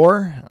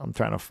 4. I'm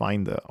trying to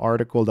find the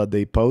article that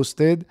they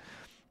posted.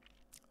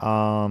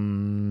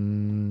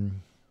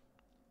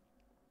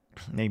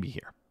 Maybe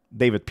here.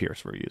 David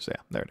Pierce reviews.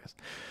 Yeah, there it is.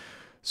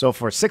 So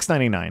for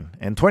 $6.99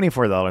 and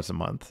 $24 a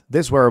month,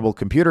 this wearable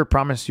computer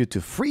promises you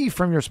to free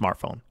from your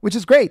smartphone, which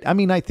is great. I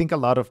mean, I think a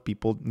lot of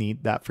people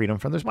need that freedom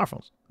from their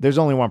smartphones. There's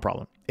only one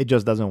problem. It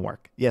just doesn't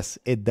work. Yes,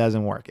 it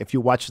doesn't work. If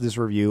you watch this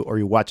review or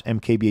you watch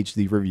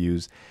MKBHD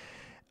reviews,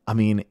 I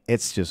mean,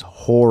 it's just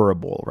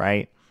horrible,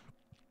 right?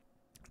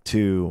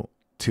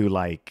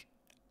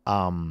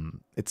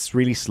 It's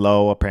really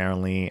slow,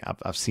 apparently.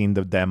 I've seen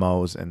the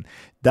demos and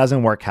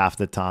doesn't work half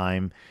the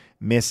time.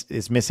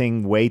 Is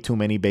missing way too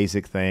many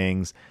basic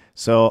things.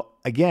 So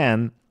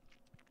again,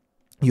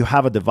 you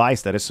have a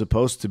device that is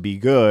supposed to be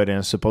good and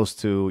is supposed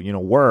to,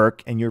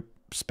 work, and you're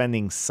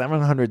spending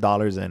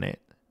 $700 in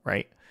it,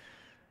 right?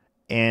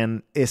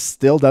 And it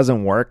still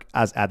doesn't work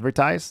as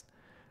advertised.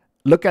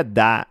 Look at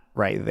that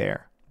right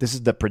there. This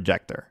is the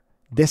projector.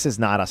 This is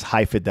not as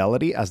high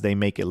fidelity as they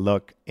make it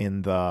look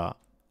in the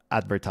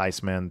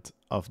advertisement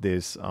of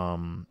this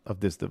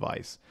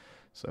device.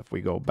 So if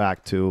we go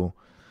back to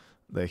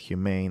the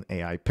Humane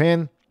AI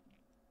pin,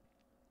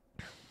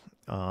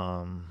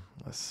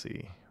 let's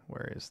see,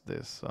 where is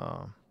this?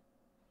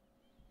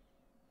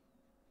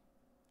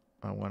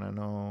 I want to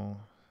know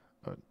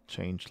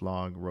change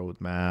log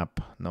roadmap.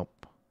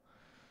 Nope.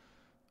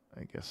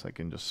 I guess I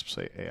can just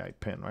say AI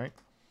pin, right?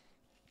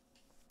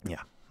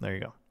 Yeah, there you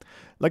go.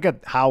 Look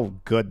at how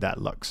good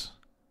that looks.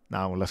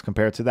 Now let's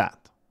compare it to that.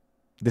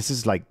 This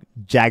is like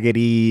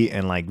jaggedy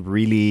and like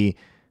really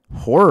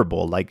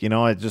horrible. Like,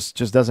 it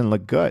just doesn't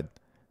look good.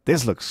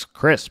 This looks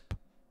crisp.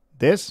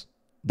 This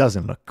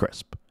doesn't look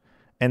crisp.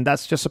 And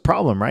that's just a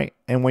problem, right?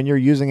 And when you're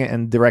using it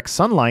in direct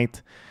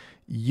sunlight,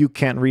 you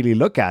can't really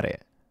look at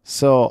it.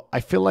 So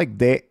I feel like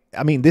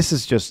this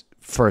is just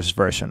first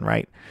version,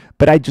 right?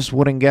 But I just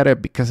wouldn't get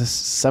it because it's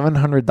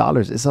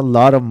 $700. It's a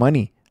lot of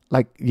money.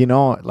 Like,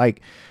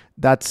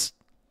 that's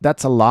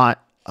a lot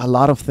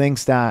of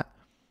things that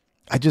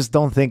I just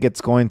don't think it's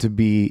going to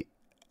be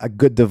a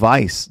good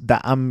device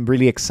that I'm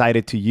really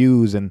excited to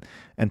use and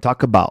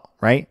talk about,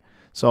 right?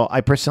 So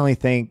I personally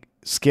think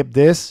skip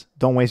this.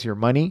 Don't waste your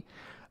money.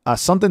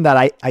 Something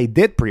that I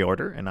did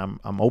pre-order, and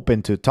I'm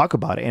open to talk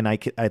about it, and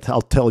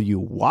I'll tell you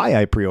why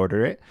I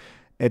pre-ordered it.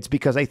 It's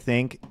because I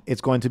think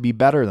it's going to be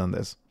better than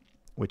this,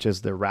 which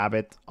is the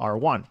Rabbit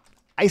R1.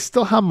 I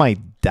still have my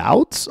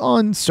doubts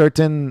on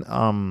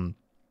certain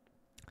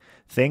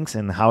things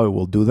and how it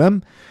will do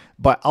them,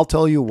 but I'll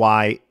tell you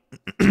why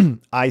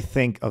I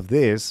think of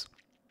this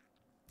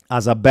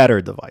as a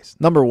better device.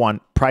 Number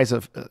one, price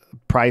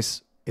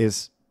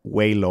is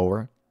way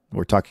lower.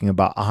 We're talking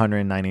about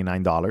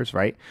 $199,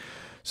 right?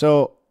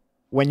 So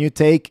when you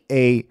take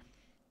a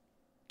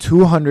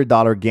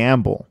 $200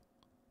 gamble,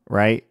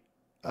 right?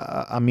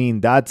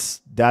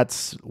 That's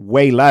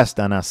way less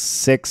than a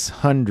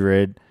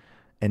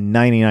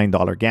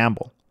 $699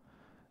 gamble.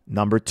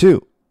 Number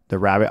two, the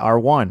Rabbit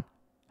R1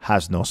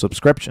 has no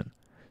subscription.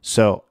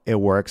 So it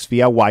works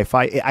via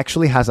Wi-Fi. It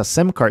actually has a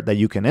SIM card that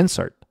you can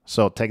insert.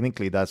 So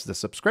technically that's the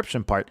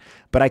subscription part,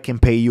 but I can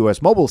pay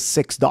US Mobile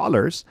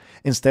 $6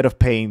 instead of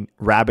paying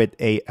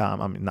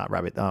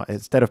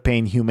instead of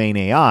paying Humane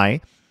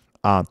AI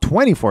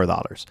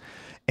 $24.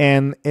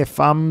 And if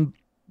I'm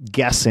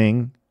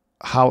guessing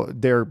how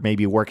they're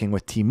maybe working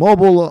with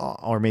T-Mobile,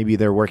 or maybe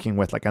they're working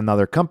with like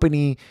another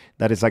company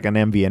that is like an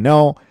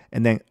MVNO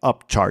and then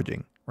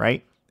upcharging,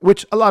 right?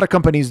 Which a lot of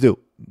companies do.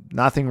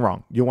 Nothing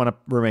wrong. You want to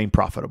remain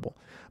profitable.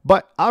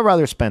 But I'd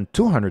rather spend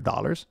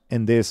 $200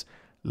 in this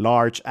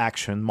large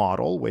action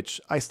model, which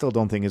I still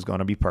don't think is going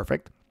to be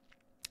perfect.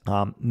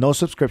 No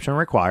subscription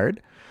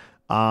required.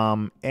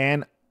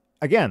 And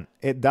again,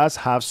 it does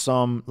have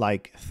some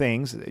like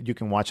things. You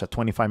can watch a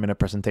 25-minute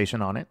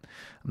presentation on it.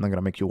 I'm not going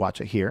to make you watch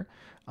it here.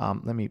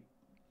 Let me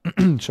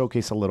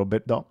showcase a little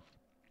bit though.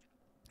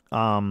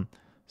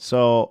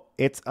 So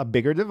it's a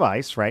bigger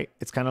device, right?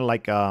 It's kind of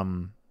like,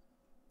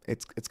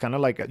 it's kind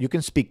of like you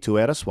can speak to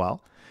it as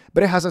well,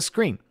 but it has a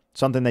screen,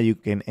 something that you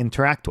can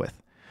interact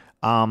with.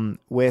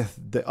 With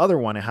the other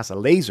one, it has a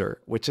laser,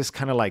 which is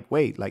kind of like,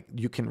 wait, like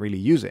you can really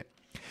use it.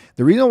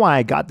 The reason why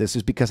I got this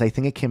is because I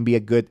think it can be a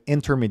good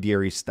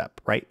intermediary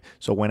step, right?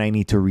 So when I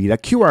need to read a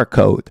QR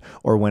code,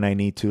 or when I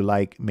need to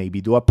like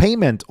maybe do a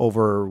payment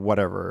over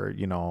whatever,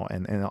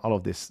 and all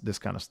of this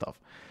kind of stuff.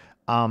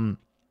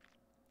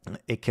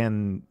 It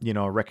can,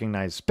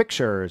 recognize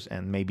pictures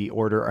and maybe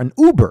order an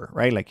Uber,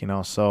 right? Like,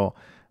 so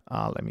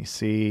let me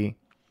see.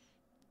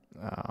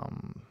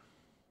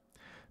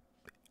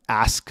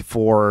 Ask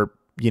for,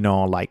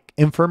 like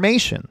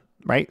information,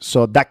 right?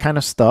 So that kind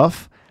of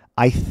stuff,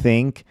 I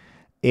think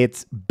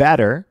it's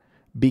better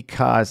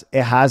because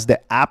it has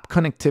the app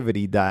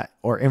connectivity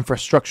or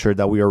infrastructure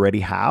that we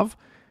already have,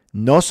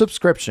 no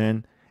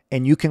subscription,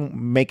 and you can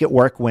make it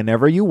work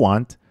whenever you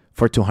want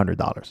for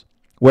 $200.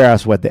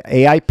 Whereas with the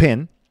AI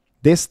pin,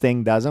 this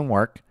thing doesn't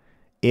work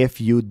if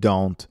you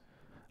don't,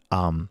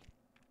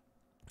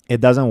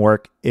 it doesn't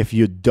work if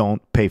you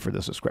don't pay for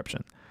the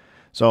subscription.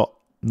 So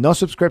no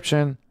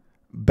subscription,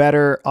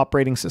 better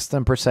operating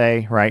system per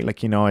se, right?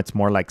 Like, it's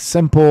more like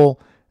simple,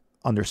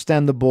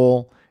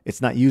 understandable. It's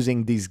not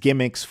using these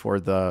gimmicks for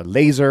the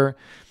laser.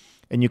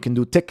 and you can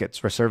do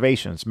tickets,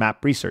 reservations,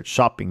 map research,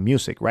 shopping,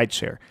 music,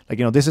 rideshare. Like,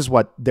 this is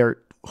what they're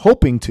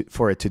hoping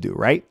for it to do,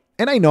 right?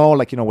 And I know,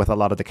 like, with a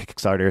lot of the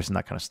Kickstarters and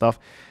that kind of stuff,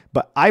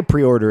 but I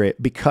pre-order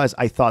it because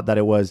I thought that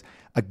it was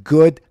a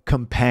good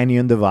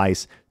companion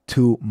device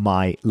to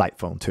my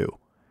Livestream 2.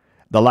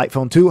 The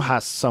Livestream 2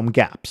 has some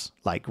gaps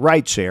like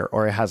rideshare,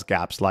 or it has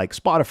gaps like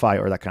Spotify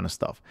or that kind of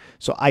stuff.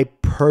 So I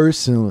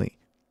personally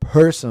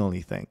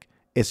think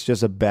it's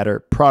just a better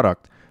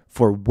product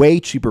for way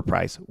cheaper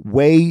price,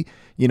 way,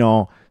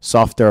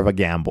 softer of a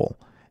gamble.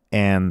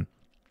 And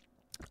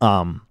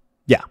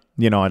yeah,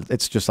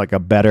 it's just like a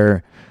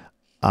better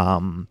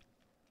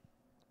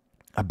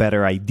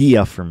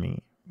idea for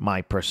me,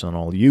 my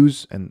personal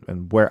use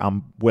and where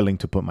I'm willing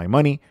to put my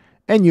money.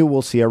 And you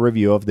will see a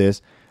review of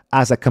this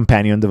as a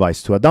companion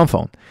device to a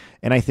Dumbphone.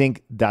 And I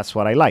think that's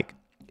what I like.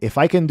 If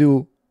I can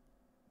do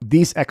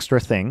these extra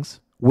things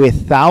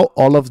without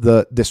all of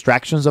the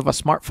distractions of a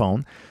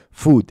smartphone,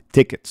 food,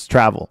 tickets,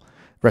 travel,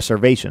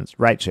 reservations,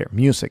 rideshare,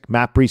 music,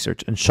 map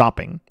research, and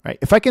shopping, right?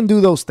 If I can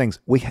do those things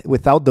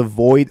without the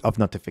void of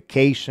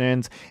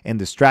notifications and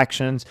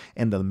distractions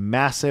and the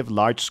massive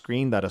large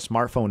screen that a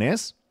smartphone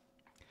is,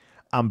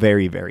 I'm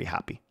very, very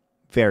happy.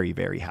 Very,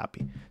 very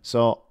happy.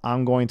 So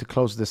I'm going to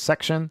close this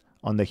section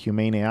on the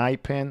Humane AI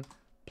pin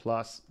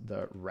plus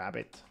the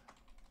Rabbit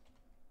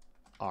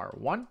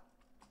R1.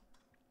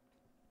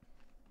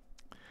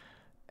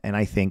 And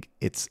I think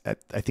it's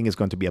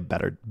going to be a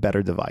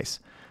better device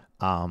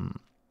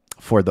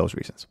for those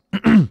reasons.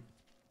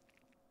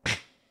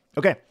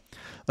 Okay,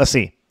 let's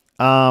see.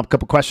 A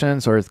couple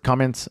questions or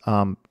comments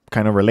kind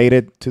of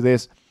related to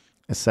this.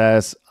 It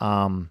says,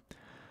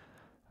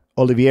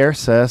 Olivier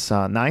says,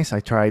 nice.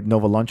 I tried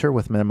Nova Launcher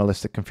with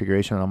minimalistic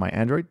configuration on my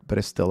Android, but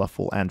it's still a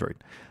full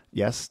Android.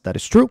 Yes, that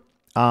is true.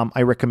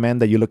 I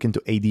recommend that you look into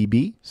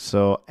ADB,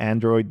 so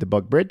Android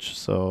Debug Bridge,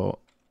 so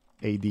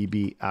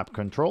ADB App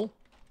Control.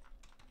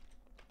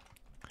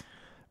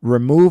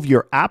 Remove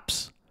your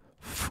apps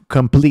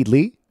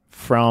completely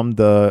from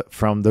the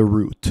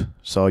root,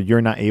 so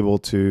you're not able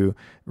to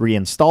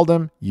reinstall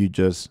them. You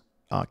just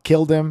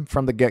kill them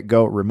from the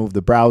get-go, remove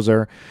the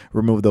browser,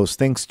 remove those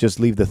things, just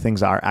leave the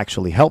things that are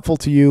actually helpful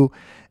to you,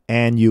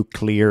 and you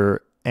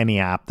clear any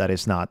app that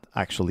is not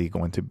actually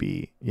going to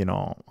be,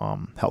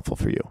 helpful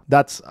for you.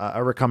 That's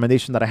a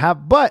recommendation that I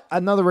have. But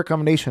another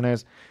recommendation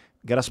is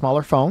get a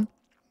smaller phone.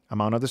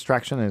 Amount of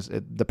distraction is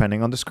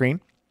depending on the screen.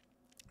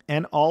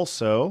 And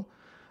also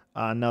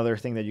another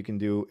thing that you can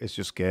do is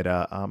just get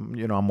a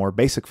more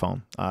basic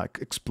phone.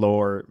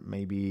 Explore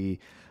maybe,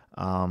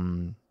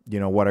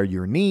 what are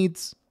your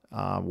needs?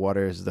 What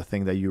is the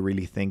thing that you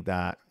really think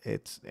that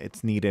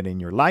it's needed in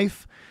your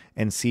life,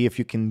 and see if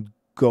you can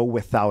go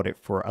without it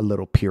for a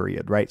little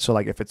period, right? So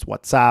like if it's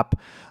WhatsApp,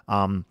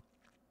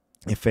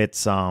 if it's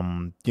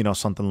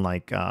something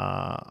like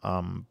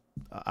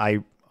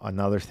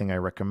another thing I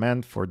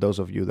recommend for those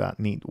of you that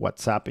need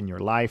WhatsApp in your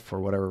life for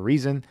whatever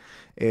reason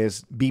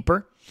is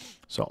Beeper.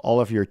 So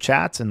all of your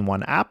chats in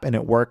one app, and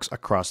it works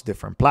across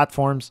different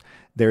platforms.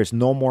 There's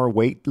no more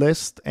wait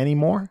list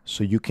anymore.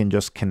 So you can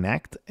just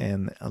connect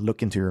and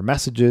look into your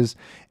messages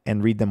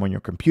and read them on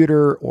your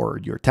computer or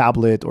your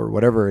tablet or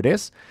whatever it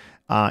is.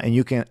 And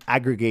you can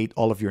aggregate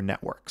all of your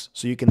networks.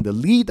 So you can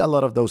delete a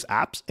lot of those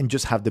apps and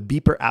just have the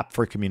Beeper app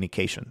for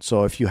communication.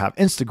 So if you have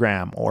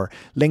Instagram or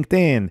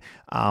LinkedIn,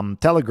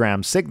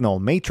 Telegram, Signal,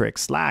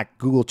 Matrix, Slack,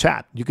 Google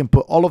Chat, you can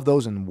put all of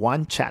those in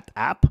one chat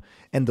app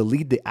and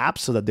delete the apps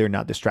so that they're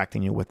not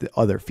distracting you with the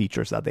other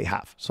features that they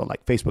have. So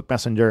like Facebook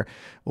Messenger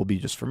will be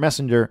just for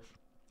Messenger.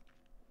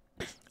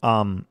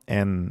 And,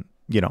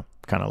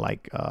 kind of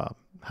like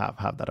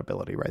have that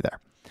ability right there.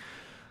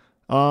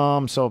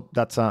 So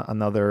that's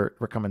another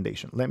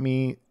recommendation. Let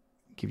me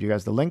give you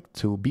guys the link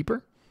to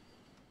Beeper.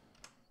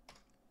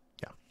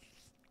 Yeah.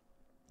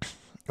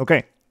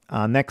 Okay.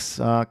 Next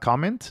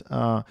comment.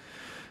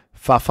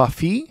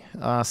 Fafafi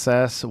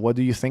says, what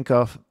do you think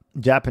of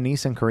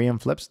Japanese and Korean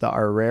flips that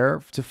are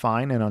rare to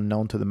find and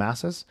unknown to the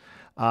masses?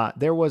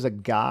 There was a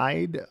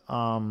guide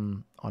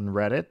on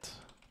Reddit.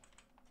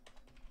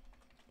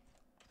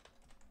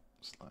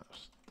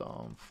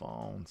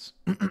 Dumbphones.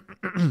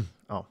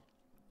 Oh,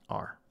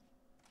 R.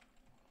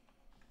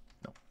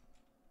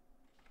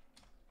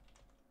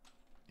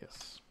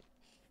 Yes.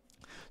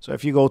 So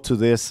if you go to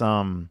this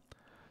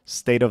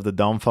state of the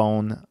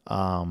Dumbphone,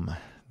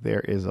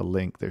 there is a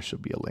link. There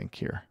should be a link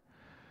here.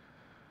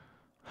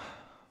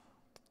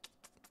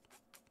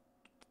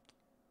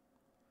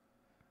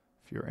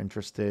 If you're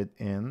interested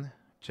in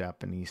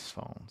Japanese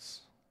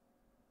phones.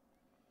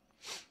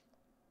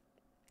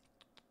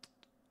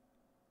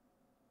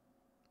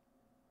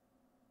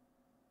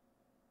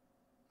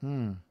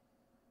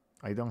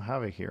 I don't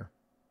have it here.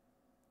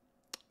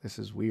 This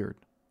is weird.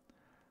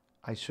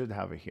 I should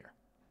have it here.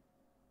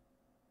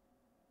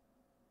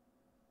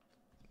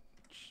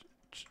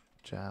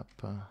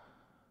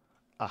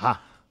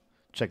 Aha.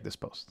 Check this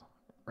post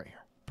right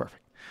here.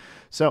 Perfect.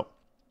 So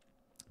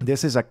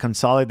this is a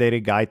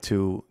consolidated guide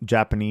to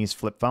Japanese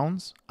flip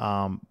phones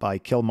by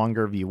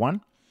Killmonger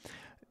V1.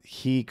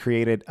 he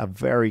created a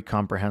very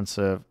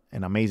comprehensive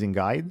and amazing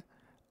guide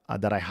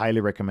that I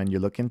highly recommend you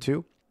look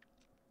into,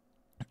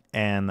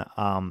 and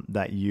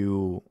that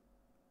you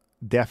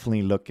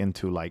definitely look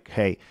into, like,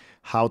 hey,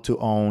 how to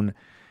own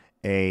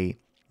a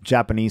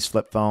Japanese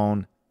flip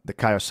phone, the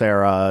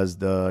KaiOS,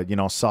 the, you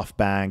know,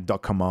 SoftBank,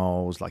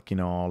 Docomos, like, you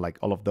know, like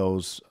all of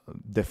those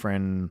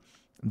different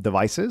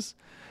devices.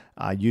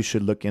 You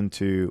should look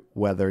into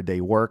whether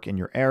they work in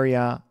your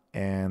area.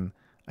 And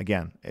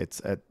again,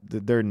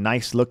 they're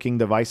nice looking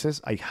devices.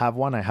 I have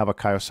one. I have a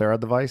KaiOS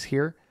device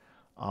here.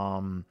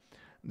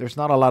 There's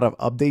not a lot of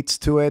updates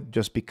to it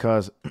just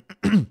because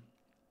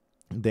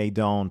they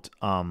don't,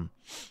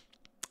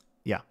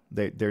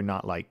 they're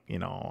not like, you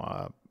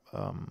know,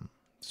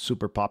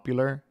 super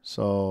popular.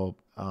 So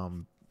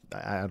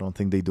I don't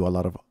think they do a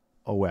lot of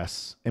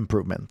OS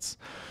improvements.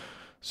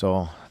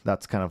 So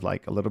that's kind of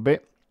like a little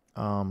bit.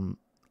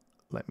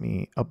 Let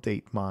me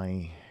update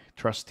my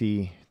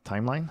trusty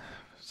timeline.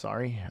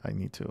 Sorry, I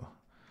need to.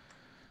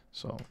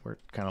 So we're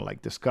kind of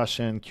like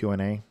discussion,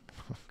 Q&A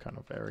kind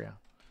of area.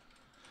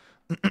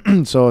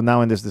 So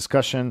now in this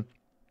discussion,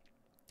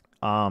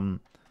 so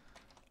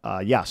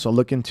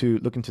look into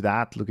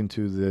that. Look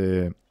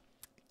into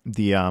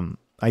the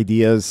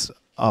ideas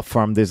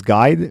from this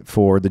guide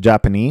for the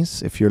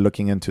Japanese. If you're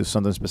looking into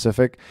something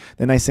specific,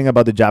 the nice thing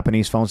about the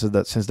Japanese phones is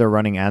that since they're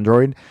running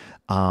Android,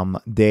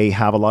 they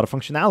have a lot of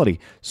functionality.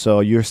 So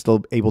you're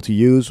still able to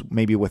use,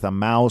 maybe with a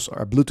mouse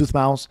or a Bluetooth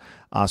mouse,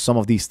 some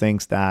of these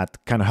things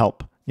that kind of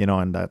help, you know,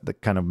 and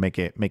that kind of make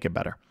it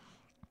better.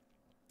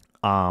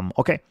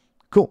 Okay,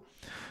 cool.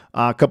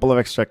 A couple of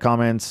extra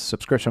comments.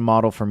 Subscription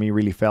model for me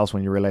really fails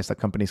when you realize that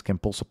companies can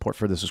pull support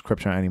for the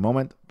subscription at any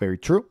moment. Very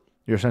true.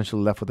 You're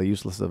essentially left with a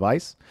useless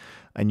device,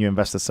 and you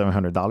invested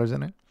 $700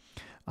 in it.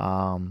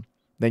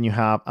 Then you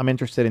have, I'm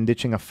interested in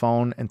ditching a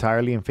phone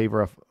entirely in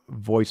favor of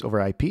voice over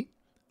IP.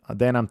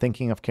 Then I'm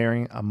thinking of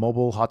carrying a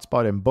mobile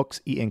hotspot and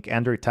books, e-ink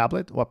Android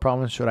tablet. What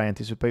problems should I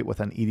anticipate with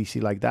an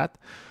EDC like that?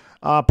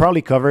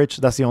 Probably coverage.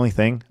 That's the only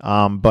thing.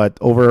 But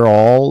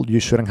overall, you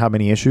shouldn't have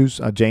any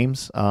issues,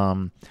 James.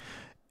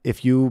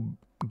 If you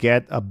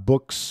get a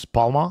Books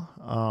Palma,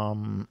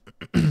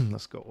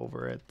 let's go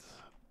over it.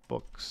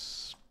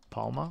 Books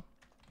Palma.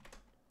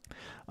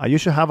 You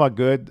should have a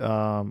good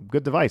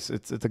device.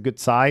 It's a good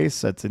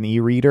size. It's an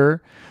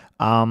e-reader.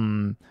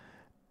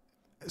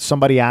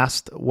 Somebody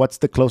asked, what's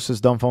the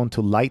closest Dumbphone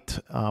to light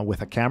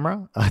with a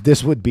camera?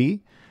 This would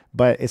be,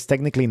 but it's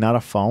technically not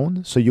a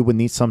phone, so you would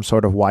need some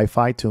sort of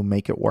Wi-Fi to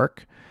make it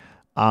work.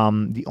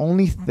 The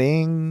only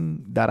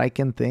thing that I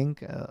can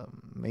think,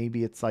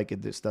 maybe it's like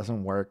it just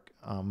doesn't work,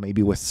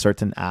 maybe with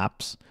certain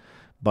apps,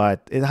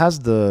 but it has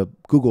the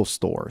Google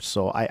Store,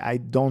 so I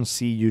don't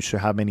see you should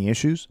have any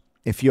issues.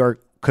 If you're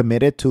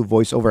committed to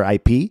voice over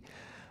IP,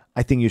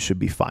 I think you should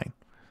be fine.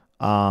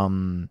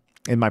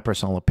 In my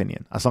personal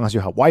opinion, as long as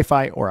you have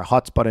Wi-Fi or a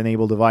hotspot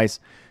enabled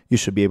device, you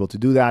should be able to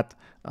do that.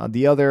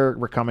 The other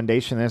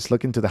recommendation is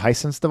look into the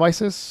Hisense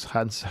devices,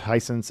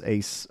 Hisense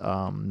Ace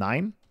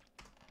 9,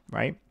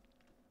 right?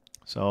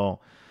 So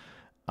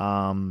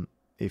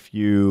if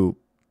you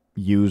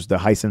use the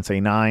Hisense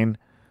A9,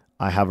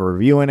 I have a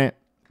review in it,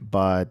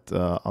 but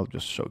I'll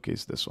just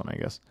showcase this one, I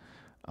guess.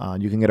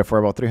 You can get it for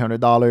about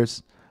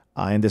 $300.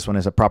 And this one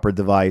is a proper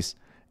device,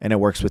 and it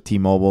works with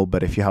T-Mobile.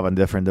 But if you have a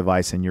different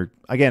device and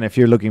if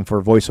you're looking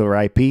for voice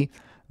over IP,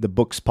 the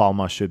Books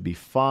Palma should be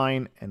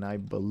fine. And I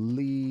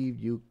believe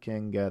you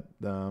can get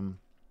them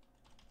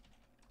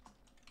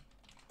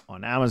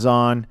on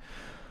Amazon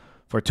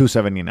for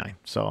 $279.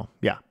 So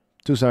yeah,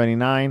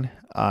 $279.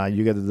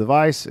 You get the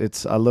device.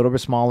 It's a little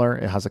bit smaller.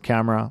 It has a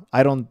camera.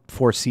 I don't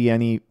foresee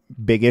any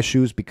big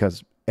issues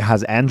because it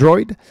has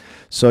Android,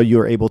 so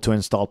you're able to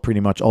install pretty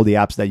much all the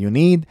apps that you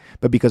need.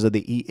 But because of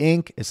the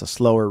e-ink, it's a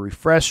slower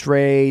refresh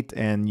rate,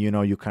 and you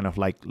know, you kind of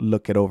like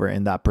look it over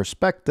in that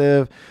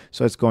perspective.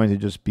 So it's going to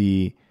just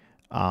be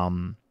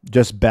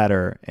just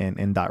better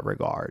in that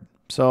regard.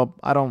 So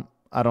I don't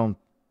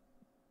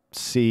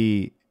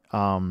see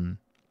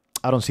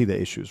the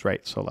issues,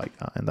 right? So like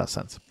in that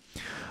sense.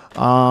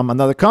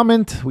 Another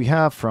comment we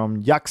have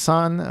from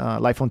Yaksan,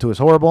 Livephone 2 is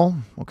horrible.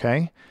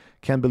 Okay.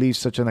 Can't believe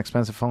such an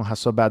expensive phone has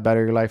so bad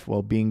battery life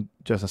while being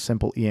just a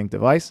simple e-ink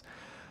device.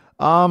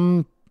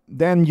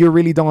 Then you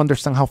really don't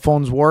understand how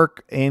phones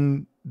work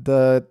in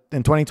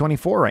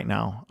 2024 right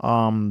now.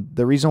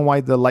 The reason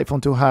why the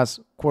Livephone 2 has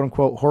quote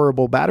unquote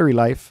horrible battery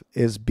life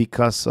is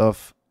because it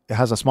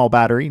has a small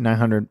battery,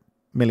 900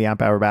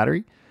 milliamp hour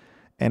battery,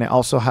 and it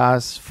also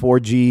has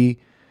 4G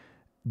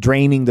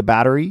draining the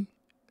battery.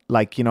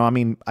 Like, you know, I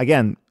mean,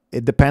 again,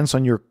 it depends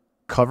on your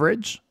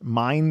coverage.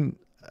 Mine,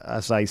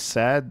 as I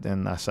said,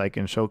 and as I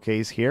can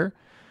showcase here,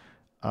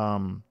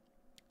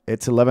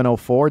 it's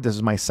 11:04. This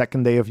is my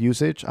second day of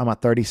usage. I'm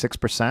at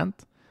 36%.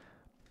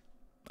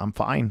 I'm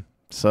fine.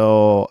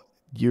 So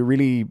you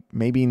really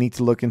maybe need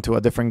to look into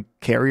a different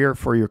carrier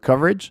for your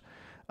coverage.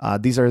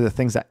 These are the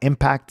things that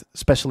impact,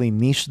 especially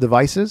niche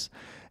devices.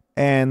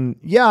 And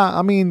yeah,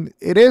 I mean,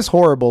 it is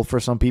horrible for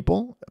some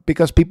people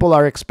because people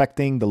are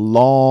expecting the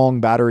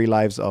long battery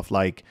lives of,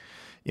 like,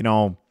 you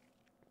know,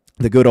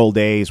 the good old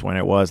days when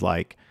it was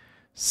like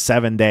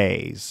 7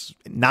 days,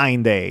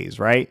 9 days,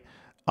 right?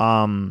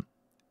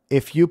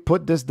 If you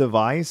put this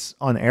device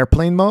on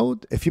airplane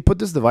mode,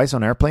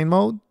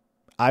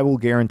 I will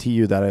guarantee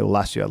you that it will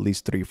last you at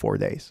least 3-4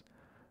 days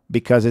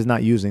because it's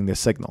not using the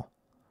signal.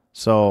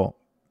 So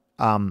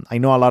I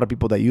know a lot of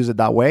people that use it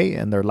that way,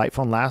 and their light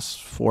phone lasts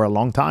for a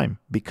long time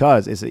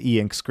because it's an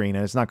e-ink screen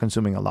and it's not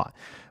consuming a lot.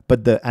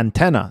 But the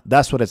antenna,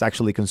 that's what is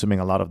actually consuming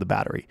a lot of the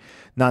battery,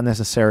 not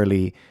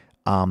necessarily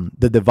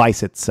the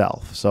device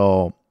itself.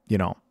 So, you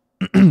know,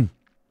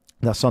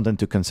 that's something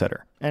to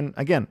consider. And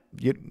again,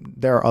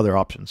 there are other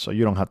options. So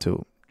you don't have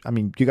to, I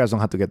mean, you guys don't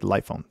have to get the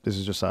light phone. This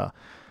is just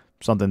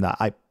something that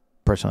I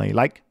personally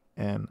like.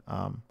 And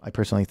I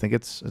personally think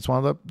it's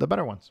one of the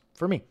better ones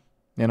for me,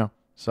 you know.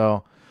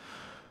 So,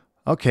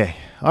 okay.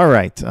 All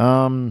right.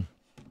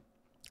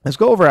 Let's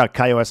go over a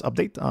KaiOS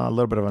update. A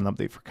little bit of an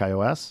update for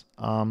KaiOS.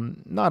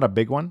 Not a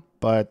big one,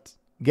 but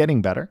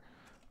getting better.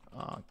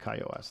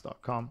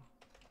 KaiOS.com.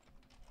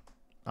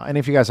 And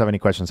if you guys have any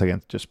questions,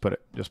 again, just put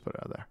it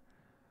out there.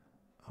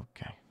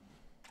 Okay.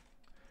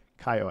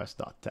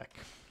 KaiOS.tech.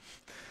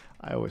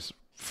 I always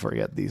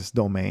forget these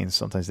domains.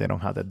 Sometimes they don't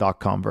have the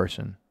 .com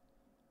version.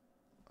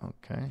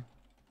 Okay.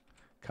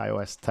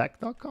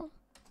 KaiOStech.com?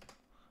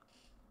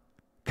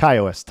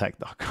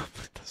 KaiOStech.com.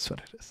 That's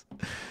what it is.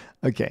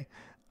 Okay.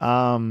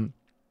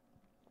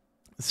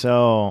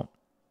 So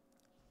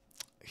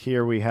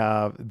here we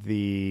have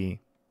the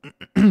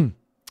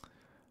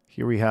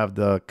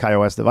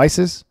KaiOS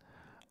devices.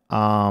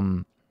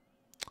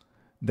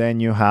 Then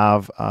you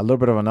have a little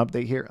bit of an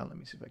update here. Let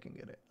me see if I can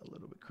get it a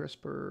little bit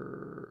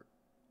crisper.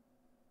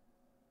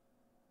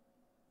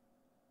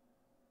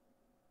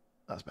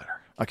 That's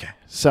better. Okay,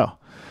 so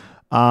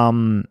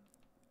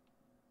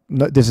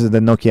this is the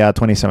Nokia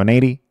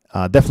 2780.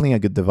 Definitely a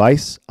good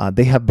device.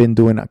 They have been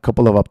doing a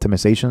couple of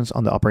optimizations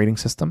on the operating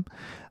system.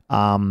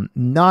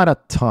 Not a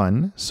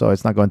ton, so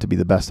it's not going to be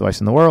the best device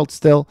in the world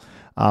still,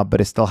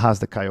 but it still has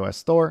the KaiOS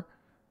store.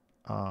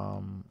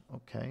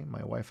 Okay, my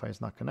Wi-Fi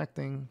is not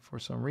connecting for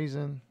some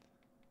reason.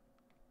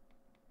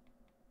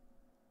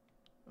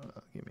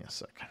 Give me a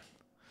second.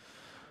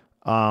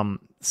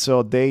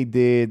 So they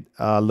did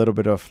a little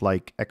bit of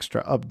like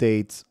extra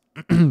updates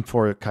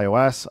for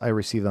KaiOS. I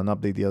received an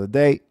update the other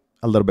day,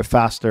 a little bit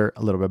faster,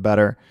 a little bit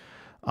better.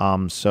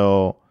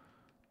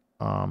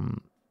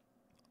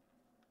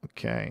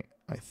 Okay,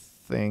 I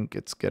think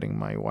it's getting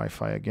my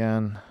Wi-Fi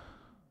again.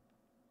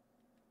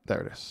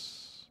 There it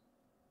is.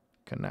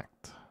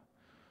 Connect.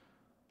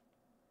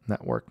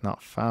 Network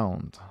not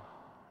found.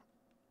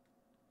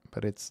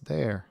 But it's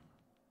there.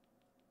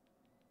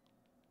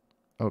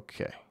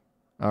 Okay.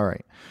 All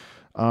right.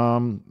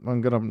 I'm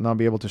going to not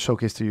be able to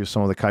showcase to you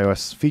some of the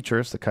KaiOS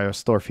features, the KaiOS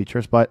store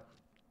features, but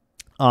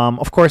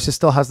of course, it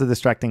still has the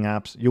distracting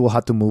apps. You will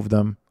have to move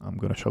them. I'm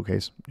going to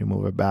showcase. You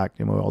move it back.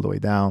 You move it all the way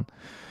down.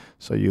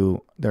 So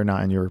they're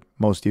not in your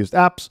most used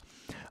apps.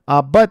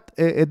 But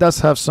it does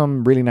have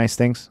some really nice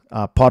things.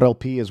 Pod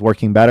LP is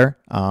working better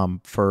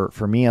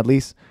for me at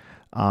least.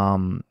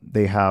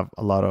 They have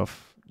a lot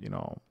of,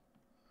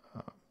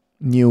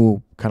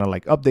 new kind of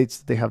like updates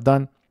that they have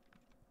done.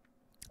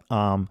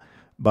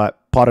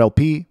 But Pod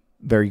LP,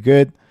 very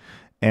good.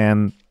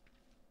 And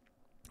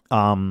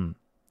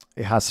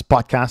it has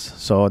podcasts,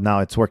 so now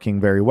it's working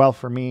very well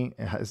for me.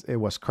 It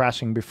was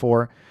crashing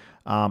before.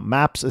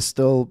 Maps is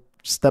still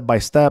step by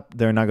step.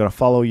 They're not going to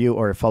follow you,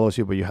 or it follows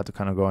you, but you have to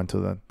kind of go into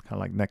the kind of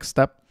like next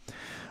step.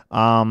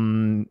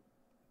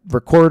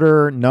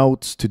 Recorder,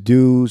 notes,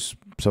 to-dos,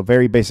 so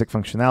very basic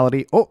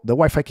functionality. Oh, the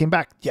Wi-Fi came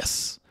back.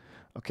 Yes.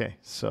 Okay,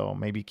 so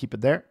maybe keep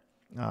it there.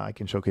 I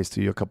can showcase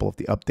to you a couple of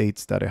the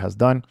updates that it has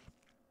done.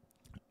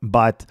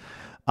 But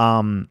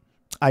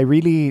I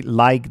really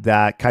like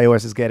that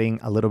KaiOS is getting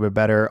a little bit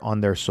better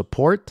on their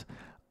support.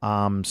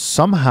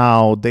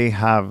 Somehow they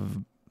have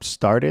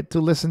started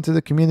to listen to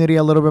the community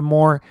a little bit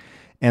more,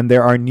 and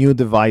there are new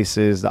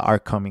devices that are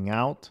coming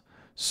out.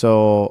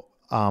 So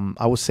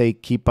I would say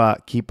keep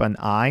an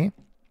eye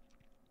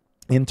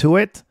into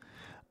it.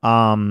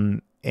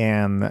 And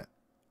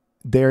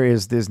there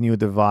is this new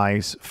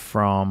device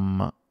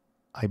from,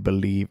 I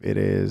believe it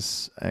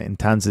is in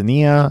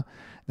Tanzania.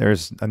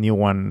 There's a new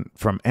one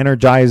from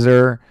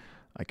Energizer.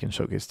 I can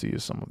showcase to you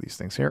some of these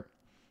things here.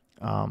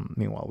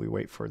 Meanwhile, we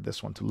wait for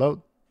this one to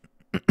load.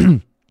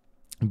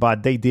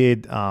 But they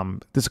did,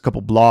 there's a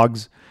couple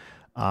blogs.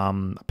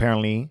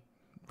 Apparently,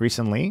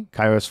 recently,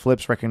 KaiOS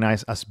Flips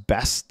recognized as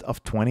best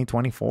of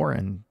 2024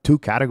 in 2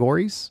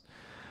 categories.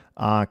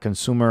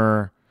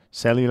 Consumer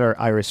cellular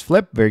iris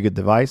flip, very good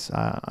device.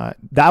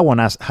 That one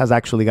has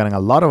actually gotten a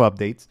lot of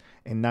updates,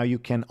 and now you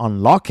can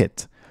unlock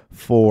it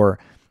for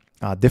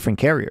different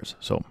carriers.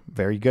 So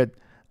very good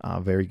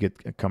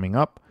coming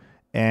up.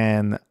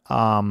 And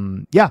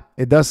yeah,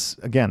 it does.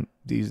 Again,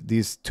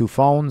 these 2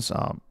 phones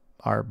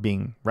are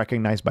being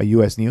recognized by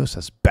US News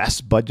as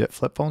best budget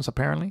flip phones,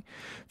 apparently,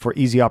 for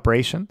easy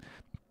operation.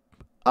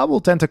 I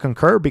will tend to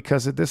concur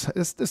because it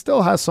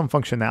still has some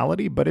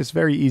functionality, but it's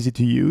very easy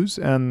to use,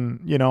 and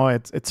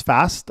it's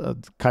fast.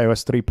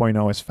 KaiOS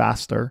 3.0 is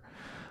faster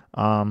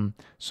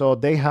So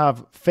they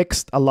have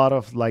fixed a lot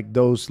of like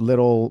those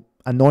little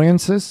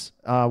annoyances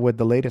with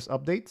the latest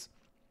updates,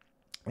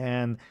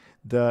 and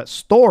the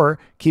store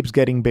keeps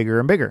getting bigger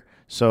and bigger.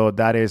 So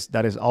that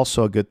is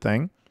also a good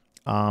thing.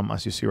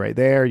 As you see right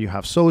there, you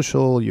have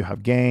social, you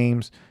have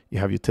games, you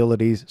have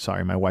utilities.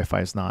 Sorry, my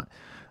Wi-Fi is not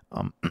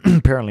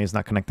apparently it's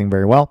not connecting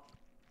very well.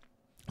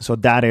 So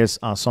that is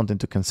something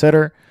to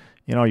consider.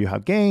 You know, you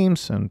have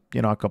games and,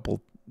 you know, a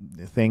couple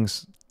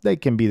things. They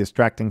can be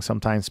distracting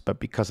sometimes, but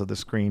because of the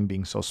screen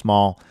being so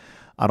small,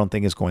 I don't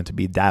think it's going to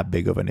be that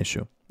big of an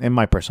issue, in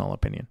my personal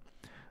opinion.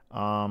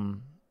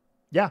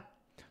 Yeah.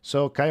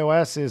 So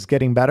KaiOS is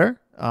getting better.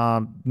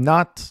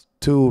 Not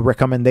to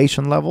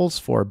recommendation levels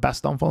for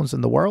best Dumbphones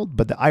in the world,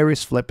 but the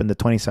Iris Flip and the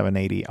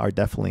 2780 are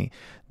definitely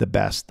the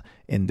best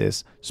in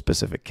this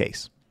specific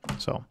case.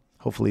 So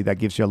hopefully that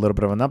gives you a little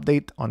bit of an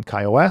update on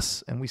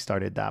KaiOS, and we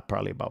started that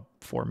probably about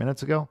 4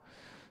 minutes ago.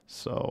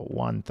 So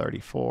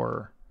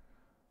 134.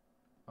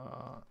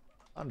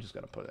 I'm just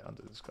going to put it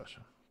under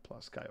discussion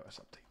plus KaiOS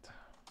update.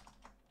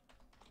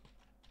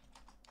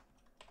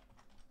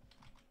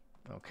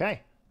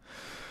 Okay.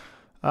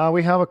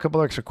 We have a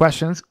couple extra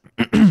questions.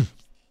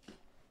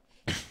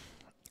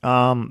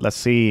 Let's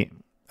see.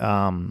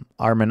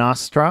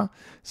 Armenastra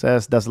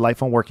says, does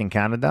Livestream work in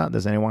Canada?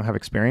 Does anyone have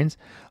experience?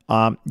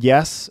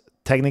 Yes,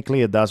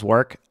 technically it does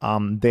work.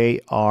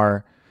 They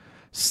are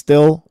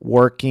still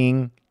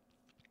working.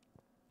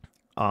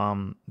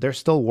 They're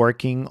still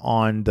working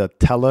on the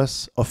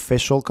TELUS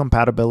official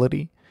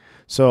compatibility.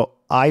 So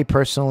I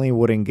personally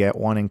wouldn't get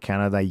one in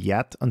Canada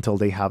yet until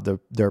they have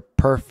their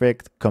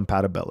perfect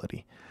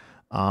compatibility.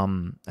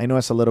 I know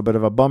it's a little bit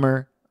of a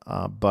bummer,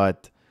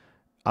 but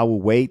I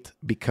will wait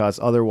because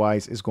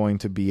otherwise it's going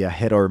to be a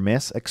hit or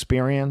miss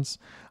experience.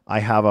 I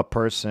have a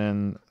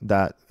person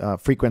that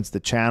frequents the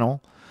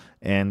channel,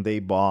 and they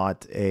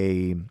bought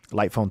a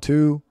Livestream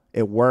 2.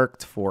 It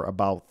worked for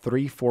about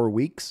 3-4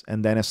 weeks,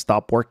 and then it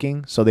stopped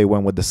working. So they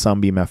went with the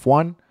Sunbeam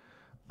F1,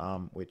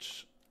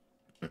 which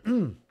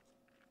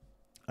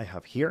I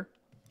have here.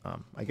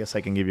 I guess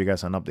I can give you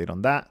guys an update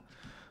on that.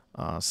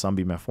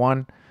 Sunbeam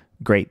F1,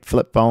 great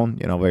flip phone,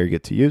 you know, very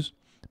good to use.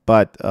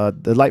 But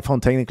the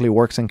Livestream technically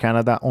works in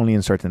Canada only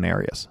in certain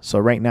areas. So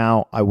right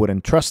now, I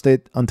wouldn't trust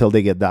it until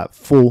they get that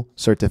full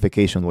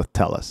certification with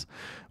TELUS,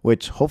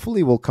 which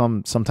hopefully will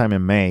come sometime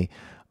in May.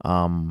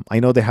 I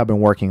know they have been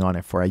working on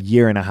it for 1.5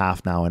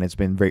 years now, and it's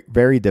been very,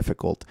 very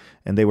difficult,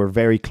 and they were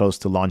very close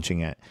to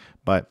launching it.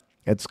 But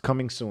it's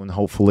coming soon.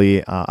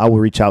 Hopefully, I will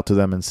reach out to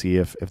them and see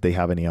if they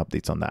have any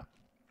updates on that.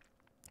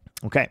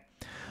 Okay,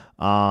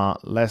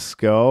 let's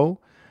go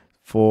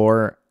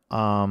for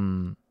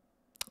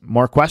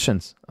more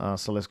questions.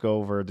 So let's go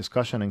over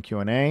discussion and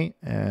Q&A,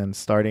 and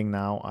starting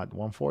now at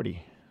 1:40.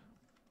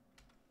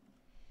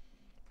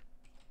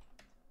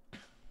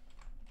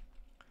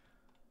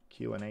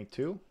 Q&A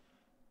 2.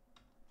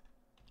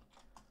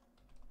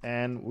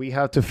 And we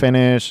have to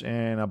finish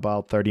in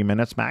about 30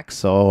 minutes max.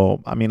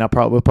 So, I mean,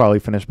 we'll probably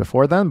finish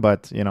before then,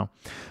 but, you know,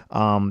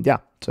 yeah.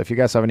 So if you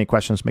guys have any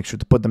questions, make sure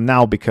to put them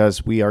now,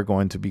 because we are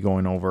going to be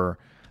going over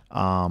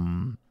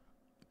them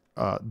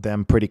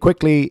pretty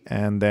quickly.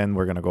 And then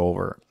we're going to go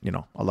over, you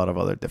know, a lot of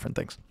other different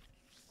things.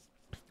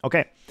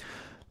 Okay,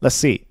 let's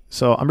see.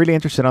 So I'm really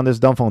interested on this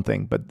Dumbphone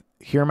thing, but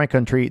here in my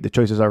country, the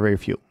choices are very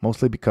few,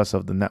 mostly because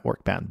of the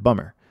network ban.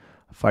 Bummer.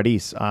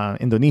 Faris,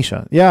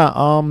 Indonesia.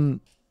 Yeah,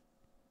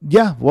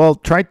 yeah, well,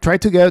 try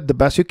to get the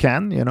best you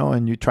can, you know,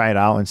 and you try it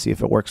out and see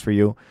if it works for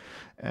you.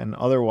 And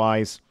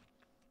otherwise,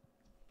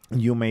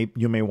 you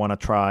may want to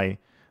try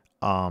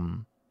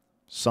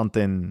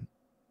something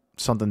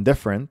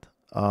different,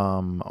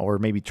 or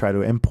maybe try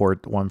to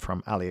import one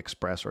from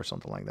AliExpress or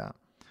something like that.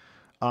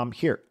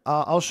 Here,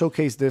 I'll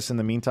showcase this in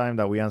the meantime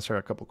that we answer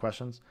a couple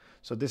questions.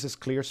 So this is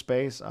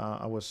ClearSpace.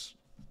 I was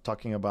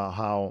talking about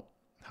how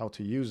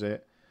to use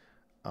it.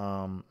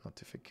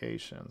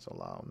 Notifications,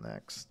 allow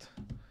next.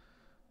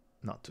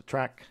 Not to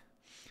track.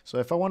 So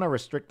if I want to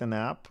restrict an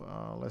app,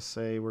 let's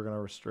say we're going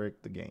to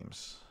restrict the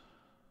games.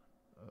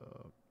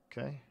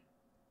 Okay.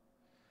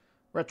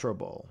 Retro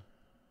Bowl.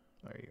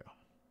 There you go.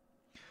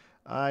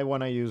 I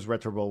want to use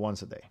Retro Bowl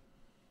once a day.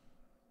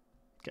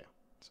 Okay.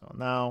 So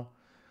now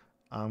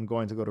I'm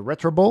going to go to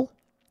Retro Bowl,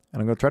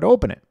 and I'm going to try to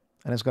open it.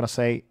 And it's going to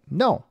say,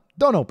 no,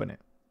 don't open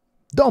it.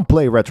 Don't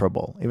play Retro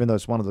Bowl, even though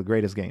it's one of the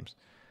greatest games.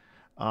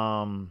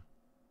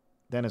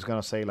 Then it's going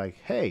to say like,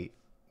 hey,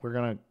 we're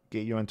going to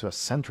get you into a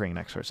centering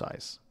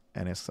exercise.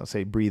 And it's going to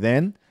say breathe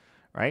in,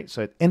 right?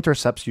 So it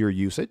intercepts your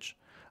usage.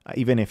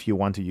 Even if you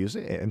want to use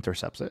it, it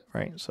intercepts it,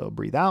 right? So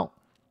breathe out.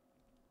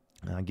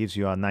 Gives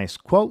you a nice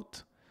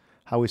quote.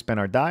 How we spend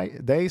our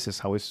days is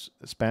how we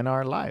spend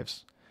our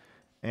lives.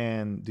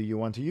 And do you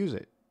want to use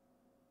it?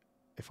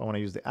 If I want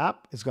to use the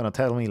app, it's going to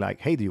tell me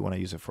like, hey, do you want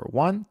to use it for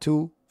 1,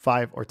 2,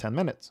 5, or 10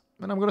 minutes?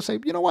 And I'm going to say,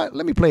 you know what?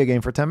 Let me play a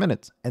game for 10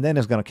 minutes. And then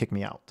it's going to kick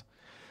me out.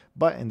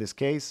 But in this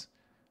case,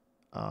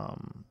 okay,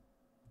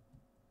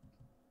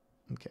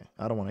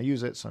 I don't want to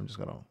use it, so I'm just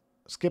going to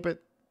skip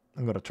it.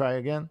 I'm going to try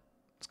again.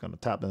 It's going to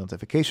tap the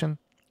notification.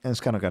 and it's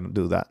kind of going to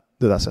do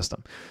that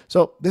system.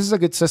 So this is a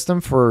good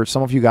system for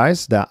some of you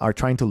guys that are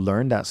trying to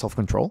learn that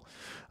self-control,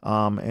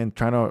 and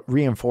trying to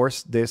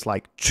reinforce this,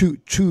 like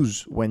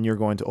choose when you're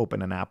going to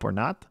open an app or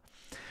not.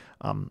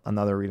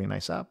 Another really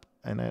nice app.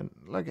 And then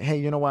like, hey,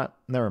 you know what?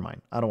 Never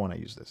mind. I don't want to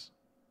use this.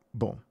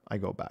 Boom. I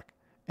go back.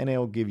 And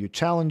it'll give you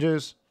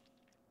challenges.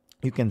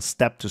 You can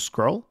step to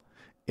scroll.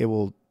 It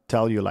will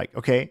tell you like,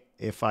 okay,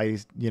 if I,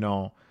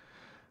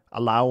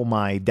 allow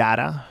my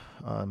data,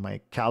 my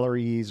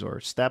calories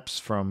or steps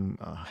from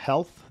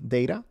health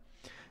data,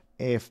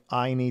 if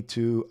I need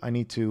to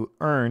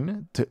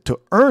earn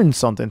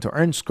something, to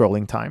earn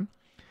scrolling time,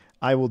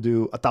 I will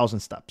do 1,000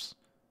 steps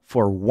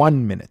for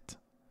 1 minute.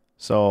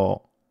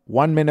 So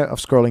 1 minute of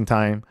scrolling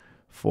time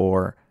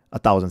for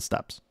 1,000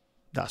 steps.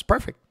 That's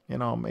perfect.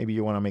 Maybe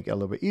you want to make it a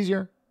little bit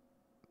easier.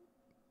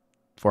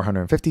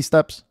 450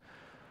 steps,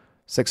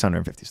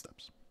 650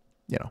 steps,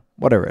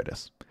 whatever it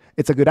is.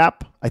 It's a good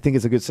app. I think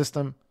it's a good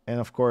system. And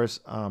of course,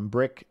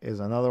 Brick is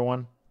another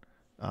one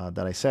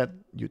that I said.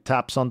 You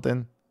tap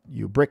something,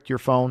 you brick your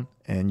phone,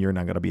 and you're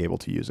not going to be able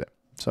to use it.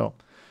 So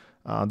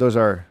those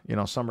are,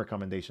 some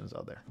recommendations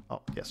out there.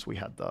 Oh, yes, we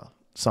had the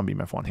Sunbeam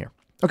F1 here.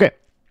 Okay,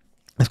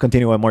 let's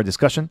continue with more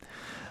discussion.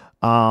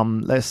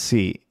 Let's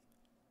see.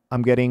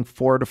 I'm getting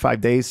 4 to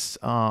 5 days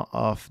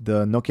of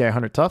the Nokia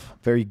 800 Tough.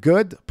 Very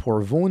good. Pour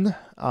Vun.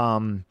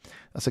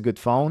 That's a good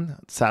phone.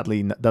 Sadly,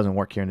 it doesn't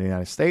work here in the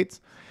United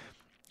States.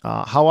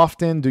 How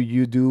often do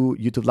you do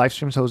YouTube live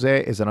streams,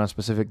 Jose? Is it on a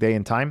specific day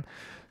and time?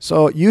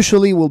 So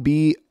usually will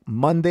be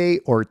Monday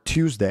or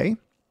Tuesday.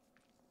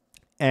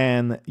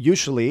 And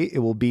usually it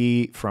will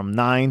be from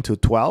 9 to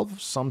 12,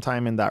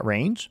 sometime in that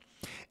range.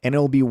 And it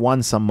will be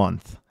once a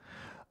month.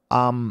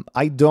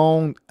 I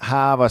don't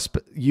have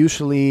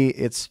usually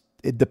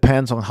it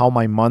depends on how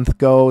my month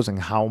goes and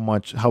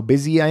how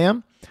busy I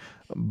am.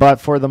 But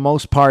for the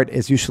most part,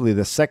 it's usually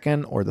the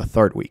second or the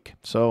third week.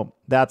 So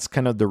that's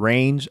kind of the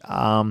range.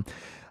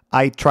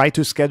 I try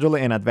to schedule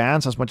it in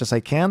advance as much as I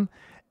can.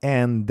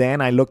 And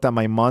then I looked at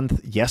my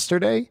month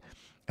yesterday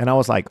and I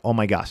was like, oh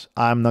my gosh,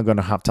 I'm not going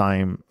to have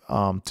time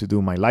to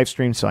do my live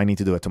stream. So I need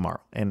to do it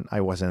tomorrow. And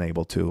I wasn't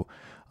able to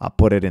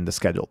put it in the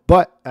schedule.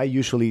 But I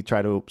usually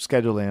try to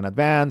schedule it in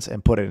advance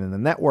and put it in the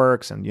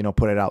networks and,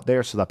 put it out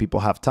there so that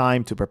people have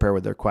time to prepare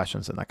with their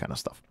questions and that kind of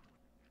stuff.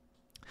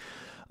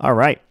 All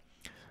right.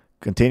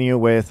 Continue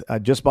with,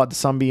 just bought the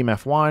Sunbeam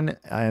F1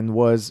 and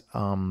was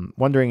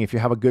wondering if you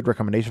have a good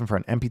recommendation for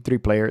an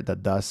MP3 player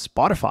that does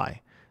Spotify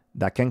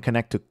that can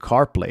connect to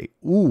CarPlay.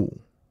 Ooh,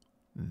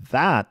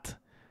 that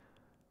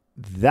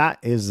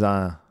is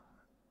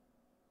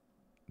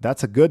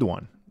that's a good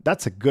one.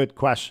 That's a good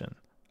question.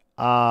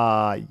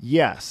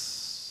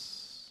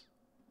 Yes,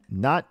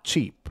 not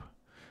cheap,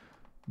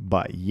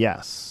 but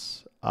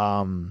yes.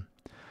 The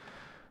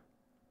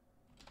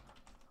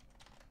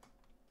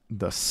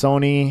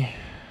Sony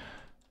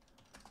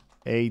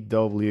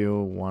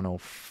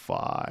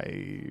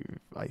AW105,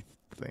 I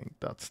think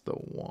that's the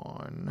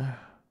one.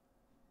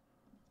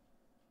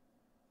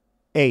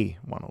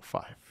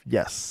 A105,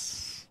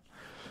 yes.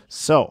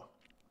 So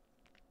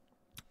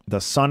the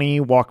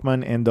Sony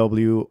Walkman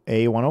NW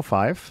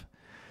A105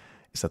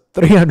 is a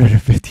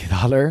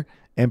 $350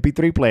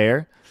 MP3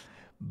 player,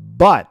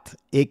 but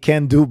it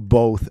can do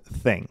both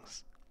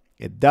things.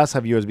 It does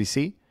have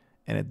USB-C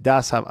and it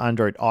does have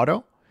Android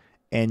Auto,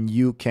 and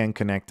you can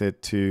connect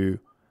it to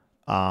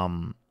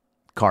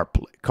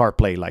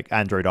CarPlay like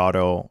Android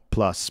Auto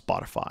plus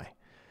Spotify.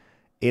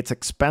 It's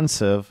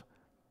expensive,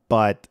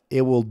 but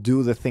it will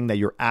do the thing that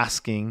you're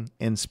asking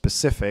in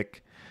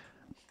specific.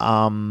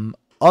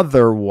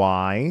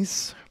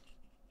 Otherwise,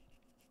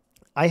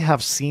 I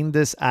have seen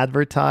this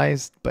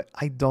advertised, but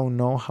I don't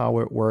know how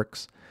it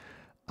works.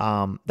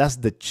 That's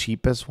the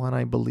cheapest one,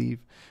 I believe.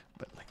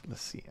 But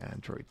let's see,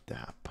 Android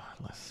app.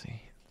 Let's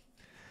see.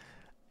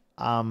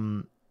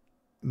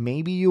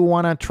 Maybe you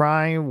want to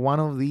try one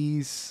of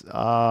these.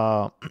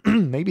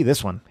 Maybe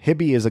this one.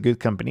 Hibby is a good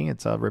company.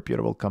 It's a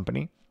reputable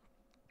company.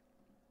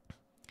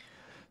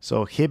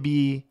 So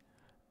Hibby,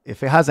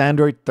 if it has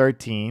Android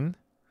 13,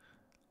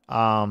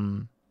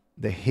 the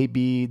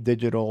Hibby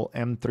Digital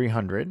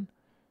M300,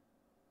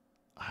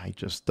 I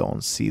just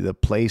don't see the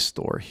Play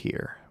Store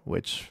here,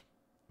 which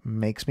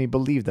makes me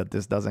believe that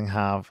this doesn't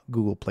have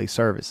Google Play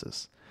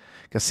services.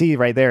 Because see,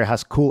 right there, it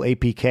has cool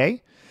APK.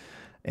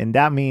 And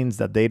that means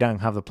that they don't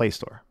have the Play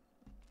Store.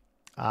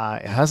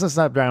 It has a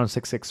Snapdragon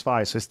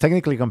 665, so it's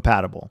technically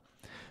compatible.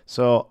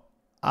 So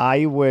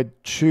I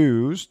would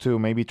choose to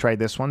maybe try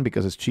this one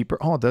because it's cheaper.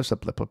 Oh, there's a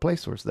Play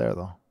Store there,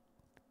 though.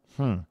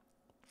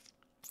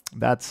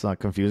 That's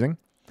confusing.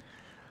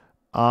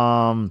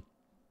 Let's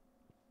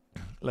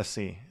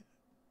see.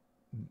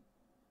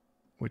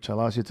 Which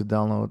allows you to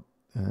download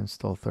and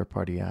install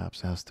third-party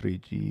apps. It has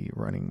 3G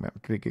running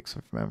 3 gigs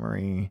of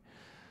memory.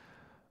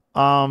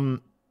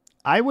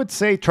 I would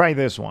say try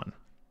this one.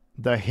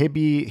 The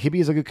Hibby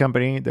is a good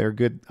company. They're a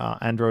good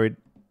Android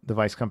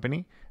device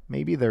company.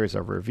 Maybe there is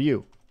a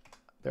review.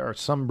 There are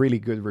some really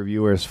good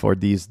reviewers for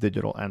these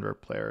digital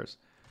Android players.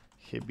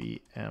 Hibby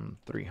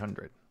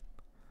M300.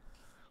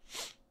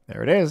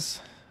 There it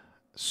is.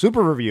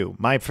 Super review.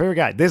 My favorite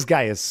guy. This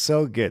guy is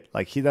so good.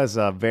 Like, he does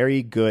a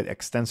very good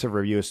extensive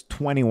review. It's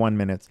 21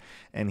 minutes,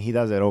 and he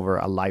does it over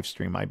a live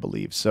stream, I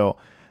believe. So,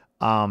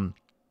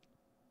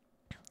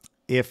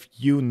 if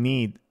you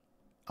need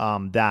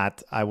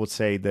that, I would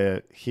say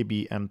the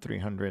Hebe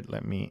M300.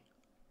 Let me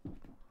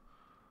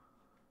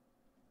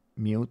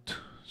mute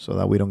so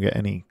that we don't get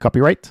any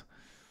copyright.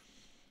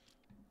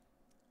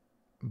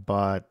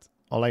 But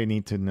all I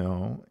need to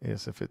know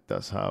is if it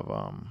does have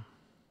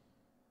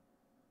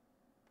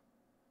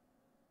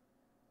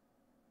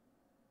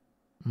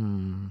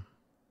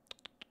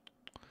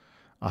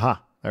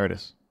aha, there it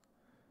is.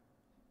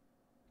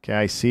 Okay,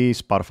 I see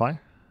Spotify.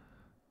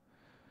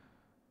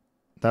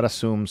 That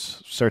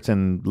assumes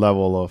certain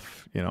level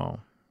of, you know,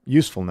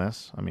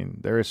 usefulness. I mean,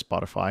 there is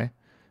Spotify,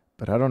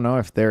 but I don't know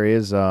if there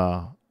is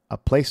a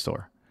Play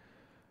Store.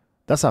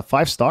 That's a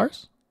 5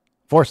 stars?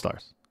 4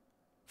 stars.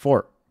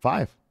 4,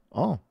 5.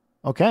 Oh,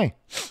 okay.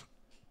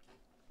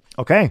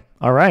 Okay.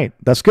 All right.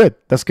 That's good.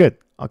 That's good.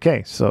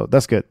 Okay. So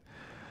that's good.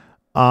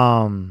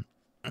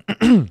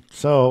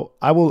 So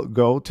I will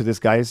go to this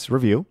guy's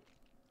review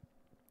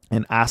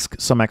and ask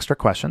some extra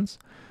questions,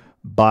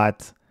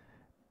 but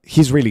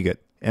he's really good.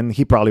 And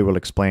he probably will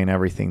explain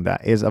everything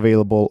that is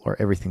available or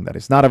everything that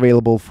is not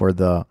available for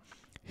the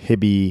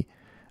Hebe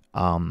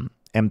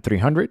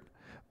M300.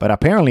 But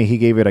apparently he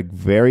gave it a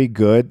very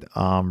good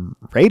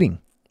rating.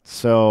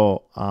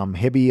 So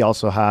Hebe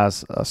also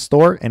has a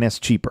store, and it's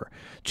cheaper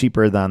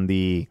than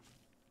the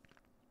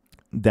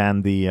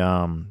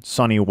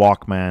Sony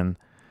Walkman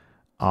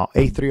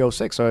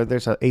A306. So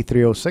there's an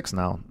A306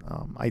 now.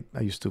 I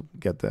used to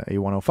get the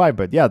A105,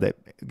 but yeah,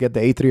 get the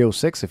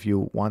A306 if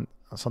you want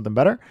something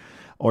better,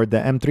 or the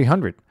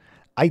M300.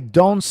 I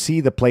don't see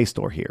the Play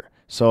Store here.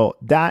 So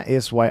that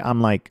is why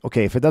I'm like,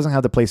 okay, if it doesn't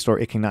have the Play Store,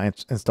 it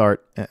cannot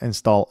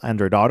install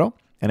Android Auto.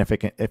 And if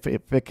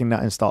it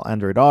cannot install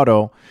Android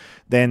Auto,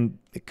 then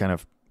it kind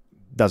of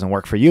doesn't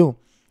work for you.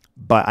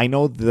 But I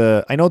know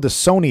the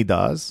Sony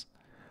does,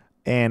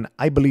 and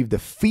I believe the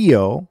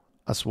FIO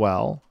as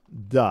well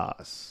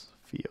does.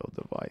 FIO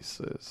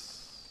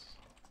devices,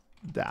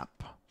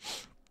 DAP.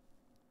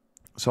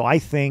 So I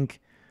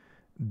think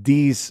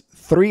these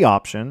 3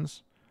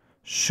 options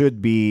should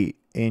be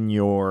in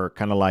your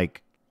kind of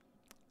like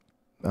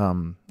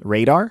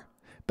radar,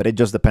 but it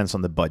just depends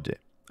on the budget.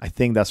 I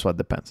think that's what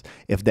depends.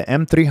 If the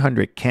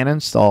M300 can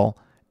install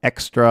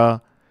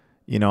extra,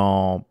 you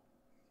know,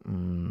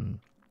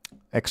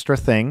 extra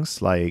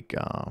things like,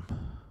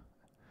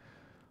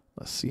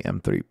 let's see,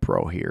 M3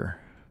 Pro here,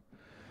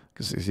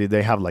 because you see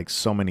they have like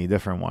so many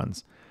different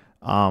ones.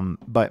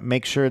 But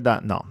make sure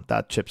that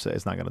that chipset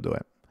is not going to do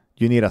it.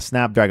 You need a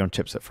Snapdragon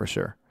chipset for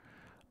sure.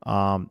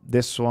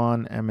 This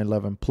one,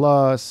 M11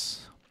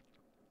 Plus.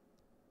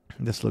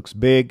 This looks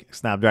big.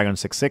 Snapdragon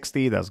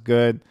 660. That's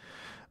good.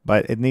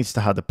 But it needs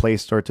to have the Play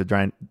Store to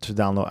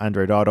download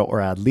Android Auto,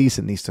 or at least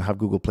it needs to have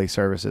Google Play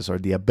services or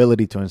the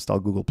ability to install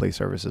Google Play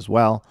services as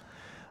well.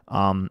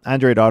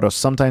 Android Auto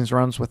sometimes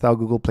runs without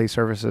Google Play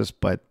services,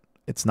 but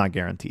it's not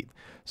guaranteed.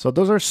 So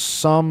those are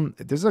some.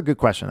 This is a good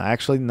question. I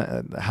actually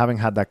haven't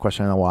had that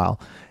question in a while,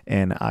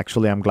 and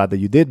actually I'm glad that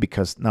you did,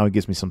 because now it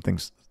gives me some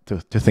things to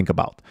think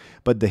about.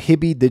 But the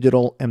Hebe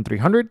Digital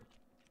M300,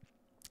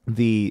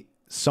 the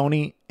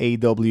Sony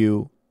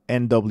NW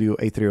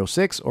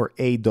A306 or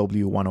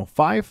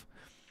AW105,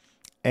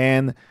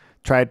 and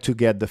try to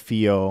get the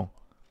FIO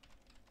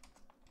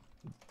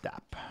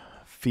DAP,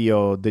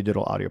 FIO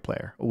digital audio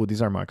player. Oh,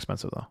 these are more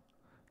expensive though.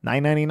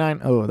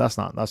 $999. Oh,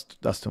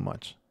 that's too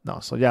much. No,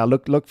 so yeah,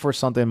 look for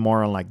something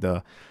more on like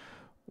the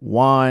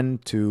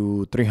 $100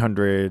 to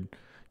 $300,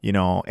 you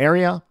know,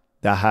 area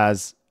that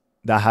has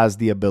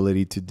the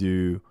ability to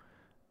do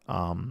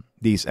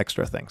these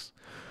extra things.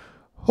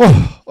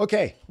 Oh,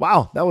 okay.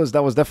 Wow, that was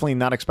definitely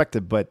not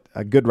expected, but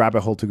a good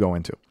rabbit hole to go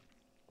into.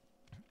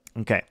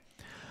 Okay.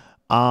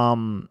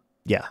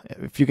 Yeah,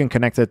 if you can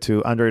connect it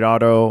to Android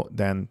Auto,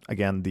 then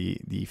again the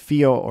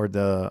FIO or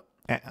the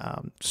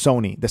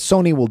Sony. The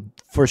Sony will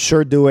for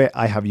sure do it.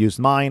 I have used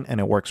mine and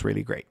it works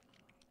really great.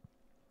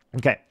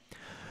 Okay.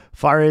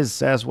 Faris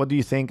says, what do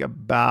you think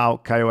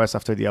about KaiOS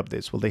after the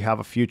updates? Will they have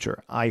a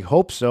future? I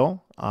hope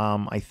so.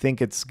 I think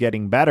it's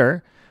getting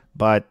better,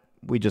 but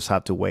we just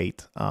have to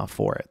wait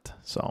for it.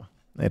 So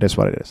it is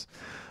what it is.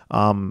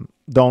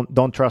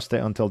 Don't trust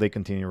it until they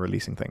continue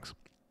releasing things.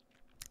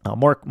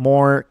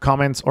 More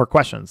comments or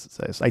questions. It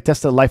says, I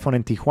tested Livestream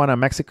in Tijuana,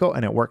 Mexico,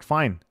 and it worked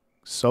fine.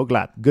 So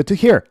glad. Good to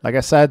hear. Like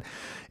I said,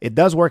 it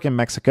does work in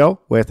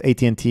Mexico with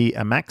AT&T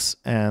MX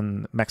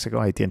and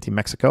Mexico, AT&T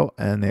Mexico,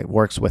 and it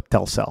works with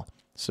Telcel.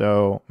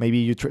 So maybe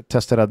you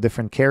tested a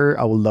different carrier.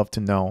 I would love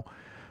to know.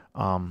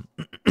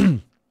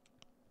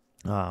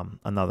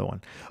 Another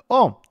one.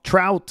 Oh,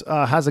 Trout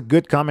has a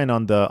good comment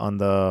on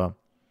the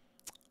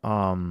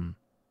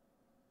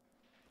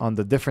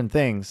different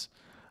things.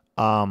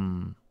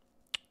 You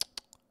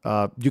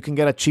can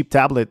get a cheap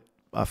tablet,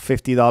 a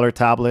 $50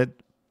 tablet,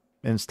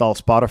 install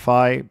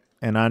Spotify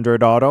and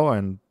Android Auto,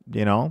 and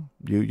you know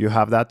you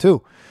have that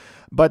too.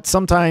 But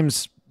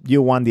sometimes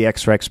you want the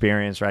extra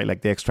experience, right?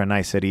 Like the extra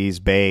niceties,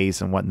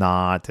 bass and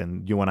whatnot,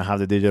 and you want to have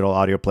the digital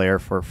audio player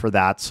for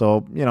that.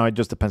 So, you know, it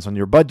just depends on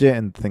your budget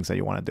and things that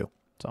you want to do.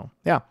 So,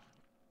 yeah.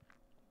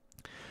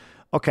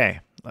 Okay,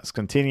 let's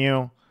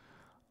continue.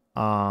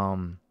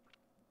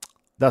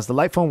 Does the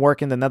Livestream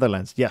work in the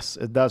Netherlands? Yes,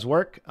 it does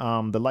work.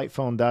 The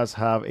Livestream does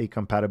have a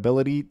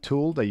compatibility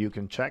tool that you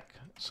can check.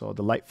 So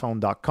the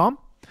Livestream.com,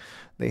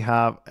 they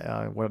have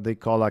what they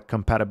call a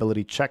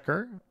compatibility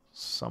checker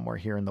somewhere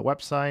here in the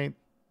website.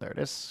 There it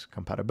is,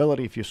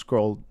 compatibility. If you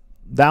scroll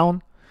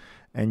down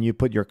and you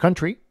put your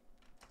country,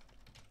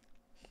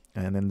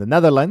 and in the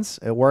Netherlands,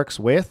 it works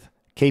with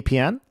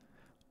KPN,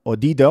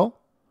 Odido,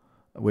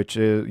 which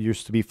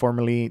used to be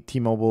formerly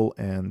T-Mobile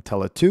and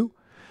Tele2.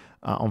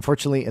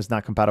 Unfortunately, it's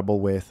not compatible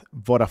with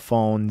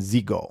Vodafone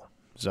Ziggo.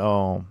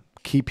 So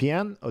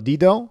KPN,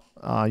 Odido,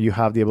 you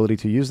have the ability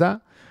to use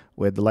that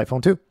with the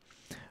Livestream 2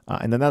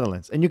 in the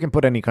Netherlands. And you can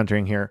put any country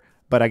in here.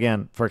 But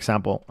again, for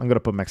example, I'm going to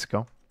put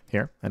Mexico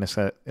here, and it's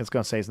going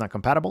to say it's not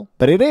compatible,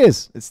 but it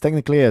is. It's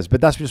technically is,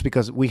 but that's just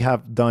because we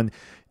have done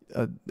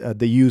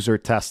the user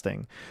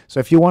testing. So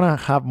if you want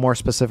to have more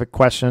specific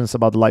questions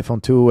about the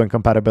Livestream 2 and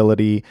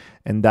compatibility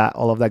and that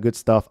all of that good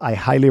stuff, I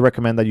highly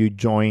recommend that you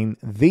join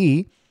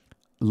the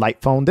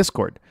Livestream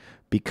Discord,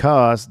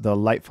 because the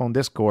Livestream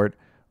Discord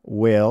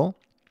will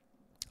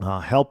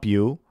help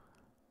you.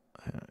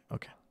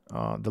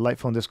 The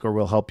Livestream Discord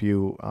will help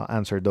you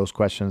answer those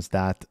questions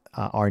that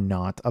are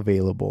not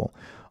available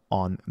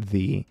on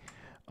the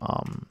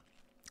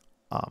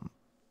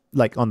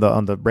like on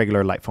the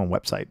regular Livestream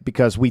website,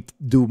 because we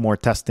do more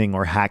testing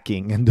or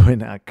hacking and doing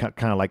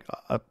kind of like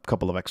a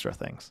couple of extra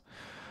things.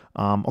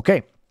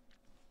 Okay,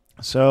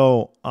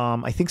 so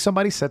I think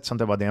somebody said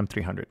something about the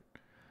M300.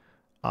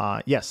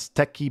 Yes,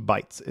 TechKey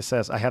Bytes. It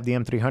says I have the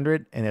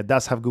M300 and it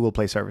does have Google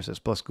Play services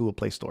plus Google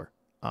Play Store.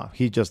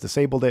 He just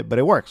disabled it, but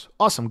it works.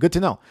 Awesome, good to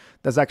know.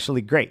 That's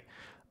actually great.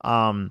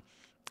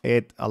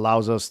 It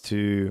allows us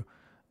to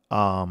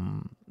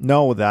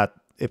know that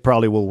it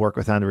probably will work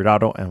with Android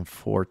Auto, and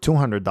for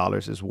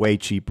 $200 is way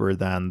cheaper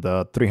than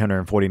the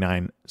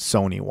 $349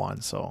 Sony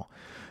one. So,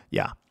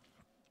 yeah.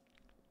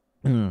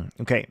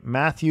 Okay,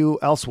 Matthew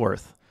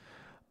Ellsworth.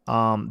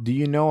 Do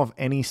you know of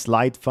any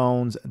slide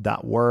phones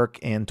that work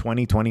in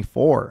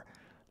 2024?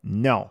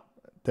 No.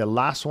 The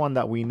last one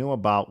that we knew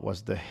about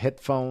was the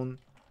Headphone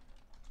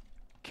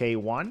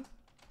K1.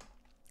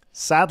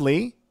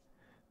 Sadly,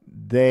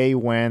 they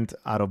went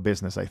out of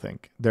business, I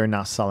think. They're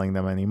not selling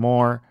them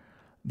anymore.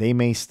 They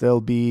may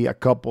still be a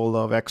couple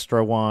of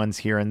extra ones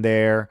here and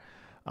there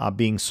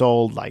being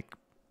sold, like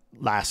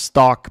last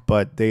stock,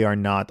 but they are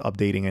not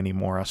updating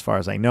anymore as far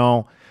as I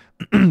know.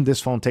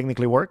 This phone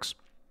technically works.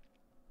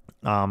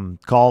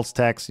 Calls,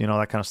 text, you know,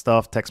 that kind of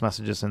stuff, text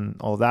messages and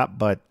all that,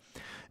 but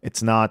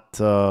it's not,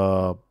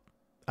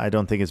 I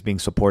don't think it's being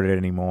supported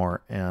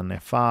anymore. And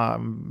if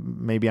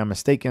maybe I'm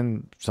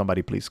mistaken,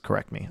 somebody please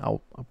correct me.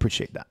 I'll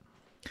appreciate that.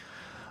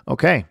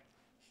 Okay,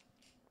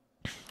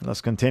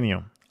 let's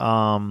continue.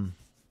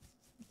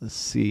 Let's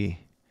see.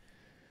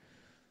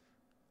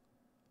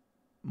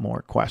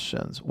 More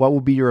questions. What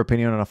would be your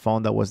opinion on a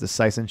phone that was the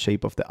size and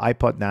shape of the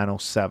iPod Nano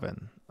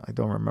 7? I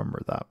don't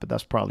remember that, but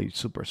that's probably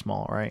super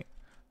small, right?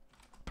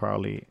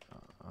 Probably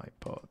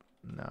iPod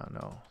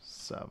Nano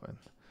 7.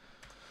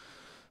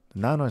 The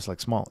Nano is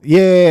like small.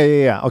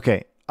 Yeah.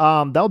 Okay.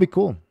 That would be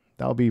cool.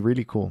 That would be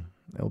really cool.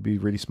 It would be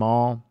really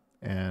small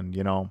and,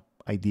 you know,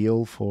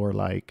 ideal for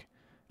like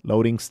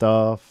loading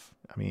stuff.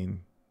 I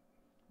mean,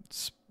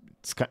 it's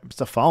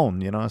a phone,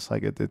 you know. It's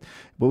like we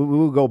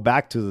will go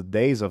back to the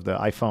days of the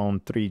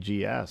iPhone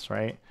 3GS,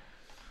 right?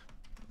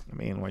 I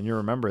mean, when you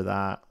remember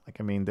that, like,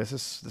 I mean, this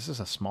is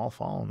a small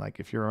phone. Like,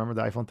 if you remember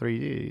the iPhone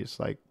 3G, it's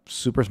like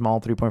super small,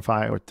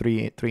 3.5 or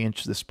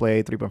 3-inch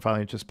display,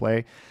 3.5-inch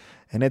display,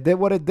 and it did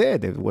what it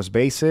did. It was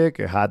basic.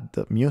 It had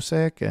the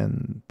music,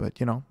 but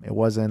you know, it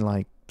wasn't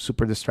like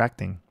super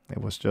distracting. It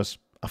was just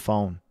a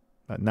phone.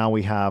 But now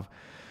we have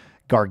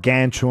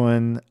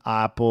gargantuan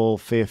Apple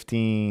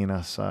 15,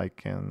 as I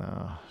can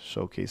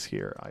showcase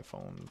here,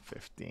 iPhone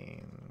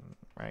 15,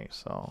 right?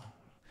 So,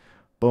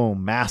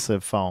 boom,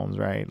 massive phones,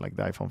 right? Like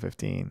the iPhone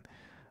 15,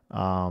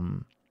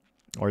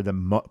 or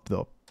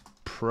the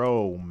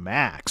Pro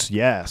Max.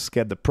 Yes,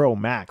 get the Pro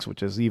Max,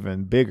 which is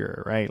even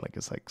bigger, right? Like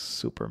it's like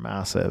super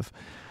massive.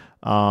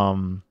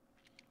 But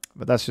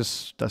that's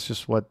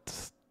just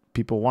what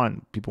people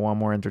want. People want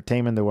more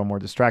entertainment. They want more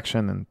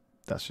distraction, and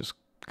that's just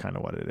kind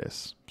of what it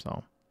is.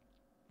 So.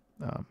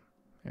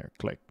 Here,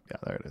 click. Yeah,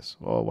 there it is.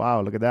 Oh, wow.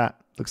 Look at that.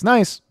 Looks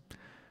nice,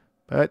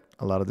 but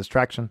a lot of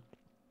distraction.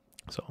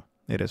 So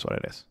it is what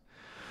it is.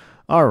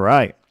 All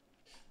right.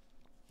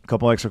 A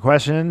couple extra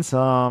questions.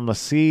 Let's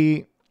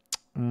see.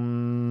 I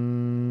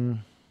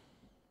don't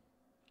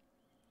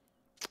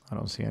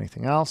see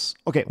anything else.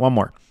 Okay, one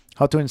more.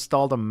 How to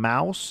install the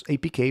mouse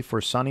APK for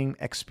Sunbeam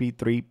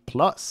XP3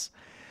 Plus.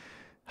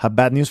 Have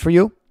bad news for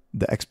you.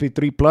 The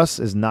XP3 Plus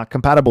is not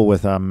compatible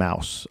with a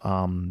mouse.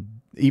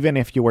 Even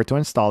if you were to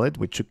install it,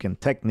 which you can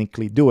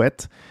technically do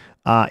it,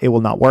 it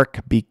will not work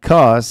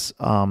because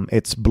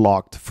it's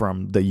blocked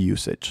from the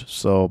usage.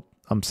 So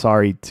I'm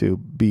sorry to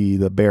be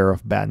the bearer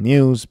of bad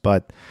news,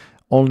 but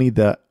only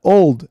the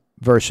old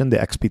version, the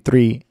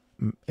XP3,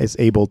 is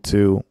able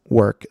to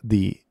work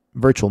the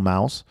virtual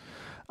mouse.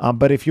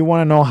 But if you want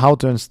to know how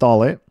to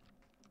install it,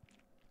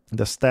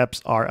 the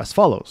steps are as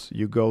follows.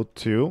 You go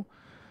to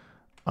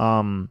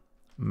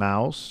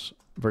mouse,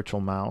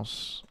 virtual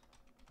mouse,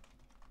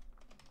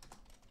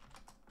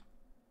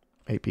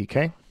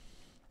 APK.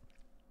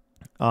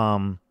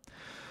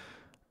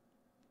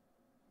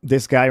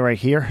 This guy right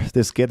here,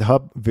 this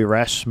GitHub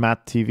Viresh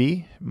Mat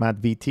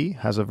VT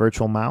has a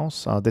virtual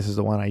mouse. This is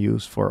the one I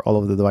use for all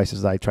of the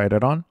devices that I tried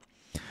it on.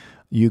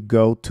 You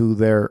go to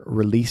their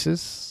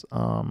releases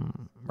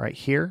right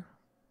here,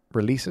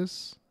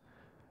 releases.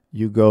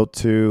 You go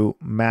to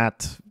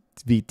Mat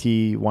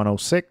VT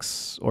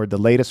 106 or the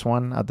latest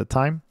one at the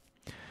time.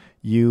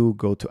 You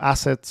go to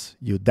assets,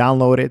 you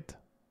download it,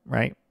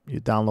 right? You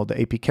download the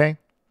APK.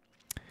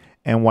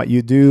 And what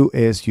you do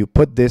is you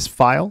put this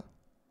file,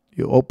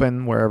 you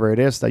open wherever it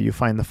is that you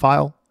find the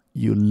file,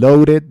 you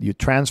load it, you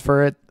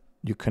transfer it,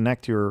 you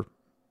connect your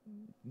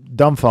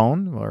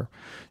Dumbphone, or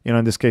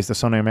in this case the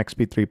Sunbeam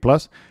XP3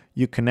 Plus,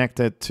 you connect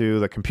it to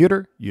the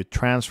computer, you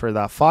transfer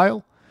that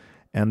file,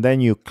 and then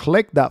you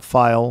click that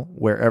file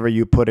wherever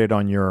you put it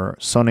on your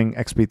Sunbeam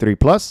XP3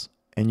 Plus,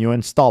 and you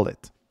install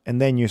it. And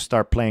then you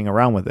start playing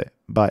around with it,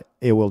 but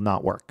it will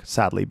not work,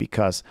 sadly,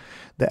 because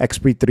the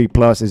XP3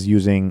 Plus is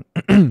using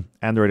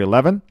Android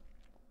 11,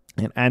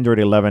 and Android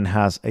 11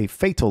 has a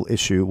fatal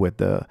issue with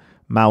the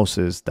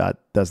mouses that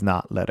does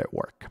not let it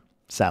work,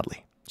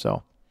 sadly.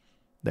 So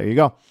there you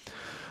go.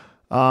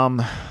 All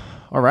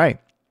right.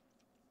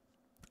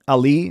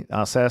 Ali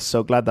says,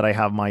 so glad that I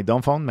have my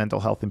Dumbphone. Mental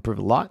health improved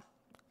a lot.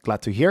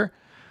 Glad to hear.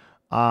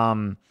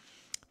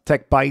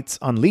 Tech Bytes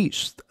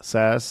Unleashed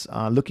says,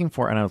 looking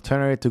for an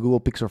alternative to Google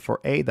Pixel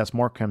 4a that's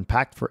more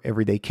compact for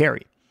everyday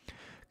carry.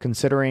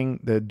 Considering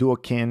the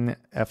Duokin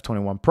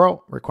F21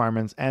 Pro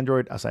requirements,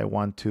 Android, as I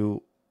want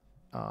to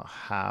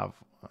have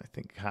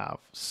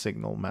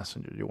Signal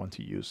Messenger. You want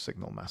to use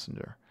Signal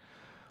Messenger.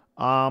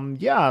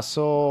 Yeah,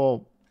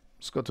 so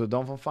let's go to the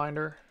Dumbphone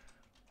Finder.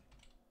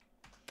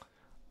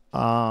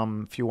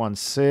 If you want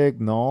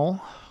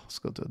Signal, let's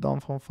go to the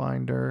Dumbphone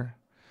Finder.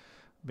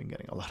 I've been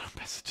getting a lot of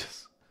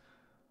messages.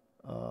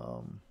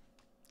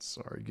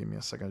 Sorry, give me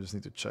a second. I just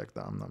need to check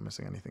that I'm not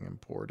missing anything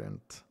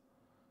important.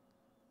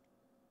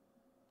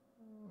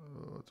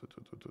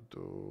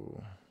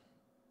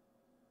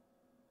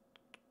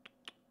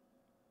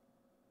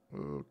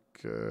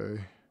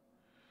 Okay.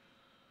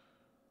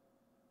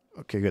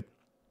 Okay, good.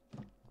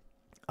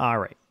 All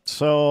right.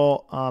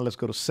 So let's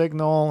go to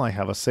Signal. I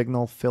have a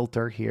Signal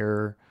filter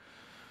here.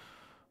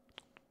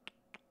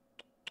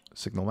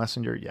 Signal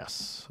Messenger,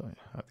 yes. I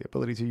have the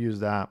ability to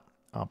use that.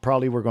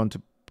 Probably we're going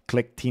to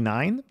click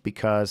T9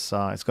 because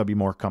it's going to be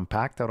more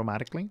compact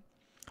automatically.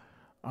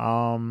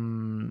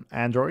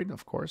 Android,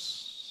 of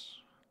course.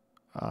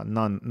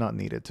 Not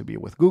needed to be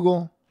with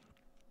Google.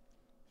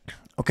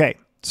 Okay,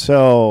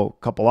 so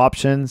a couple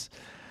options.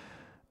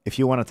 If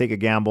you want to take a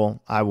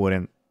gamble, I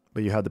wouldn't,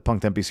 but you have the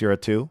Punkt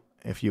MP02.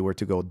 If you were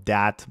to go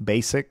that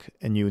basic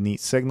and you need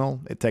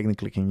Signal, it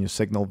technically can use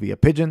Signal via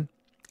Pigeon.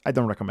 I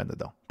don't recommend it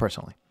though,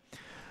 personally.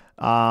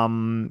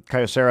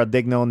 Kyocera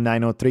Digno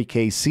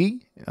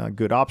 903KC,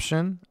 good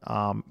option.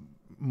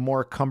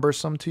 More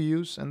cumbersome to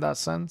use in that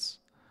sense.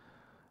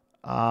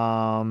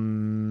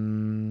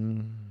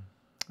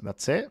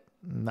 That's it.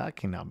 That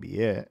cannot be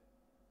it.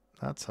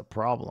 That's a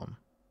problem.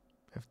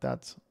 If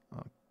that's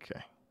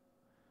okay.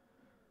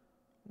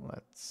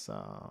 Let's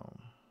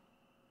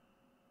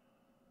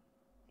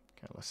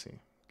let's see.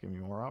 Give me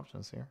more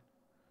options here.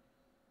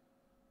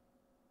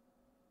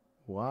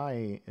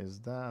 Why is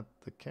that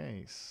the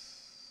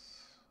case?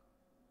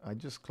 I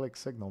just clicked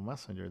Signal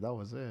Messenger. That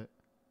was it.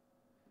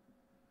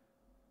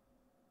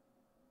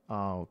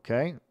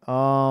 Okay.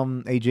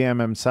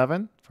 AGM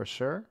M7 for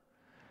sure.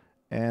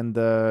 And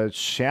the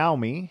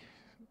Xiaomi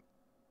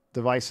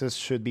devices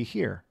should be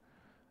here.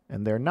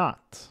 And they're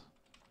not.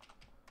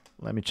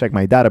 Let me check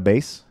my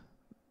database.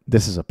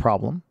 This is a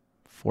problem.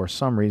 For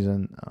some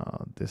reason,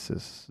 this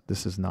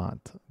is not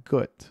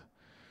good.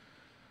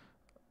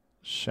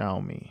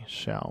 Xiaomi.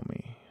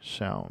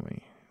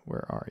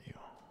 Where are you?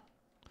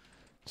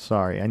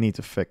 Sorry, I need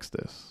to fix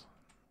this.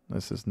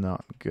 This is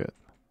not good.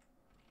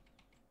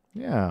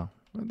 Yeah,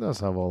 it does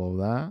have all of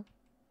that.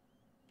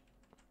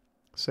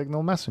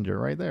 Signal Messenger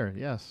right there.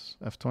 Yes,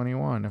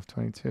 F21,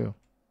 F22.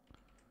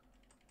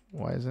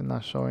 Why is it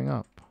not showing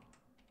up?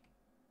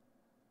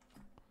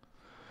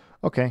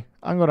 Okay,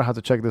 I'm going to have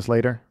to check this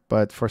later.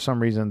 But for some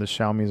reason, the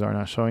Xiaomis are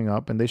not showing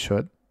up, and they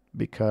should.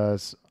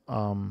 Because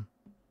if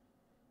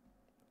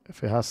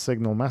it has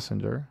Signal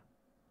Messenger...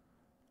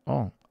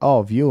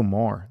 Oh, view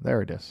more.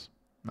 There it is.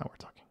 Now we're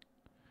talking.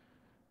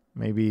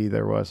 Maybe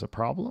there was a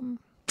problem.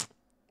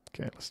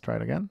 Okay, let's try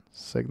it again.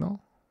 Signal.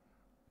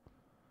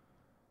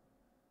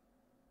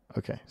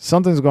 Okay,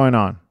 something's going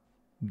on.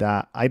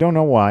 That I don't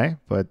know why,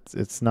 but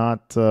it's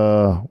not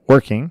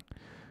working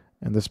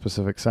in this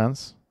specific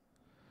sense.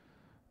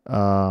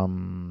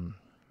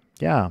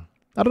 Yeah,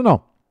 I don't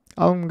know.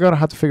 I'm going to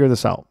have to figure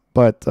this out.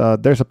 But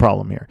there's a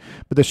problem here.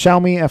 But the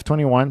Xiaomi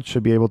F21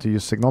 should be able to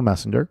use Signal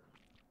Messenger.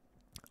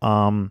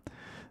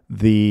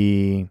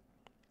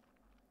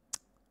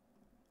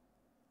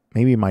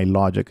 Maybe my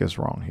logic is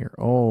wrong here.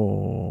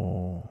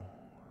 Oh,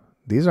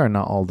 these are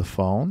not all the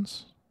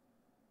phones.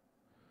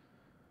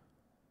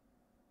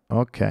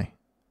 Okay.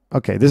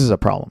 Okay, this is a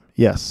problem.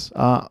 Yes,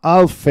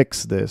 I'll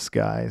fix this,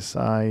 guys.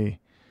 I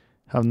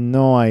have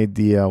no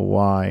idea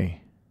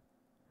why.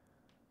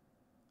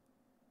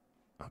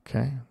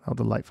 Okay, how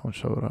the light phone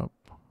showed up.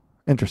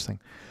 Interesting.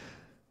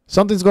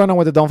 Something's going on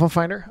with the Dumbphone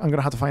finder. I'm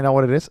gonna have to find out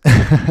what it is.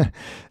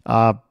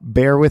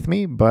 Bear with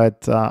me,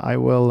 but I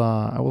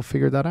will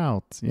figure that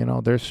out. You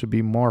know, there should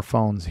be more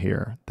phones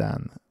here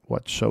than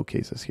what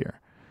showcases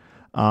here.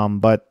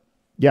 But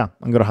yeah,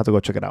 I'm gonna have to go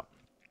check it out.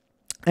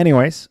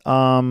 Anyways,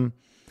 Xiaomi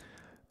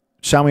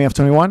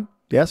F21.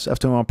 Yes,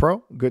 F21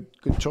 Pro. Good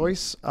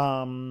choice.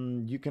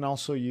 You can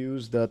also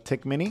use the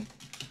TIQ Mini.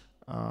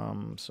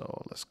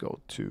 So let's go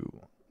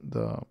to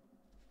the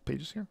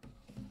pages here.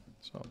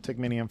 So TIQ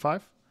Mini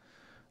M5.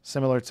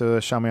 Similar to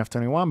Xiaomi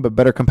F21, but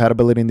better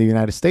compatibility in the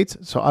United States.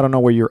 So I don't know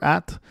where you're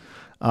at,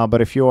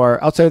 but if you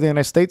are outside of the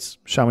United States,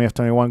 Xiaomi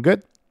F21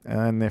 good,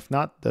 and if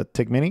not, the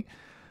TIQ Mini.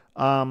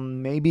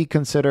 Maybe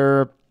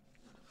consider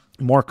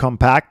more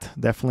compact.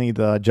 Definitely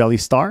the Jelly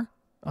Star,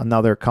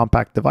 another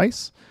compact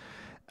device.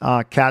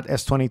 Cat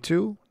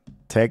S22,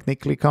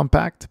 technically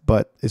compact,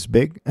 but it's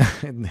big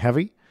and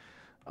heavy.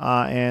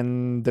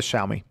 And the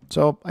Xiaomi.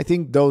 So I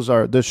think those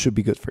should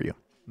be good for you.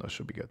 Those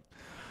should be good.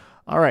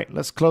 All right,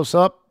 let's close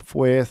up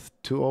with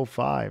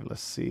 205.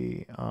 Let's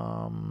see.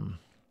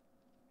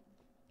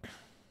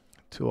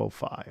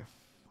 205.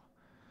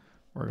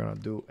 We're going to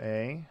do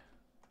a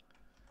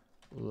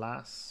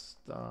last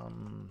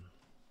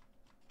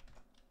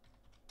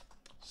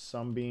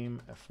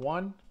Sunbeam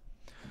F1.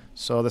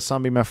 So the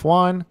Sunbeam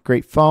F1,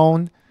 great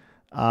phone.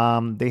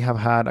 They have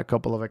had a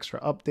couple of extra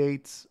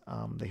updates.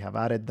 They have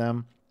added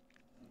them.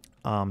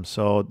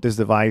 So this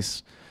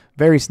device,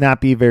 very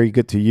snappy, very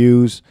good to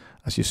use.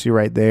 As you see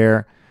right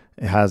there,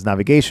 it has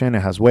navigation, it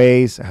has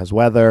Waze, it has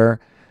weather,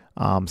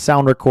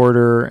 sound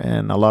recorder,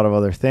 and a lot of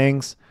other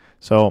things.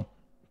 So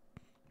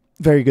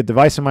very good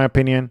device in my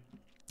opinion.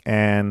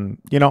 And,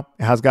 you know,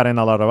 it has gotten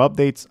a lot of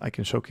updates. I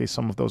can showcase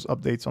some of those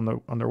updates on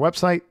their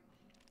website.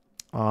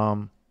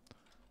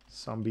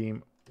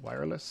 Sunbeam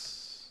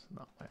Wireless,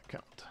 not my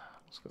account.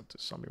 Let's go to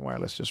Sunbeam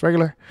Wireless, just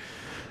regular.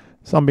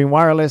 Sunbeam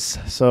Wireless.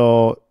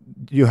 So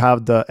you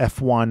have the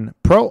F1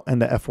 Pro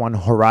and the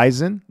F1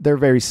 Horizon. They're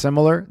very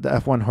similar. The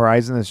F1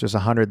 Horizon is just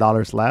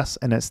 $100 less,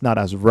 and it's not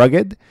as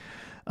rugged,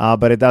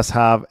 but it does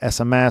have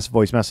SMS,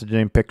 voice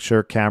messaging,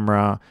 picture,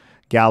 camera,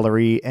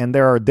 gallery, and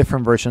there are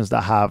different versions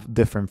that have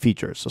different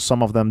features. So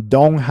some of them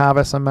don't have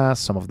SMS,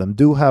 some of them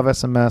do have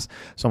SMS,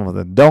 some of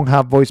them don't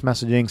have voice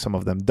messaging, some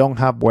of them don't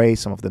have Waze,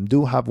 some of them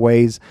do have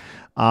Waze,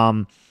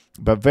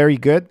 but very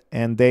good.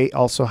 And they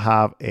also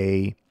have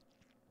a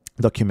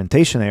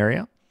documentation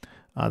area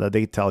that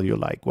they tell you,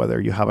 like,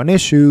 whether you have an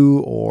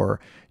issue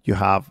or you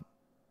have,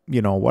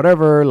 you know,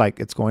 whatever, like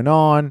it's going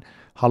on,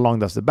 how long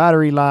does the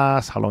battery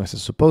last, how long is it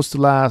supposed to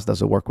last,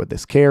 does it work with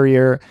this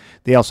carrier.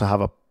 They also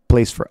have a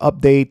place for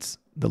updates.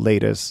 The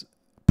latest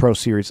Pro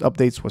Series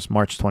updates was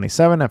March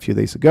 27, a few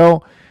days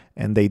ago,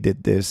 and they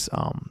did this,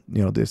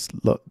 you know,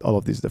 all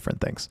of these different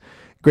things.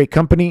 Great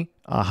company,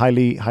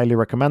 highly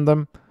recommend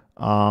them.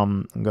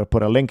 I'm gonna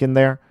put a link in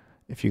there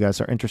if you guys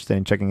are interested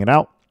in checking it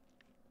out.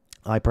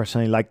 I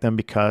personally like them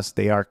because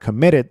they are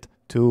committed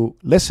to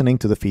listening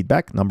to the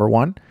feedback, number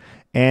one,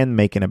 and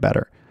making it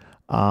better.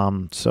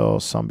 So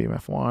Sunbeam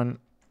F1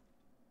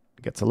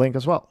 gets a link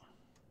as well.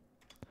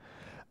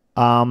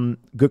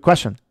 Good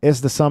question.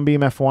 Is the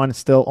Sunbeam F1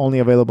 still only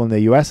available in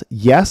the US?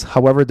 Yes.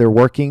 However, they're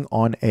working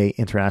on an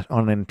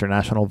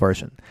international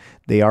version.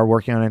 They are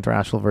working on an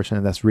international version,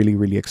 and that's really,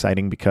 really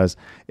exciting because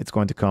it's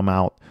going to come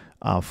out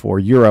for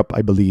Europe,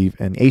 I believe,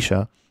 and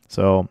Asia.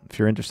 So if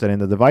you're interested in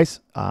the device,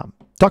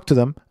 talk to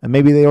them, and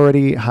maybe they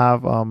already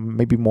have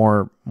maybe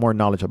more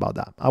knowledge about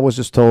that. I was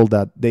just told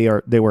that they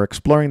were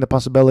exploring the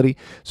possibility,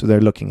 so they're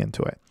looking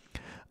into it.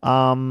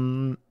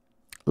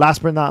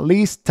 Last but not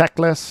least,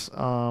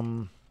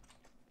 Techless.com.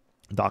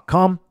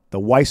 The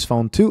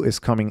Wisephone 2 is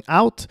coming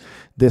out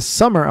this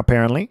summer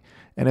apparently,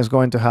 and is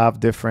going to have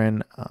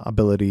different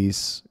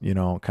abilities, you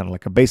know, kind of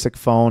like a basic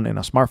phone and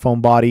a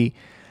smartphone body.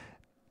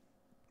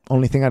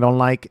 Only thing I don't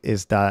like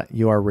is that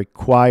you are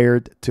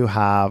required to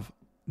have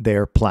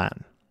their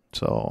plan.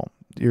 So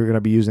you're going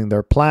to be using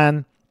their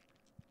plan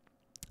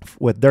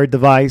with their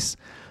device.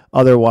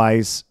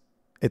 Otherwise,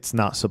 it's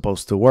not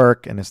supposed to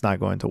work, and it's not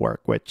going to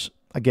work, which,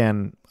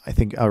 again, I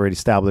think I already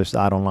established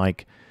that I don't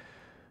like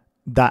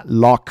that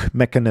lock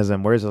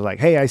mechanism where it's like,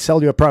 hey, I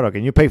sell you a product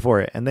and you pay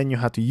for it, and then you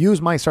have to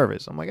use my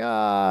service. I'm like,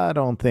 I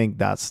don't think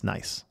that's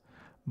nice.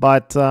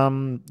 But,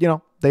 you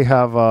know, they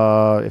have,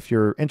 if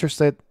you're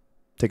interested,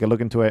 take a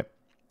look into it.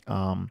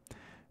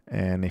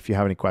 And if you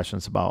have any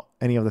questions about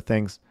any of the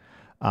things,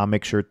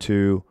 make sure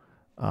to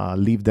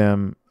leave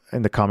them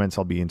in the comments.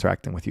 I'll be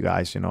interacting with you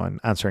guys, you know,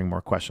 and answering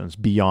more questions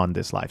beyond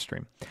this live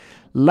stream.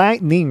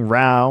 lightning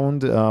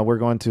round. We're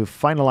going to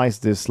finalize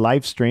this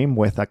live stream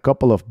with a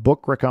couple of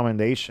book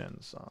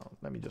recommendations.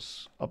 Let me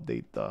just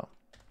update the...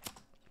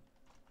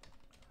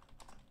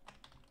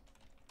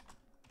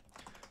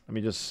 Let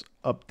me just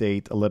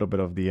update a little bit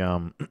of the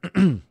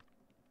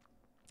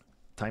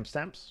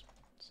timestamps.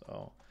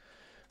 So,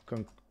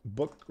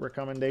 book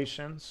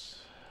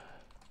recommendations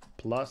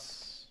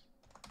plus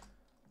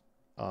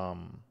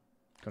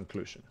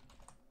conclusion.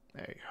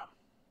 There you go.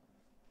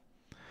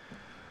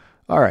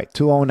 All right,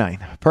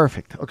 209.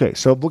 Perfect. Okay,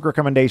 so book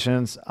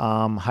recommendations.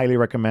 Highly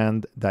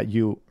recommend that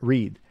you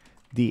read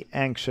The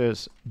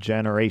Anxious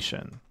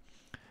Generation.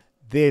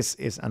 This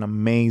is an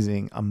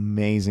amazing,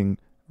 amazing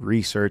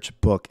research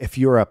book. If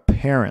you're a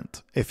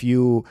parent, if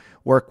you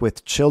work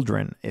with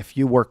children, if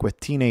you work with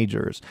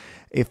teenagers,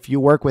 if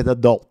you work with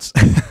adults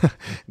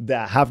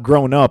that have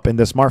grown up in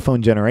the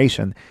smartphone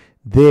generation,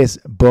 this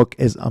book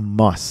is a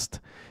must.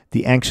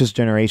 The Anxious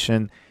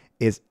Generation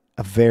is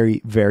a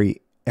very,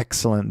 very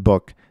excellent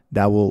book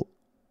that will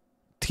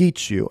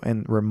teach you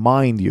and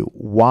remind you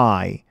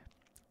why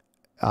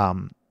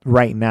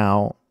right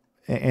now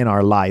in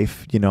our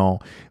life, you know,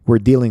 we're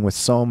dealing with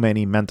so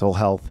many mental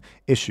health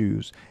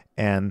issues.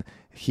 And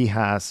he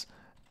has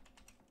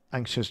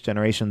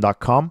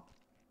anxiousgeneration.com.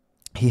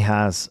 He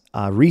has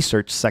a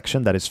research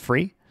section that is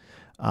free.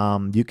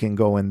 You can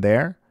go in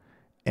there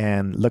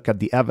and look at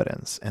the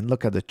evidence and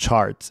look at the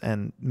charts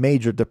and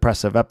major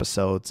depressive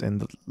episodes in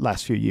the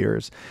last few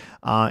years,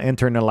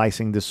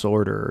 internalizing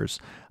disorders,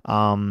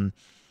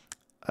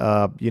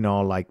 you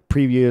know, like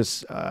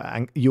previous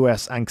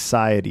U.S.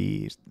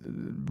 anxiety,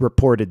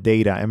 reported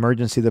data,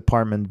 emergency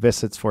department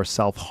visits for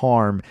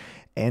self-harm.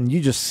 And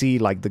you just see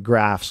like the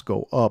graphs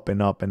go up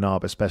and up and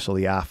up,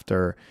 especially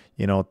after,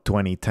 you know,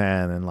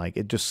 2010. And like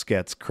it just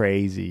gets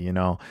crazy, you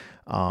know,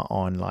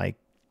 on like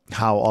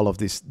how all of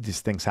these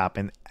things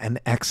happen. An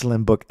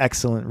excellent book,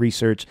 excellent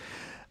research.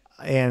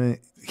 And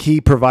he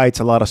provides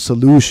a lot of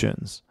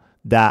solutions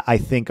that I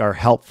think are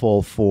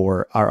helpful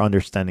for our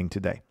understanding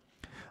today.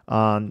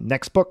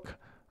 Next book,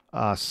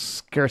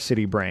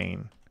 Scarcity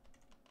Brain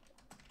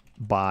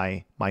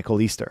by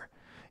Michael Easter.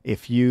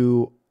 If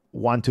you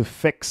want to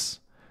fix...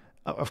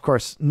 Of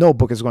course, no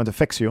book is going to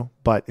fix you,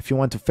 but if you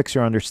want to fix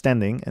your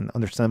understanding and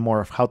understand more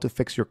of how to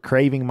fix your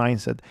craving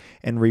mindset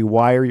and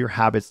rewire your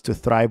habits to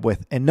thrive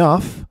with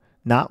enough,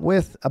 not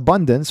with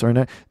abundance or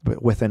not,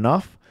 but with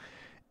enough,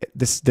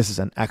 this is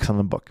an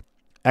excellent book.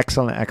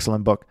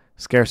 Excellent book.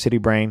 Scarcity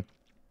Brain.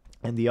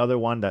 And the other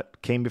one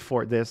that came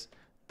before this,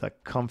 The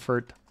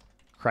Comfort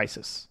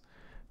Crisis.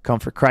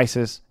 Comfort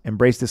Crisis.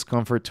 Embrace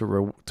discomfort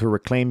to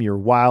reclaim your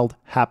wild,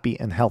 happy,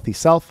 and healthy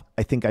self.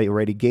 I think I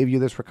already gave you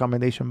this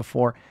recommendation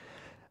before.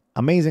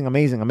 Amazing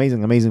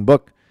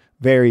book.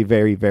 Very,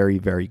 very, very,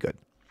 very good.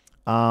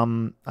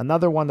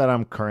 Another one that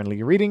I'm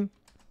currently reading,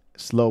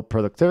 Slow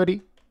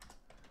Productivity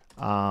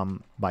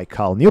by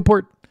Cal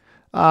Newport.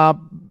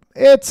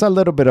 It's a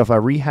little bit of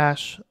a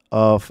rehash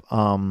of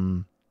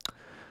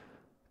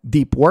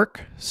deep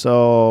work.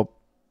 So,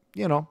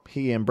 you know,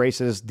 he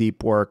embraces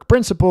deep work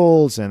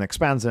principles and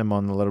expands them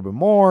on a little bit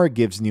more,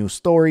 gives new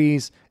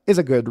stories, is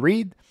a good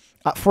read.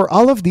 For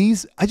all of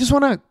these, I just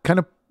want to kind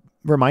of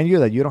remind you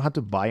that you don't have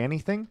to buy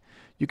anything.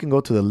 You can go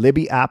to the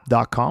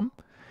libbyapp.com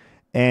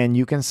and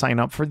you can sign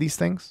up for these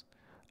things.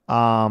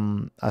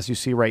 As you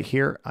see right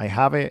here, I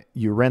have it.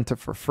 You rent it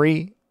for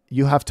free.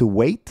 You have to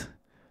wait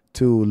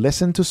to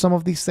listen to some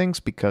of these things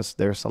because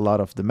there's a lot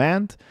of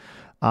demand.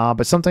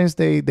 But sometimes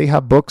they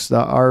have books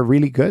that are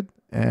really good.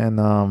 And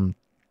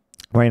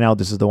right now,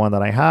 this is the one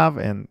that I have.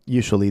 And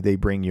usually they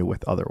bring you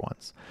with other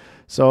ones.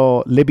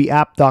 So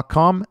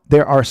libbyapp.com,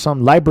 there are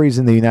some libraries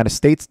in the United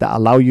States that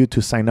allow you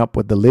to sign up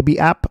with the Libby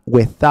app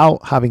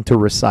without having to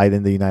reside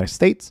in the United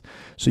States.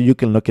 So you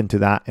can look into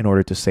that in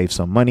order to save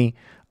some money.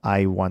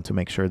 I want to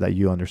make sure that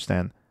you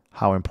understand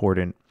how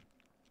important.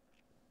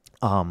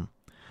 And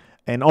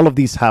all of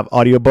these have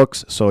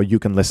audiobooks, so you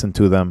can listen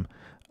to them.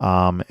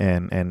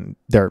 And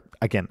they're,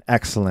 again,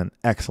 excellent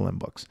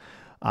books.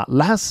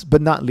 Last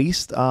but not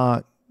least,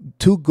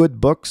 two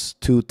good books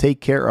to take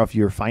care of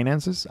your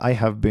finances. I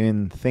have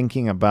been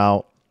thinking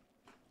about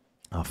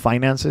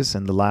finances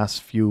in the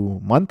last few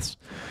months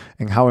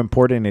and how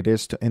important it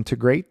is to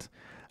integrate.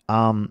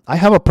 I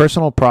have a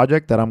personal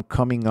project that I'm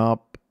coming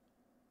up.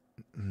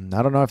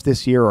 I don't know if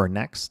this year or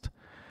next.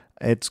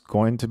 It's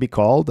going to be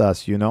called,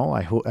 as you know,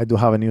 I do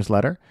have a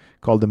newsletter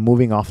called the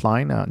Moving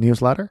Offline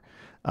newsletter.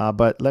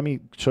 But let me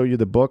show you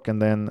the book,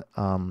 and then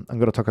I'm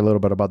going to talk a little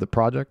bit about the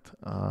project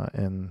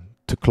and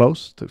to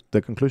close to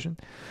the conclusion.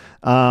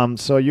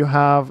 So you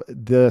have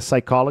The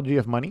Psychology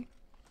of Money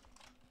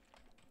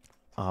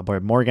by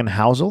Morgan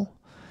Housel.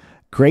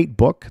 Great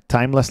book,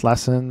 timeless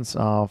lessons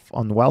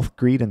on wealth,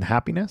 greed, and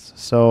happiness.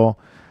 So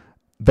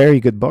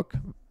very good book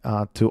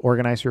to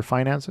organize your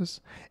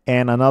finances.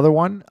 And another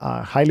one,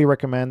 highly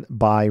recommend,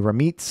 by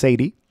Ramit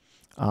Sethi.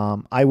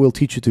 I Will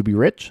Teach You to Be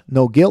Rich.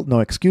 No guilt, no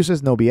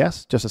excuses, no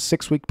BS. Just a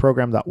 6-week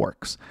program that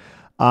works.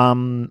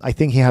 I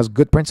think he has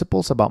good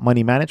principles about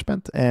money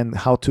management and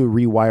how to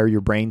rewire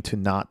your brain to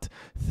not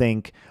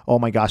think, oh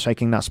my gosh, I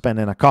cannot spend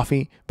in a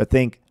coffee, but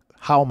think,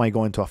 how am I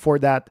going to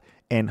afford that?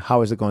 And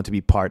how is it going to be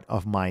part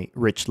of my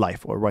rich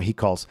life, or what he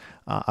calls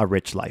a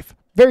rich life?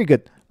 Very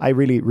good. I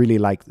really, really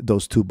liked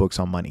those 2 books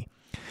on money.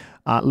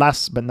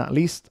 Last but not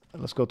least,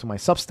 let's go to my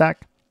Substack.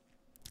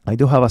 I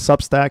do have a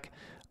Substack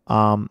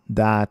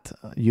that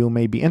you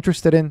may be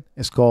interested in.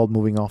 It's called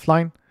Moving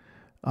Offline.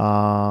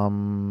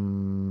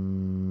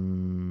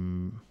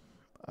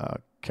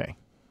 Okay,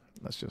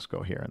 let's just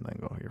go here and then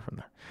go here from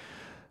there.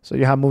 So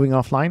you have Moving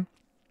Offline.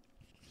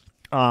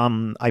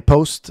 I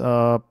post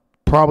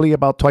probably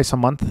about twice a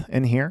month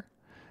in here,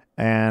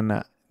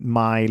 and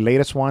my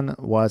latest one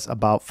was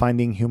about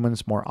finding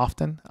humans more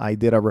often. I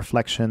did a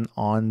reflection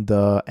on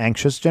the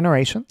anxious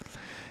generation,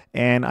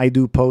 and I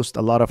do post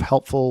a lot of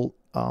helpful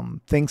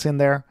things in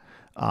there,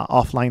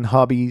 offline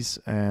hobbies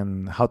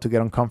and how to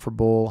get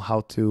uncomfortable,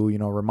 how to, you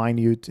know, remind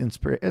you to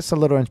it's a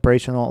little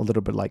inspirational, a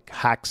little bit like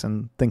hacks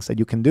and things that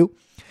you can do.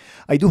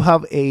 I do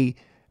have a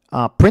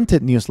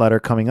printed newsletter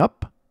coming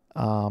up.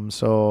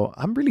 So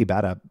I'm really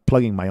bad at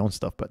plugging my own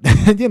stuff, but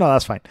you know,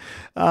 that's fine.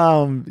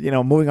 You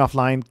know, Moving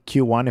Offline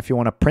Q1, if you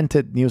want a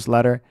printed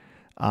newsletter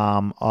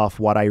of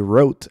what I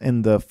wrote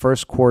in the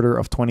first quarter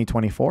of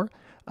 2024,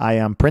 I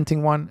am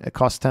printing one. It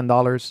costs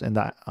 $10, and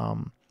that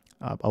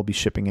I'll be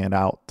shipping it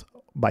out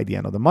by the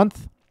end of the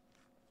month,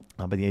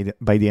 by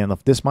the end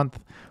of this month,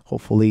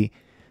 hopefully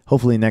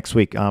next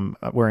week.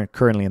 We're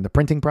currently in the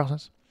printing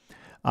process,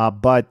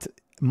 but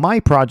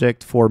my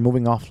project for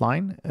Moving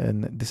Offline,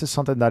 and this is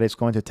something that is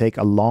going to take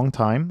a long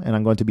time, and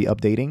I'm going to be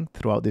updating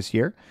throughout this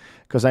year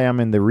because I am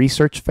in the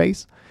research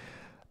phase.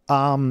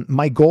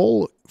 My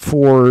goal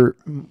for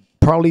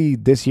probably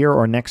this year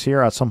or next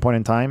year at some point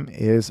in time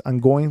is I'm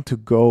going to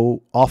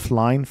go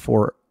offline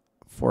for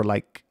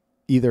like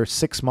either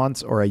 6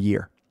 months or a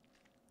year.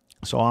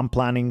 So I'm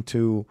planning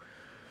to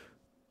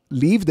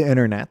leave the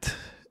internet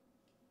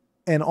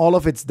and all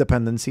of its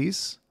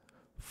dependencies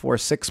for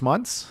 6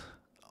 months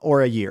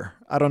or a year.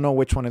 I don't know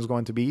which one is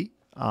going to be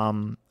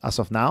as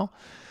of now.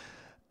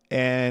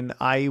 And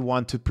I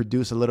want to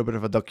produce a little bit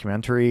of a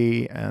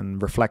documentary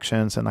and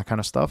reflections and that kind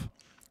of stuff.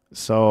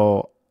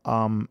 So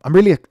I'm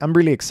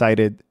really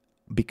excited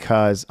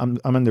because I'm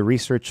in the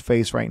research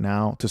phase right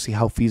now to see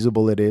how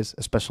feasible it is,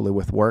 especially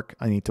with work.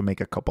 I need to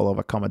make a couple of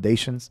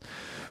accommodations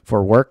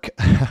for work.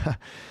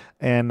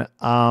 And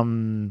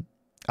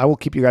I will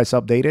keep you guys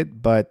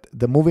updated, but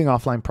the Moving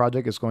Offline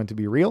project is going to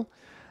be real.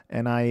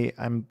 And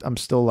I'm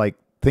still like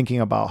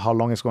thinking about how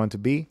long it's going to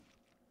be.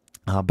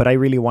 But I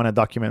really want to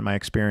document my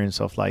experience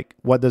of like,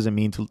 what does it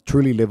mean to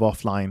truly live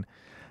offline,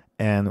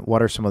 and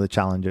what are some of the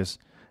challenges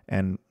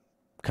and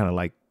kind of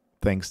like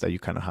things that you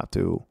kind of have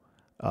to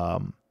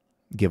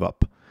give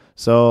up.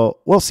 So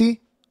we'll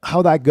see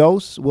how that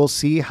goes. We'll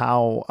see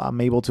how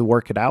I'm able to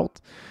work it out,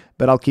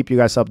 but I'll keep you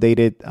guys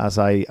updated as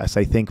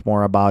I think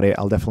more about it.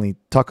 I'll definitely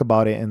talk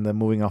about it in the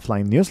Moving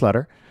Offline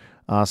newsletter.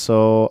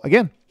 So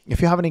again,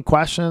 if you have any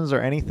questions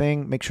or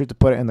anything, make sure to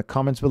put it in the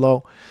comments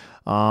below.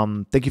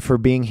 Thank you for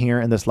being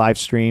here in this live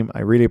stream.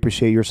 I really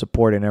appreciate your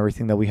support and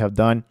everything that we have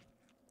done,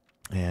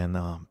 and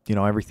you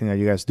know, everything that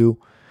you guys do.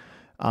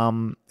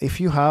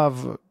 If you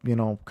have, you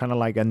know, kind of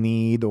like a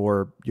need,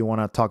 or you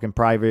want to talk in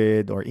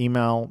private or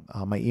email,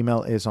 my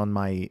email is on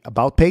my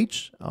about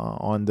page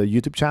on the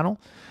YouTube channel,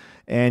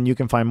 and you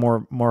can find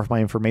more of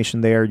my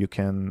information there. You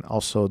can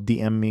also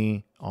DM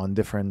me on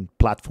different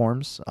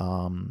platforms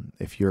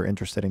if you're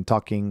interested in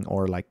talking,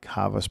 or like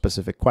have a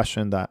specific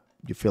question that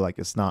you feel like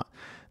it's not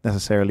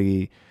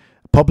necessarily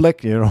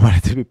public, you don't want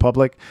it to be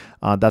public,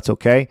 that's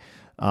okay.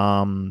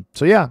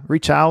 So yeah,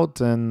 reach out,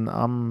 and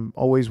I'm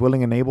always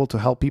willing and able to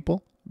help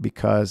people,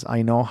 because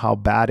I know how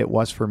bad it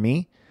was for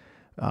me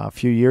a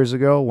few years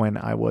ago when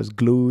I was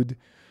glued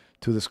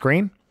to the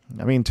screen.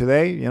 I mean,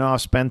 today, you know,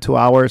 I've spent 2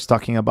 hours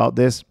talking about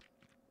this,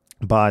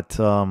 but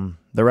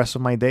the rest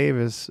of my day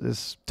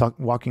is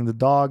walking the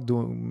dog,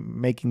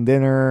 making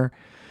dinner,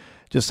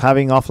 just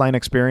having offline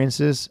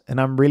experiences.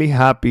 And I'm really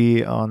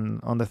happy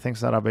on the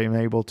things that I've been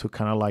able to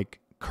kind of like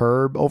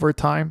curb over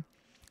time.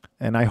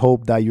 And I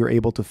hope that you're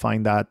able to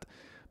find that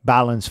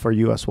balance for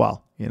you as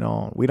well. You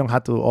know, we don't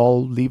have to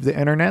all leave the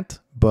internet,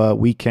 but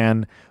we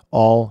can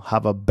all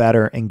have a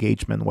better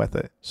engagement with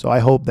it. So I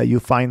hope that you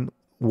find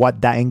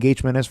what that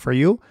engagement is for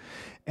you,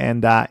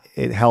 and that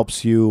it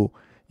helps you,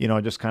 you know,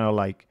 just kind of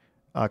like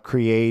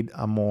create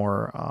a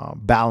more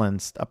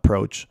balanced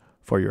approach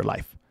for your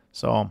life.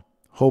 So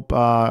hope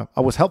I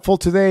was helpful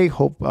today.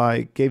 Hope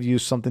I gave you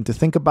something to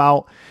think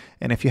about.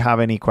 And if you have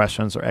any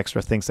questions or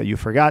extra things that you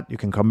forgot, you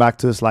can come back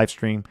to this live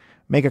stream,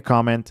 make a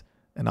comment,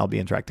 and I'll be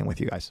interacting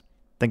with you guys.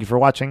 Thank you for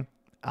watching.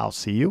 I'll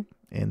see you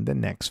in the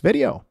next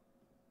video.